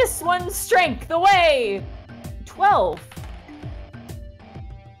 Attacking. -1 strength. Away. 12.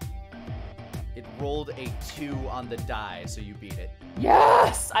 It rolled a 2 on the die, so you beat it.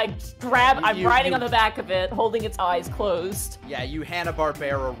 Yes! I'm riding on the back of it, holding its eyes closed. Yeah, you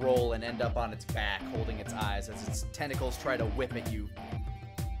Hanna-Barbera roll and end up on its back, holding its eyes as its tentacles try to whip at you.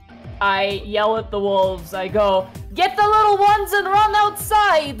 I yell at the wolves. I go, "Get the little ones and run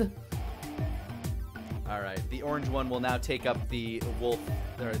outside!" Alright, the orange one will now take up the wolf,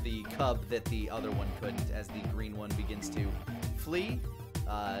 or the cub that the other one couldn't, as the green one begins to flee.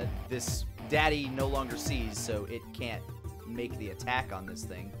 This daddy no longer sees, so it can't make the attack on this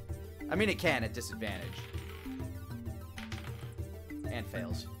thing. I mean, it can at disadvantage. And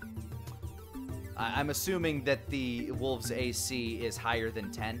fails. I'm assuming that the wolf's AC is higher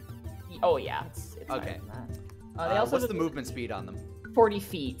than 10. Oh yeah, it's okay. Higher than that. They also what's the movement speed on them? 40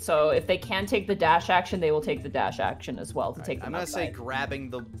 feet. So if they can take the dash action, they will take the dash action as well to take them I'm gonna outside. say grabbing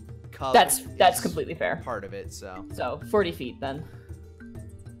the cub. That's completely fair. Part of it, so. So 40 feet then.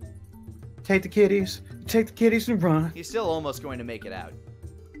 Take the kitties and run. He's still almost going to make it out.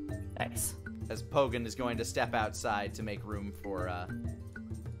 Nice. As Pogan is going to step outside to make room for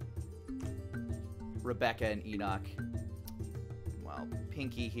Rebecca and Enoch. While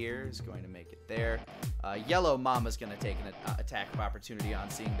Pinky here is going to make it there. Yellow Mama's going to take an attack of opportunity on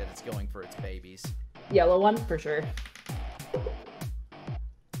seeing that it's going for its babies. Yellow one, for sure.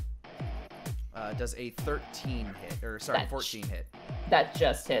 Does a 13 hit, or sorry, 14 hit. That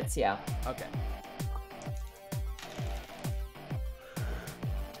just hits, yeah. Okay.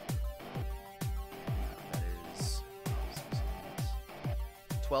 That is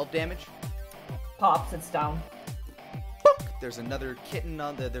 12 damage. Pops, it's down. There's another kitten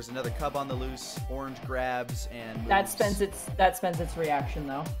there's another cub on the loose. Orange grabs and moves. That spends its reaction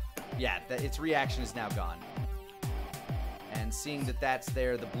though. Yeah, its reaction is now gone. And seeing that that's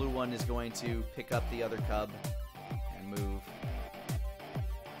there, the blue one is going to pick up the other cub and move.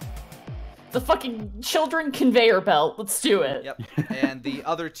 The fucking children conveyor belt. Let's do it. Yep. And the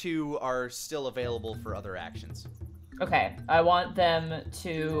other two are still available for other actions. Okay, I want them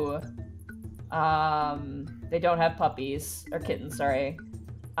to. They don't have puppies or kittens. Sorry.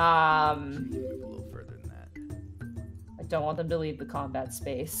 A little further than that. I don't want them to leave the combat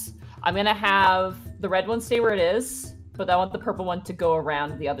space. I'm gonna have the red one stay where it is, but I want the purple one to go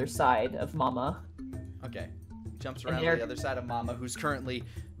around the other side of Mama. Okay. Jumps around to the other side of Mama, who's currently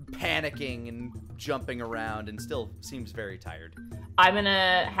panicking and jumping around and still seems very tired. I'm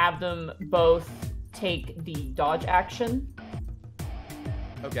gonna have them both take the dodge action.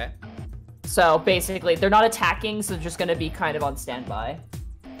 Okay. So basically, they're not attacking, so they're just gonna be kind of on standby.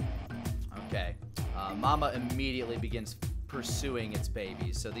 Okay. Mama immediately begins pursuing its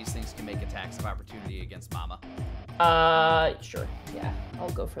babies, so these things can make attacks of opportunity against Mama. Sure. Yeah,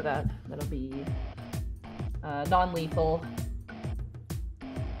 I'll go for that. That'll be non-lethal.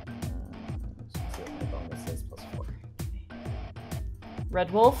 Let's see what my bonus is, +4.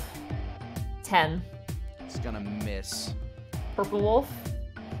 Red wolf, 10. It's gonna miss. Purple wolf,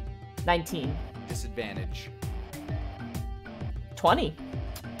 19. Disadvantage. 20.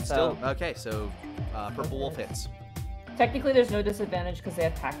 Still, okay, so purple wolf hits. Technically, there's no disadvantage because they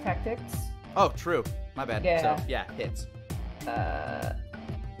have pack tactics. Oh, true. My bad. Yeah. So, yeah, hits.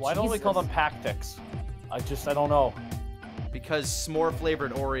 Why don't we call them tactics? I don't know. Because s'more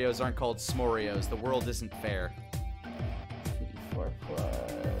flavored Oreos aren't called s'moreos, the world isn't fair. 2d4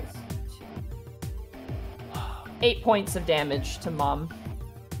 plus 2. 8 points of damage to Mom.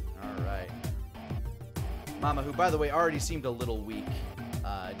 All right. Mama, who by the way already seemed a little weak,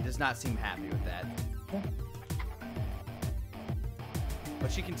 does not seem happy with that.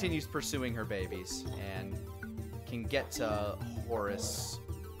 But she continues pursuing her babies and can get to Horus,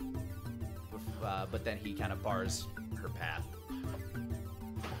 but then he kind of bars her path.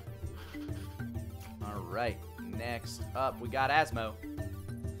 All right, next up we got Asmo.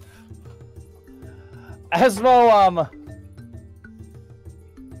 Asmo,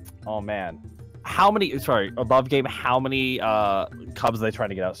 oh man. How many, sorry, above game, how many cubs are they trying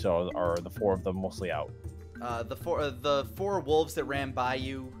to get out? So are the 4 of them mostly out? The four wolves that ran by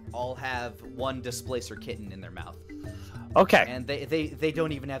you all have one displacer kitten in their mouth. Okay. And they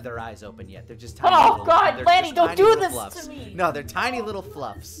don't even have their eyes open yet. They're just tiny Oh little, God, they're Lani, just don't tiny do little this fluffs. to me! No, they're tiny little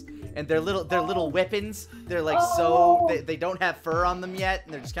fluffs. And they're little whippins. They're like so they don't have fur on them yet,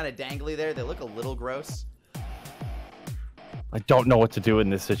 and they're just kind of dangly there. They look a little gross. I don't know what to do in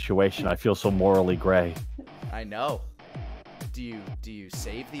this situation. I feel so morally gray. I know. Do you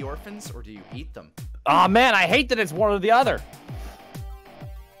save the orphans or do you eat them? Oh man, I hate that it's one or the other.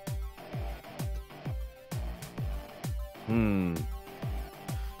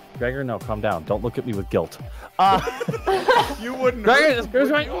 Gregor, no, calm down. Don't look at me with guilt. You wouldn't. Gregor is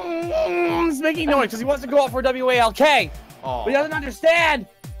going, he's making noise because he wants to go out for a WALK. Oh. But he doesn't understand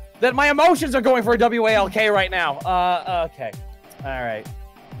that my emotions are going for a WALK right now. Okay. All right.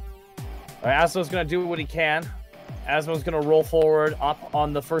 Asmo's going to do what he can. Asmo's going to roll forward up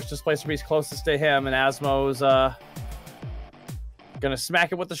on the first displacer beast closest to him, and Asmo's going to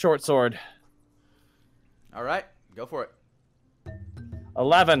smack it with the short sword. All right, go for it.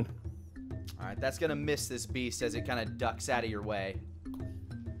 11. All right, that's gonna miss this beast as it kind of ducks out of your way.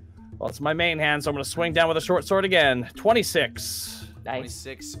 Well, it's my main hand, so I'm going to swing down with a short sword again. 26. Nice.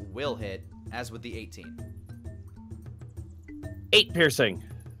 26 will hit, as with the 18. 8 piercing.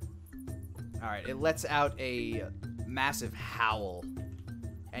 All right, it lets out a massive howl,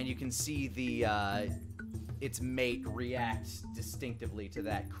 and you can see its mate react distinctly to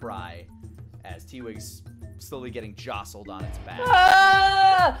that cry as T-Wig's slowly getting jostled on its back.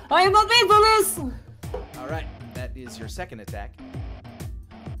 Ah! I am not made for this! All right, that is your second attack.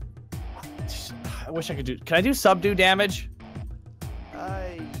 I wish I could do... Can I do subdue damage?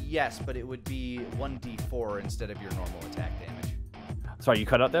 Yes, but it would be 1d4 instead of your normal attack damage. Sorry, you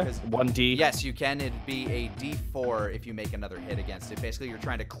cut out there? 1d? Yes, you can. It'd be a d4 if you make another hit against it. Basically, you're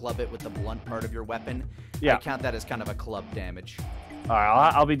trying to club it with the blunt part of your weapon. Yeah. I count that as kind of a club damage. All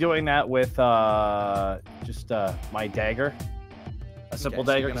right, I'll be doing that with just my dagger. A simple Okay,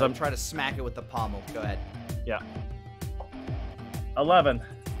 so dagger, you're because gonna I'm... try to smack it with the pommel. Go ahead. Yeah. 11.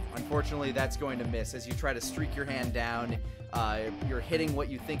 Unfortunately, that's going to miss. As you try to streak your hand down, you're hitting what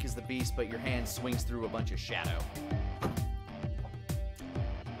you think is the beast, but your hand swings through a bunch of shadow.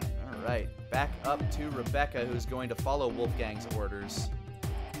 All right, back up to Rebecca, who's going to follow Wolfgang's orders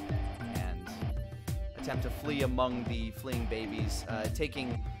and attempt to flee among the fleeing babies,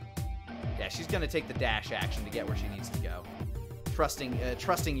 Yeah, she's going to take the dash action to get where she needs to go.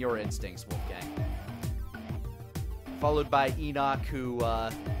 Trusting your instincts, Wolfgang. Followed by Enoch, who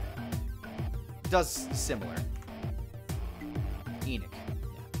does similar. Enoch.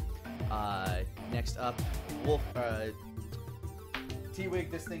 Yeah. Next up, T-Wig,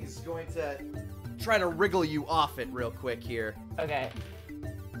 this thing is going to try to wriggle you off it real quick here. Okay.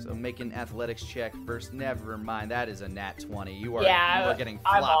 So make an athletics check first. Never mind, that is a nat 20. You are getting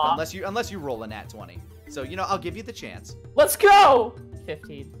I'm flopped off. unless you roll a nat 20. So I'll give you the chance. Let's go!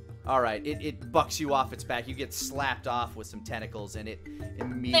 15. All right, it bucks you off its back. You get slapped off with some tentacles, and it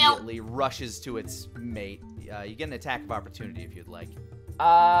immediately rushes to its mate. You get an attack of opportunity if you'd like.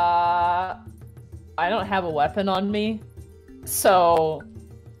 I don't have a weapon on me, so...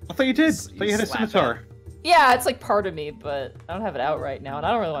 I thought you did. I You thought you had a slap scimitar. Yeah, it's like part of me, but I don't have it out right now, and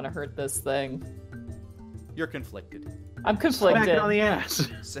I don't really want to hurt this thing. You're conflicted. I'm Smack conflicted. it on the ass.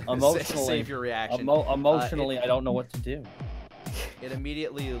 Emotionally. Save your reaction. Emotionally, I don't know what to do. It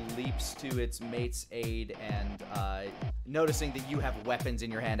immediately leaps to its mate's aid, and noticing that you have weapons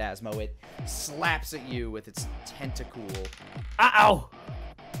in your hand, Asmo, it slaps at you with its tentacle. Uh-oh!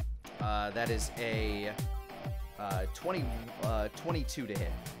 That is a 22 to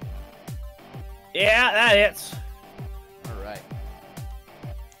hit. Yeah, that hits. All right.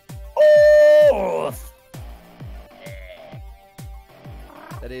 Oh!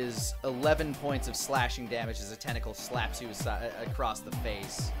 That is 11 points of slashing damage as a tentacle slaps you across the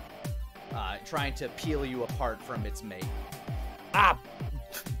face, trying to peel you apart from its mate.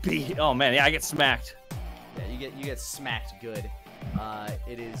 Oh man, yeah, I get smacked. Yeah, you get smacked good.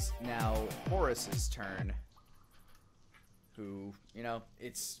 It is now Horace's turn. Who, you know,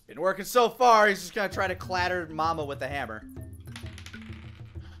 it's been working so far. He's just gonna try to clatter Mama with the hammer.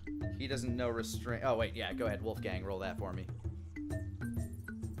 He doesn't know restraint. Oh wait, yeah, go ahead, Wolfgang, roll that for me.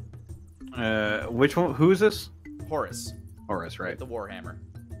 Which one? Who is this? Horace. Horace, right? The warhammer.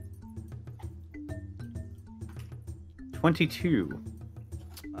 22.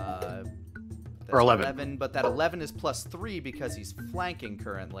 That's Or 11. But that 11 is +3 because he's flanking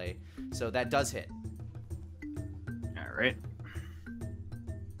currently, so that does hit. All right.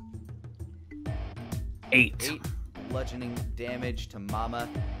 8. 8 bludgeoning damage to Mama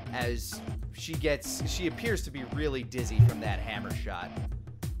as she appears to be really dizzy from that hammer shot.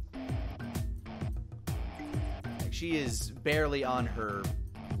 Like, she is barely on her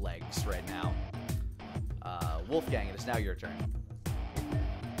legs right now. Wolfgang, it is now your turn.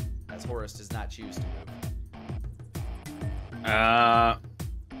 As Horace does not choose to move.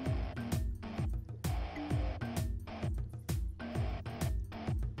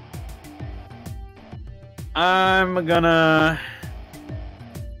 I'm gonna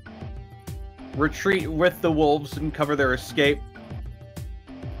retreat with the wolves and cover their escape.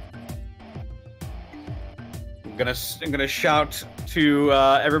 I'm gonna shout to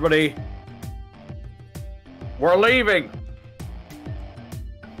everybody. We're leaving.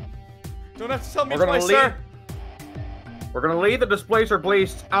 Don't have to tell me We're gonna twice, sir. We're gonna lead the displacer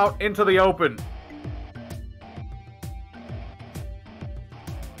beast out into the open.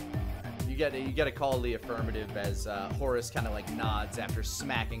 You gotta call the affirmative as Horace kind of like nods after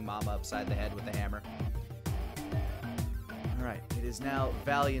smacking Mama upside the head with the hammer. All right, it is now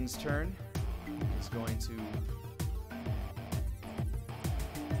Valian's turn. He's going to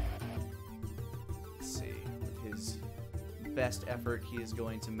with his best effort, he is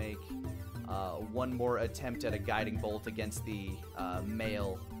going to make one more attempt at a guiding bolt against the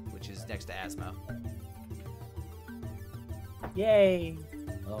male, which is next to Asmo. Yay!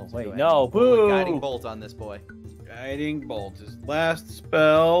 Oh So wait, go ahead no, and roll a boo! guiding bolt on this boy. Guiding bolt is last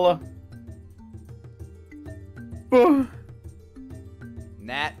spell. Boo.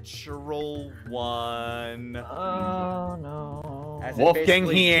 Natural 1. Oh no. As it Wolfgang,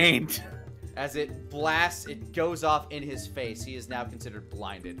 basically- he ain't. As it blasts, it goes off in his face. He is now considered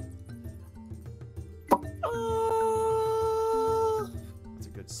blinded. That's a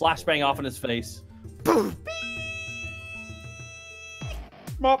good Flashbang off in his face.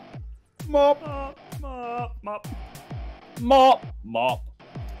 Mop. Mop. Mop, mop, mop, mop,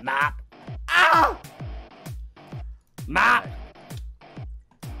 mop. Ah! Mop.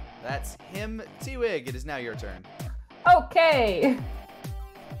 That's him, T-Wig. It is now your turn. Okay.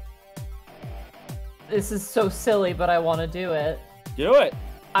 This is so silly, but I want to do it. Do it.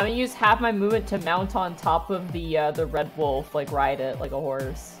 I'm gonna use half my movement to mount on top of the red wolf, like ride it like a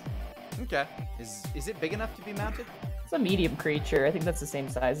horse. Okay. Is it big enough to be mounted? It's a medium creature. I think that's the same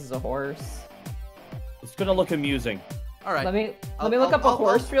size as a horse. It's gonna look amusing. All right. Let me I'll- look up a I'll-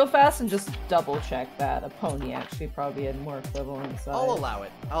 horse real fast and just double check that. A pony actually probably had more equivalent size. I'll allow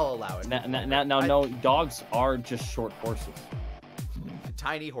it. I'll allow it. Now, no, dogs are just short horses.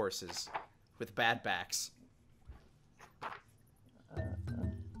 Tiny horses with bad backs.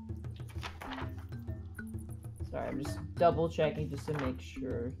 Sorry, I'm just double checking just to make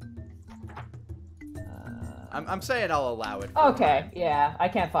sure. I'm saying I'll allow it. Okay, yeah, I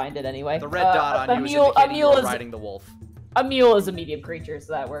can't find it anyway. The red dot on you is mule, indicating you are is riding the wolf. a mule is a medium creature,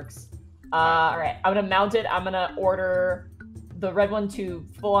 so that works. All right, I'm gonna mount it. I'm gonna order the red one to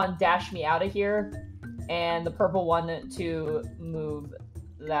full on dash me out of here, and the purple one to move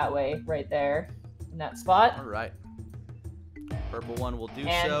that way, right there, in that spot. All right. Purple one will do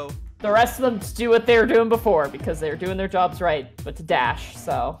And so. the rest of them to do what they were doing before because they're doing their jobs right, but to dash.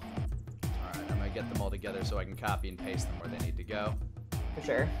 So All right, I'm gonna get them all together so I can copy and paste them where they need to go. for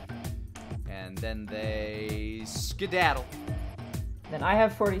sure. And then they skedaddle. Then I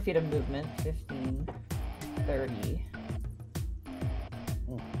have 40 feet of movement, 15, 30,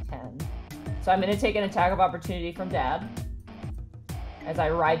 10. So I'm going to take an attack of opportunity from Dad as I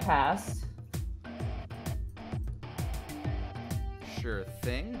ride past. Sure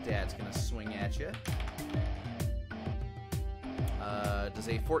thing. Dad's gonna swing at you. Does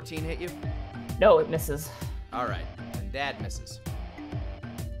a 14 hit you? No, it misses. All right, and Dad misses.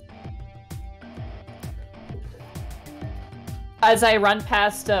 As I run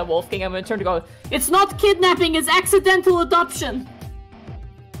past Wolfgang, I'm going to turn to go, "It's not kidnapping, it's accidental adoption."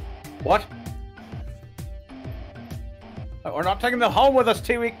 What? We're not taking them home with us,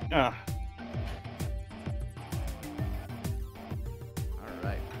 Tiwi.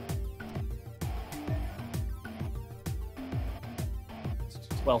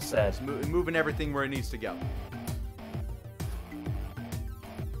 Well said. It's moving everything where it needs to go.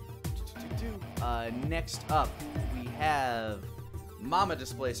 Next up, we have Mama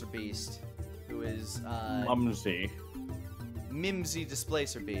Displacer Beast, who is Mimsy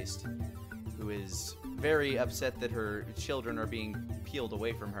Displacer Beast, who is very upset that her children are being peeled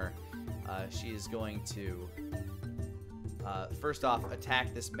away from her. She is going to, first off,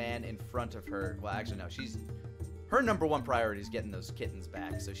 attack this man in front of her. Well, actually, no. Her number one priority is getting those kittens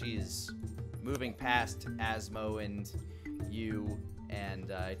back. So she is moving past Asmo and you,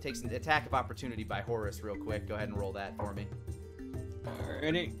 and it takes an attack of opportunity by Horus real quick. Go ahead and roll that for me.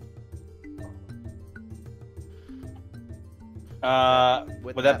 Alrighty.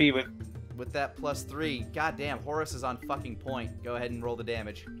 Would that be with... With that +3, goddamn, Horus is on fucking point. Go ahead and roll the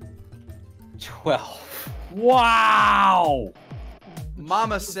damage. 12. Wow!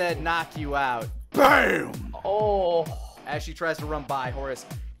 Mama said knock you out. BAM! Oh. As she tries to run by, Horus,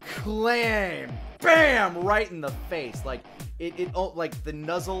 clam! BAM! Right in the face. Like, like the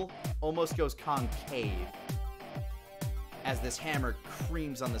nuzzle almost goes concave as this hammer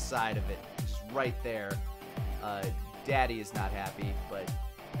creams on the side of it. Just right there. Daddy is not happy, but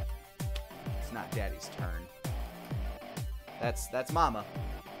it's not Daddy's turn. That's Mama.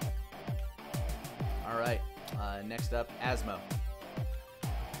 Alright, next up, Asmo.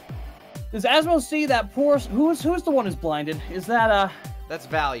 Does Asmo see that poor... Who's the one who's blinded? Is that, That's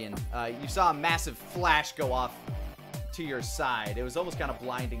Valian. You saw a massive flash go off to your side. It was almost kind of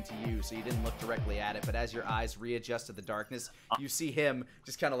blinding to you, so you didn't look directly at it, but as your eyes readjust to the darkness, you see him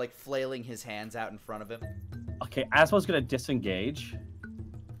just kind of like flailing his hands out in front of him. Okay, Asmo's gonna disengage.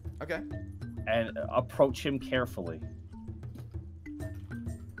 Okay. And approach him carefully.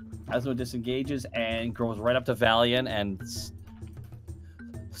 Asmo disengages and goes right up to Valian and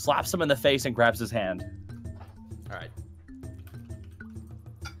slaps him in the face and grabs his hand. Alright.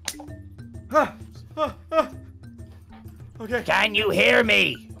 Okay. Can you hear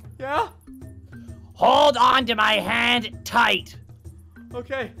me? Yeah? Hold on to my hand tight.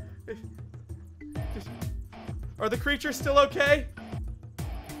 Okay. Are the creatures still okay?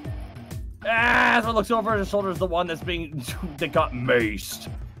 Asmo looks over his shoulder, is the one that got maced.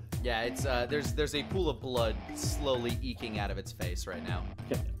 Yeah, it's there's a pool of blood slowly eking out of its face right now.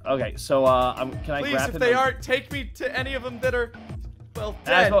 Okay, so can I Please, grab him? if they aren't, take me to any of them that are, well,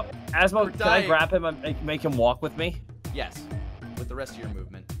 dead. Asmo, can I dying. grab him and make him walk with me? Yes, with the rest of your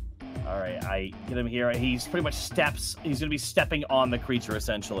movement. All right, I get him here. He's pretty much he's gonna be stepping on the creature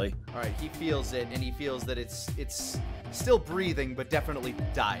essentially. All right, he feels it, and he feels that it's still breathing, but definitely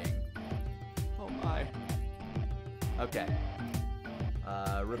dying. Oh my. Okay.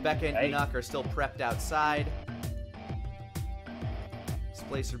 Rebecca and Enoch are still prepped outside.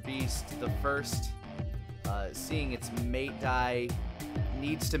 Displacer Beast, the first, seeing its mate die,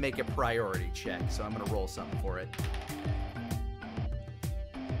 needs to make a priority check, so I'm going to roll something for it.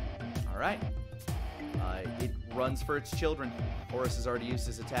 Alright. It runs for its children. Horus has already used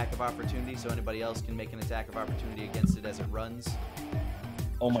his attack of opportunity, so anybody else can make an attack of opportunity against it as it runs.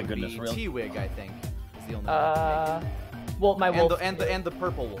 Oh my goodness, really? T-Wig, I think, is the only one that can make it. Well, my wolf. And the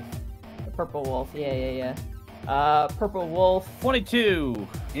purple wolf. The purple wolf, yeah. Purple wolf. 22.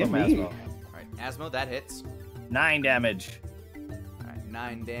 Yeah, from me. Asmo. Alright, Asmo, that hits. 9 damage. Alright,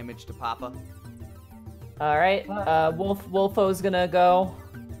 9 damage to Papa. Alright, Wolfo's gonna go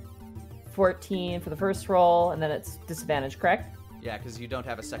 14 for the first roll, and then it's disadvantage, correct? Yeah, because you don't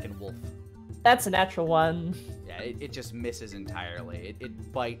have a second wolf. That's a natural one. Yeah, it just misses entirely.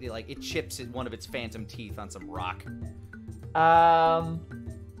 It chips one of its phantom teeth on some rock.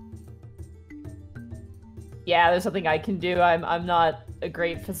 Yeah, there's something I can do. I'm not a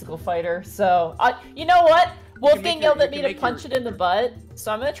great physical fighter, so you know what? Wolfgang yelled at me to punch it in the butt,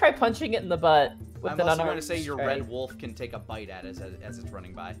 so I'm gonna try punching it in the butt with I'm an also unarmed going to say your strike. red wolf can take a bite at it as it's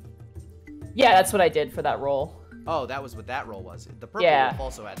running by. Yeah, that's what I did for that roll. Oh, that was what that roll was. The purple Yeah. wolf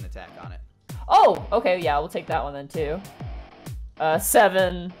also had an attack on it. Oh, okay, yeah, we'll take that one then too.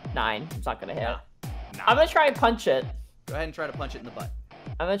 7, 9. It's not gonna hit. Nah. I'm gonna try and punch it. Go ahead and try to punch it in the butt.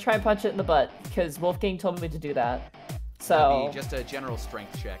 I'm gonna try and punch it in the butt because Wolfgang told me to do that. It'll So be just a general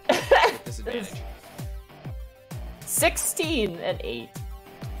strength check with disadvantage. 16 and 8.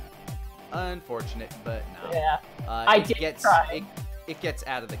 Unfortunate, but no. Yeah, I it did gets, try. It gets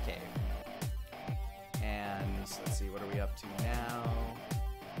out of the cave. And let's see, what are we up to now?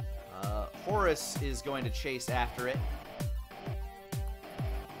 Horus is going to chase after it.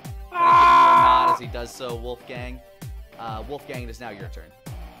 Gonna give you a nod as he does so, Wolfgang. Wolfgang, it is now your turn.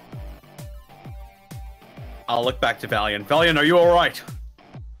 I'll look back to Valiant. Valiant, are you alright?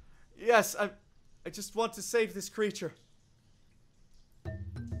 Yes, I just want to save this creature.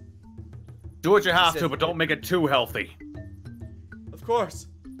 Do what you have said- to, but don't make it too healthy. Of course.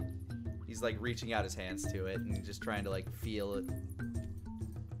 He's like reaching out his hands to it and just trying to like feel it.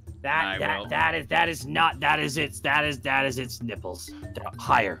 That is its nipples.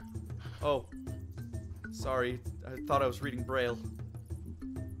 Higher. Oh, sorry. I thought I was reading Braille.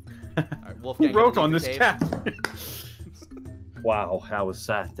 All right, Wolfgang. Who wrote you on leave this the cave. test? Wow, that was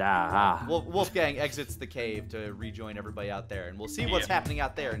Wolfgang exits the cave to rejoin everybody out there, and we'll see what's happening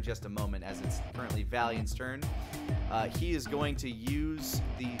out there in just a moment, as it's currently Valiant's turn. He is going to use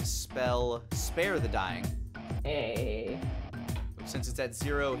the spell Spare the Dying. Hey. Since it's at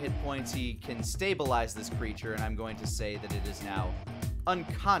 0 hit points, he can stabilize this creature, and I'm going to say that it is now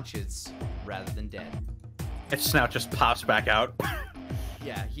unconscious rather than dead. Its snout just pops back out.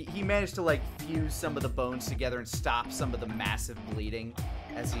 Yeah, he managed to like fuse some of the bones together and stop some of the massive bleeding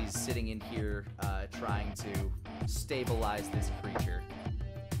as he's sitting in here trying to stabilize this creature.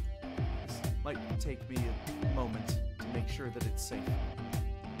 This might take me a moment to make sure that it's safe.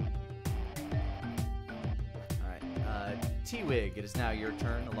 Alright, T-Wig, it is now your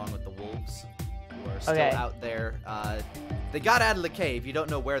turn along with the wolves who are still out there. They got out of the cave. You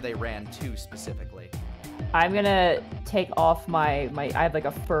don't know where they ran to specifically. I'm gonna take off I have like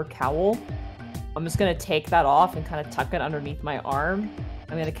a fur cowl. I'm just gonna take that off and kind of tuck it underneath my arm.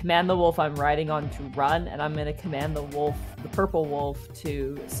 I'm gonna command the wolf I'm riding on to run, and I'm gonna command the wolf, the purple wolf,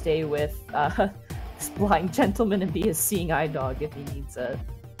 to stay with this blind gentleman and be his seeing eye dog if he needs it.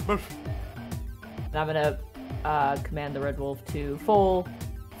 And I'm gonna command the red wolf to full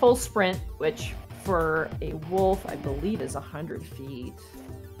sprint, which for a wolf I believe is 100 feet.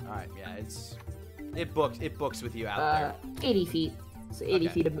 All right, yeah, it books with you out there. 80 feet. So 80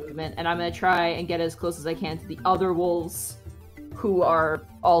 feet of movement. And I'm going to try and get as close as I can to the other wolves who are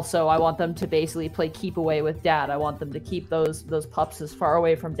also, I want them to basically play keep away with Dad. I want them to keep those pups as far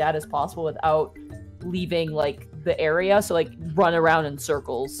away from Dad as possible without leaving, like, the area. So, like, run around in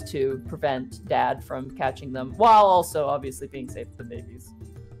circles to prevent Dad from catching them, while also, obviously, being safe with the babies.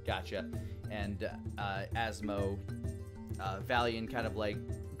 Gotcha. And Asmo, Valiant kind of, like,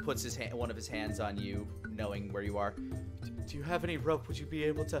 puts one of his hands on you, knowing where you are. Do you have any rope? Would you be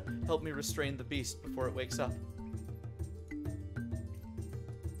able to help me restrain the beast before it wakes up?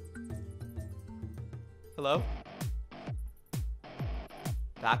 Hello?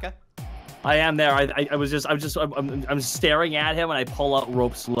 Taka? I am there. I'm staring at him and I pull out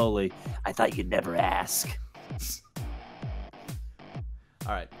rope slowly. I thought you'd never ask.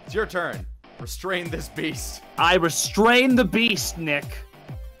 All right, it's your turn. Restrain this beast. I restrain the beast, Nick.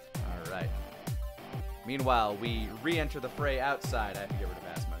 All right. Meanwhile, we re-enter the fray outside. I have to get rid of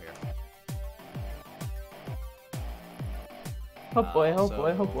Asmo here. Oh boy,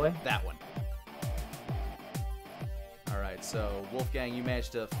 oh boy. That one. Alright, so Wolfgang, you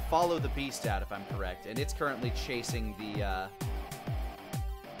managed to follow the beast out, if I'm correct, and it's currently chasing the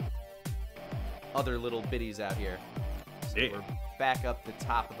other little biddies out here. So we're back up the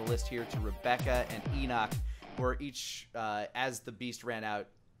top of the list here to Rebecca and Enoch, who are each, as the beast ran out,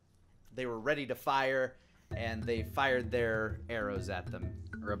 they were ready to fire, and they fired their arrows at them.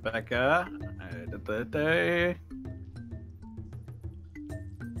 Rebecca,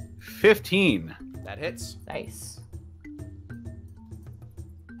 15. That hits. Nice.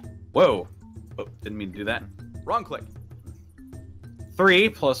 Whoa. Oh, didn't mean to do that. Wrong click. 3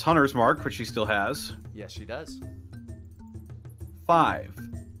 plus Hunter's Mark, which she still has. Yes, she does. 5.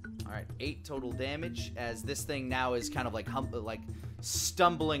 All right, 8 total damage, as this thing now is kind of like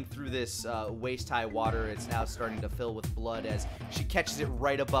stumbling through this waist-high water. It's now starting to fill with blood as she catches it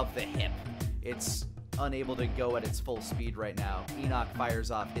right above the hip. It's unable to go at its full speed right now. Enoch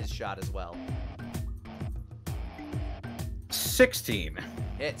fires off his shot as well. 16.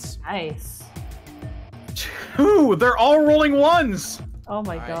 Hits. Nice. 2. They're all rolling ones. Oh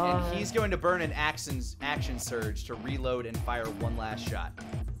my All right, god. and he's going to burn an action surge to reload and fire one last shot.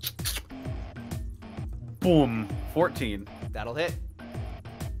 Boom. 14. That'll hit.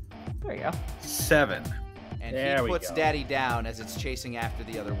 There you go. 7. And There he we puts go. Daddy down as it's chasing after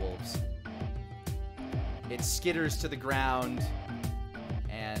the other wolves. It skitters to the ground,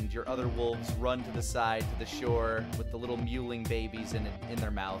 and your other wolves run to the side, to the shore, with the little mewling babies in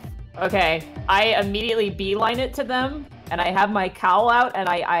their mouth. Okay, I immediately beeline it to them, and I have my cowl out, and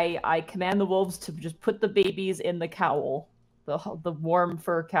I command the wolves to just put the babies in the cowl, the warm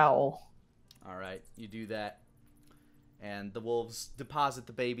fur cowl. All right, you do that, and the wolves deposit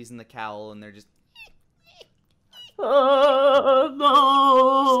the babies in the cowl, and they're just Oh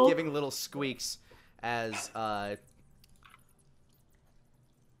no! giving little squeaks as oh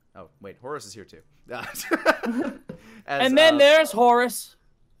wait, Horus is here too. And then there's Horace.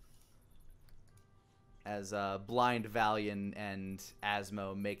 as blind Valian and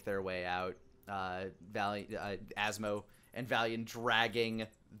Asmo make their way out. Asmo and Valian dragging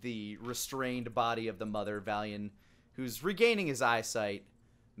the restrained body of the mother. Valian, who's regaining his eyesight,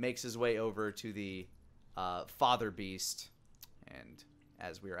 makes his way over to the father beast. And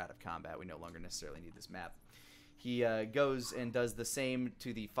as we are out of combat, we no longer necessarily need this map. He goes and does the same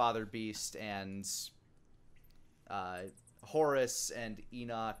to the father beast, and Horus and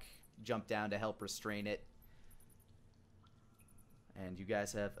Enoch jump down to help restrain it. And you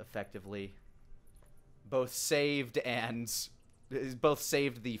guys have effectively both saved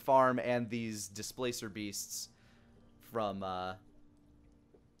the farm and these displacer beasts from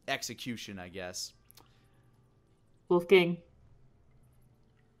execution, I guess. Wolfgang,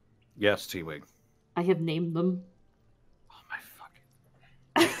 Yes, T-Wig. I have named them. Oh my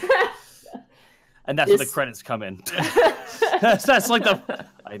fucking... And that's where the credits come in. that's like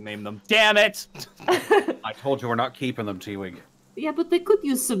I named them. Damn it! I told you we're not keeping them, T-Wig. Yeah, but they could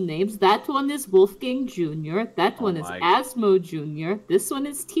use some names. That one is Wolfgang Jr., that one is Asmo Jr., this one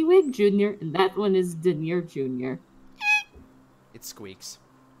is T-Wig Jr., and that one is Denier Jr. It squeaks.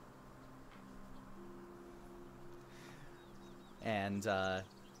 And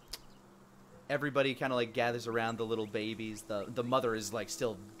everybody kind of like gathers around the little babies. The mother is like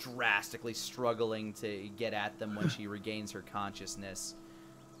still drastically struggling to get at them when she regains her consciousness,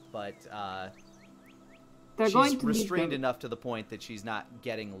 but she's restrained enough to the point that she's not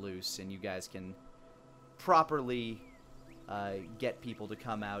getting loose, and you guys can properly get people to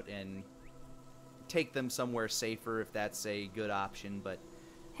come out and take them somewhere safer if that's a good option. But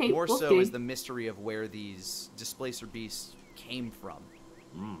more so is the mystery of where these displacer beasts came from.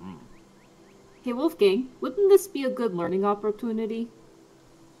 Mm-hmm. Hey, Wolfgang, wouldn't this be a good learning opportunity?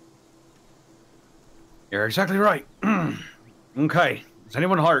 You're exactly right. Okay. Is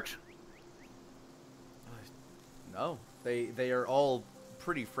anyone hurt? No. They are all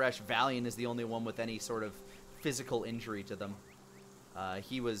pretty fresh. Valiant is the only one with any sort of physical injury to them.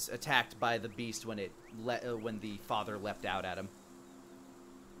 He was attacked by the beast when the father leapt out at him.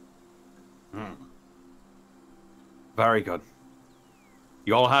 Very good.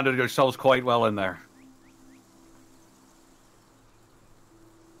 You all handled yourselves quite well in there.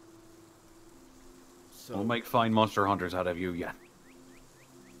 So We'll make fine monster hunters out of you yet.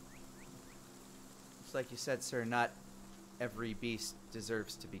 It's like you said, sir, not every beast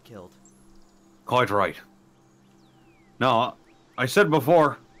deserves to be killed. Quite right. No, I said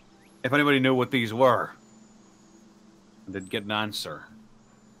before, if anybody knew what these were, they'd get an answer.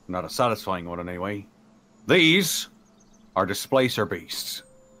 Not a satisfying one anyway. These are displacer beasts.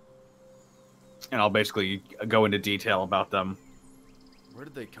 And I'll basically go into detail about them. Where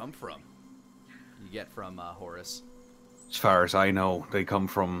did they come from? You get from Horus. As far as I know, they come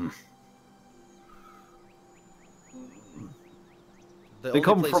from...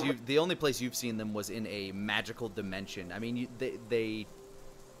 The only place you've seen them was in a magical dimension. I mean,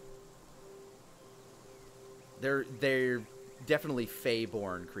 they're definitely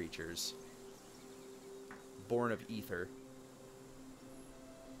Fae-born creatures, born of ether.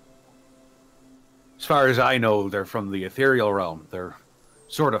 As far as I know, they're from the ethereal realm. They're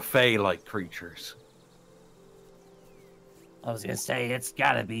sort of Fae-like creatures. I was gonna say, it's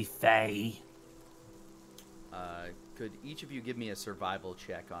gotta be Fae. Could each of you give me a survival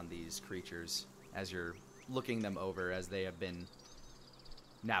check on these creatures as you're looking them over, as they have been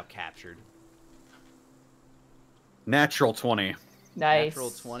now captured? Natural 20. Nice. Natural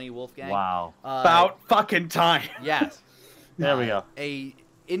 20, Wolfgang. Wow. About fucking time. Yes. There we go. A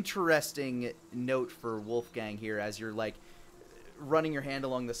interesting note for Wolfgang here, as you're like running your hand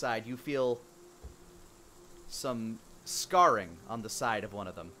along the side, you feel some scarring on the side of one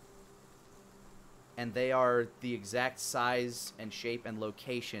of them. And they are the exact size and shape and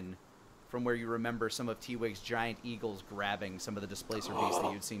location from where you remember some of T-Wig's giant eagles grabbing some of the displacer beasts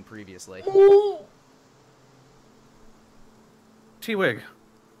that you'd seen previously. T-Wig,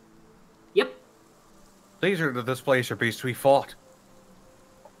 Yep. these are the displacer beasts we fought.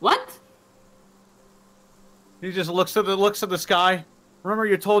 What? He just looks at the sky. Remember,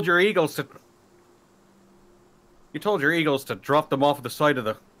 you told your eagles to drop them off at the side of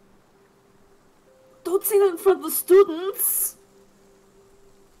the... Don't say that in front of the students!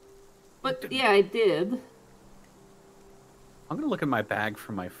 But, yeah, I did. I'm gonna look in my bag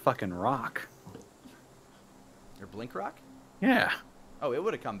for my fucking rock. Your blink rock? Yeah. Oh, it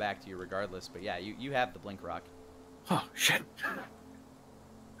would have come back to you regardless, but yeah, you have the blink rock. Oh, shit.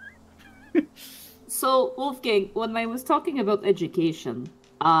 So, Wolfgang, when I was talking about education,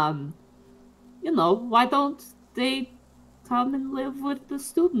 you know, why don't they come and live with the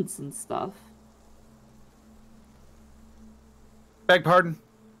students and stuff? Beg pardon?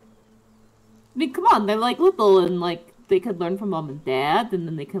 I mean, come on, they're like little and like they could learn from mom and dad, and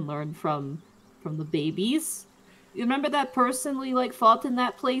then they can learn from the babies. You remember that person we like fought in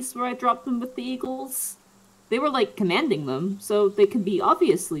that place where I dropped them with the eagles? They were like commanding them, so they can be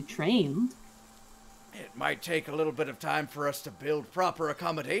obviously trained. It might take a little bit of time for us to build proper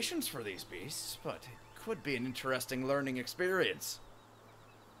accommodations for these beasts, but it could be an interesting learning experience.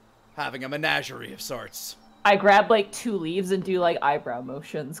 Having a menagerie of sorts. I grab like 2 leaves and do like eyebrow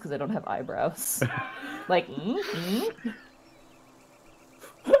motions because I don't have eyebrows. Like,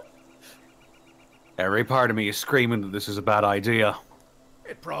 Every part of me is screaming that this is a bad idea.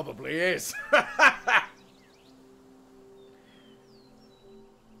 It probably is.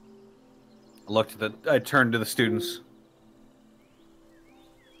 I turned to the students.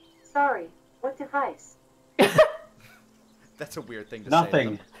 Sorry, what device? That's a weird thing to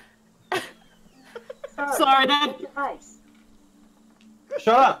Nothing. say. Sorry, that- what device?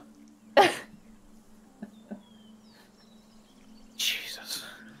 Shut up! Jesus.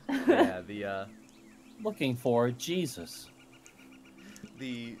 Yeah, Looking for Jesus.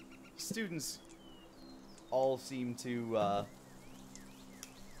 the students all seem to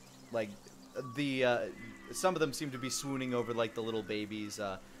some of them seem to be swooning over like the little babies.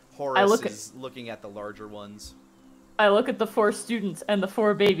 Horace is looking at the larger ones. I look at the 4 students and the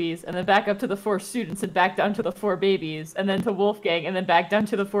 4 babies, and then back up to the 4 students and back down to the 4 babies, and then to Wolfgang, and then back down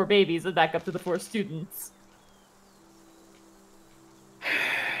to the 4 babies and back up to the 4 students.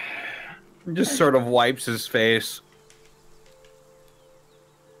 Just sort of wipes his face.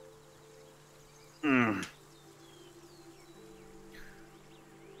 One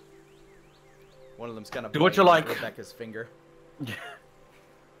of them's kind of Do what you like. Rebecca's finger.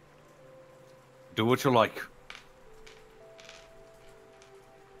 Do what you like.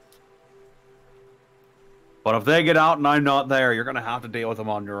 But if they get out and I'm not there, you're gonna have to deal with them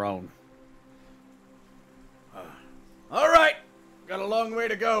on your own. All right. Got a long way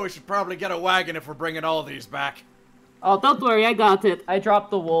to go. We should probably get a wagon if we're bringing all these back. Oh, don't worry, I got it. I drop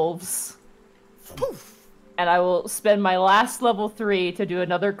the wolves. Poof. And I will spend my last level 3 to do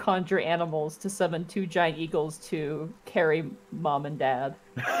another conjure animals to summon 2 giant eagles to carry mom and dad.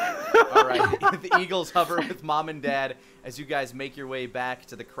 All right. The eagles hover with mom and dad as you guys make your way back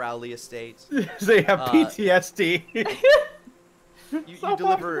to the Crowley estate. They have PTSD. You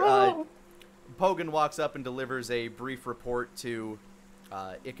deliver. Pogan walks up and delivers a brief report to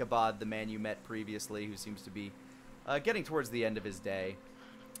Ichabod, the man you met previously, who seems to be getting towards the end of his day.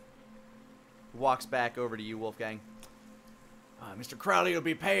 Walks back over to you, Wolfgang. Mr. Crowley will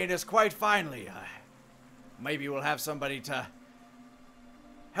be paying us quite finely. Maybe we'll have somebody to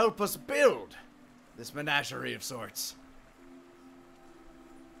help us build this menagerie of sorts.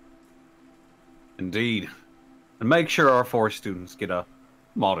 Indeed. And make sure our 4 students get a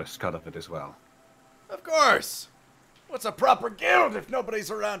modest cut of it as well. Of course. What's a proper guild if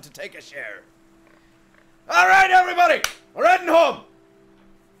nobody's around to take a share? All right, everybody. We're heading home.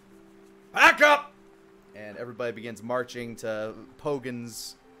 Pack up. And everybody begins marching to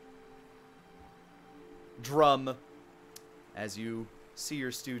Pogan's drum. As you see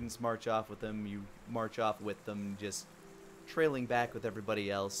your students march off with them, you march off with them, just trailing back with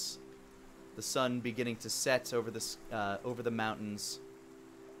everybody else. The sun beginning to set over the mountains.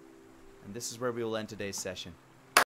 And this is where we will end today's session.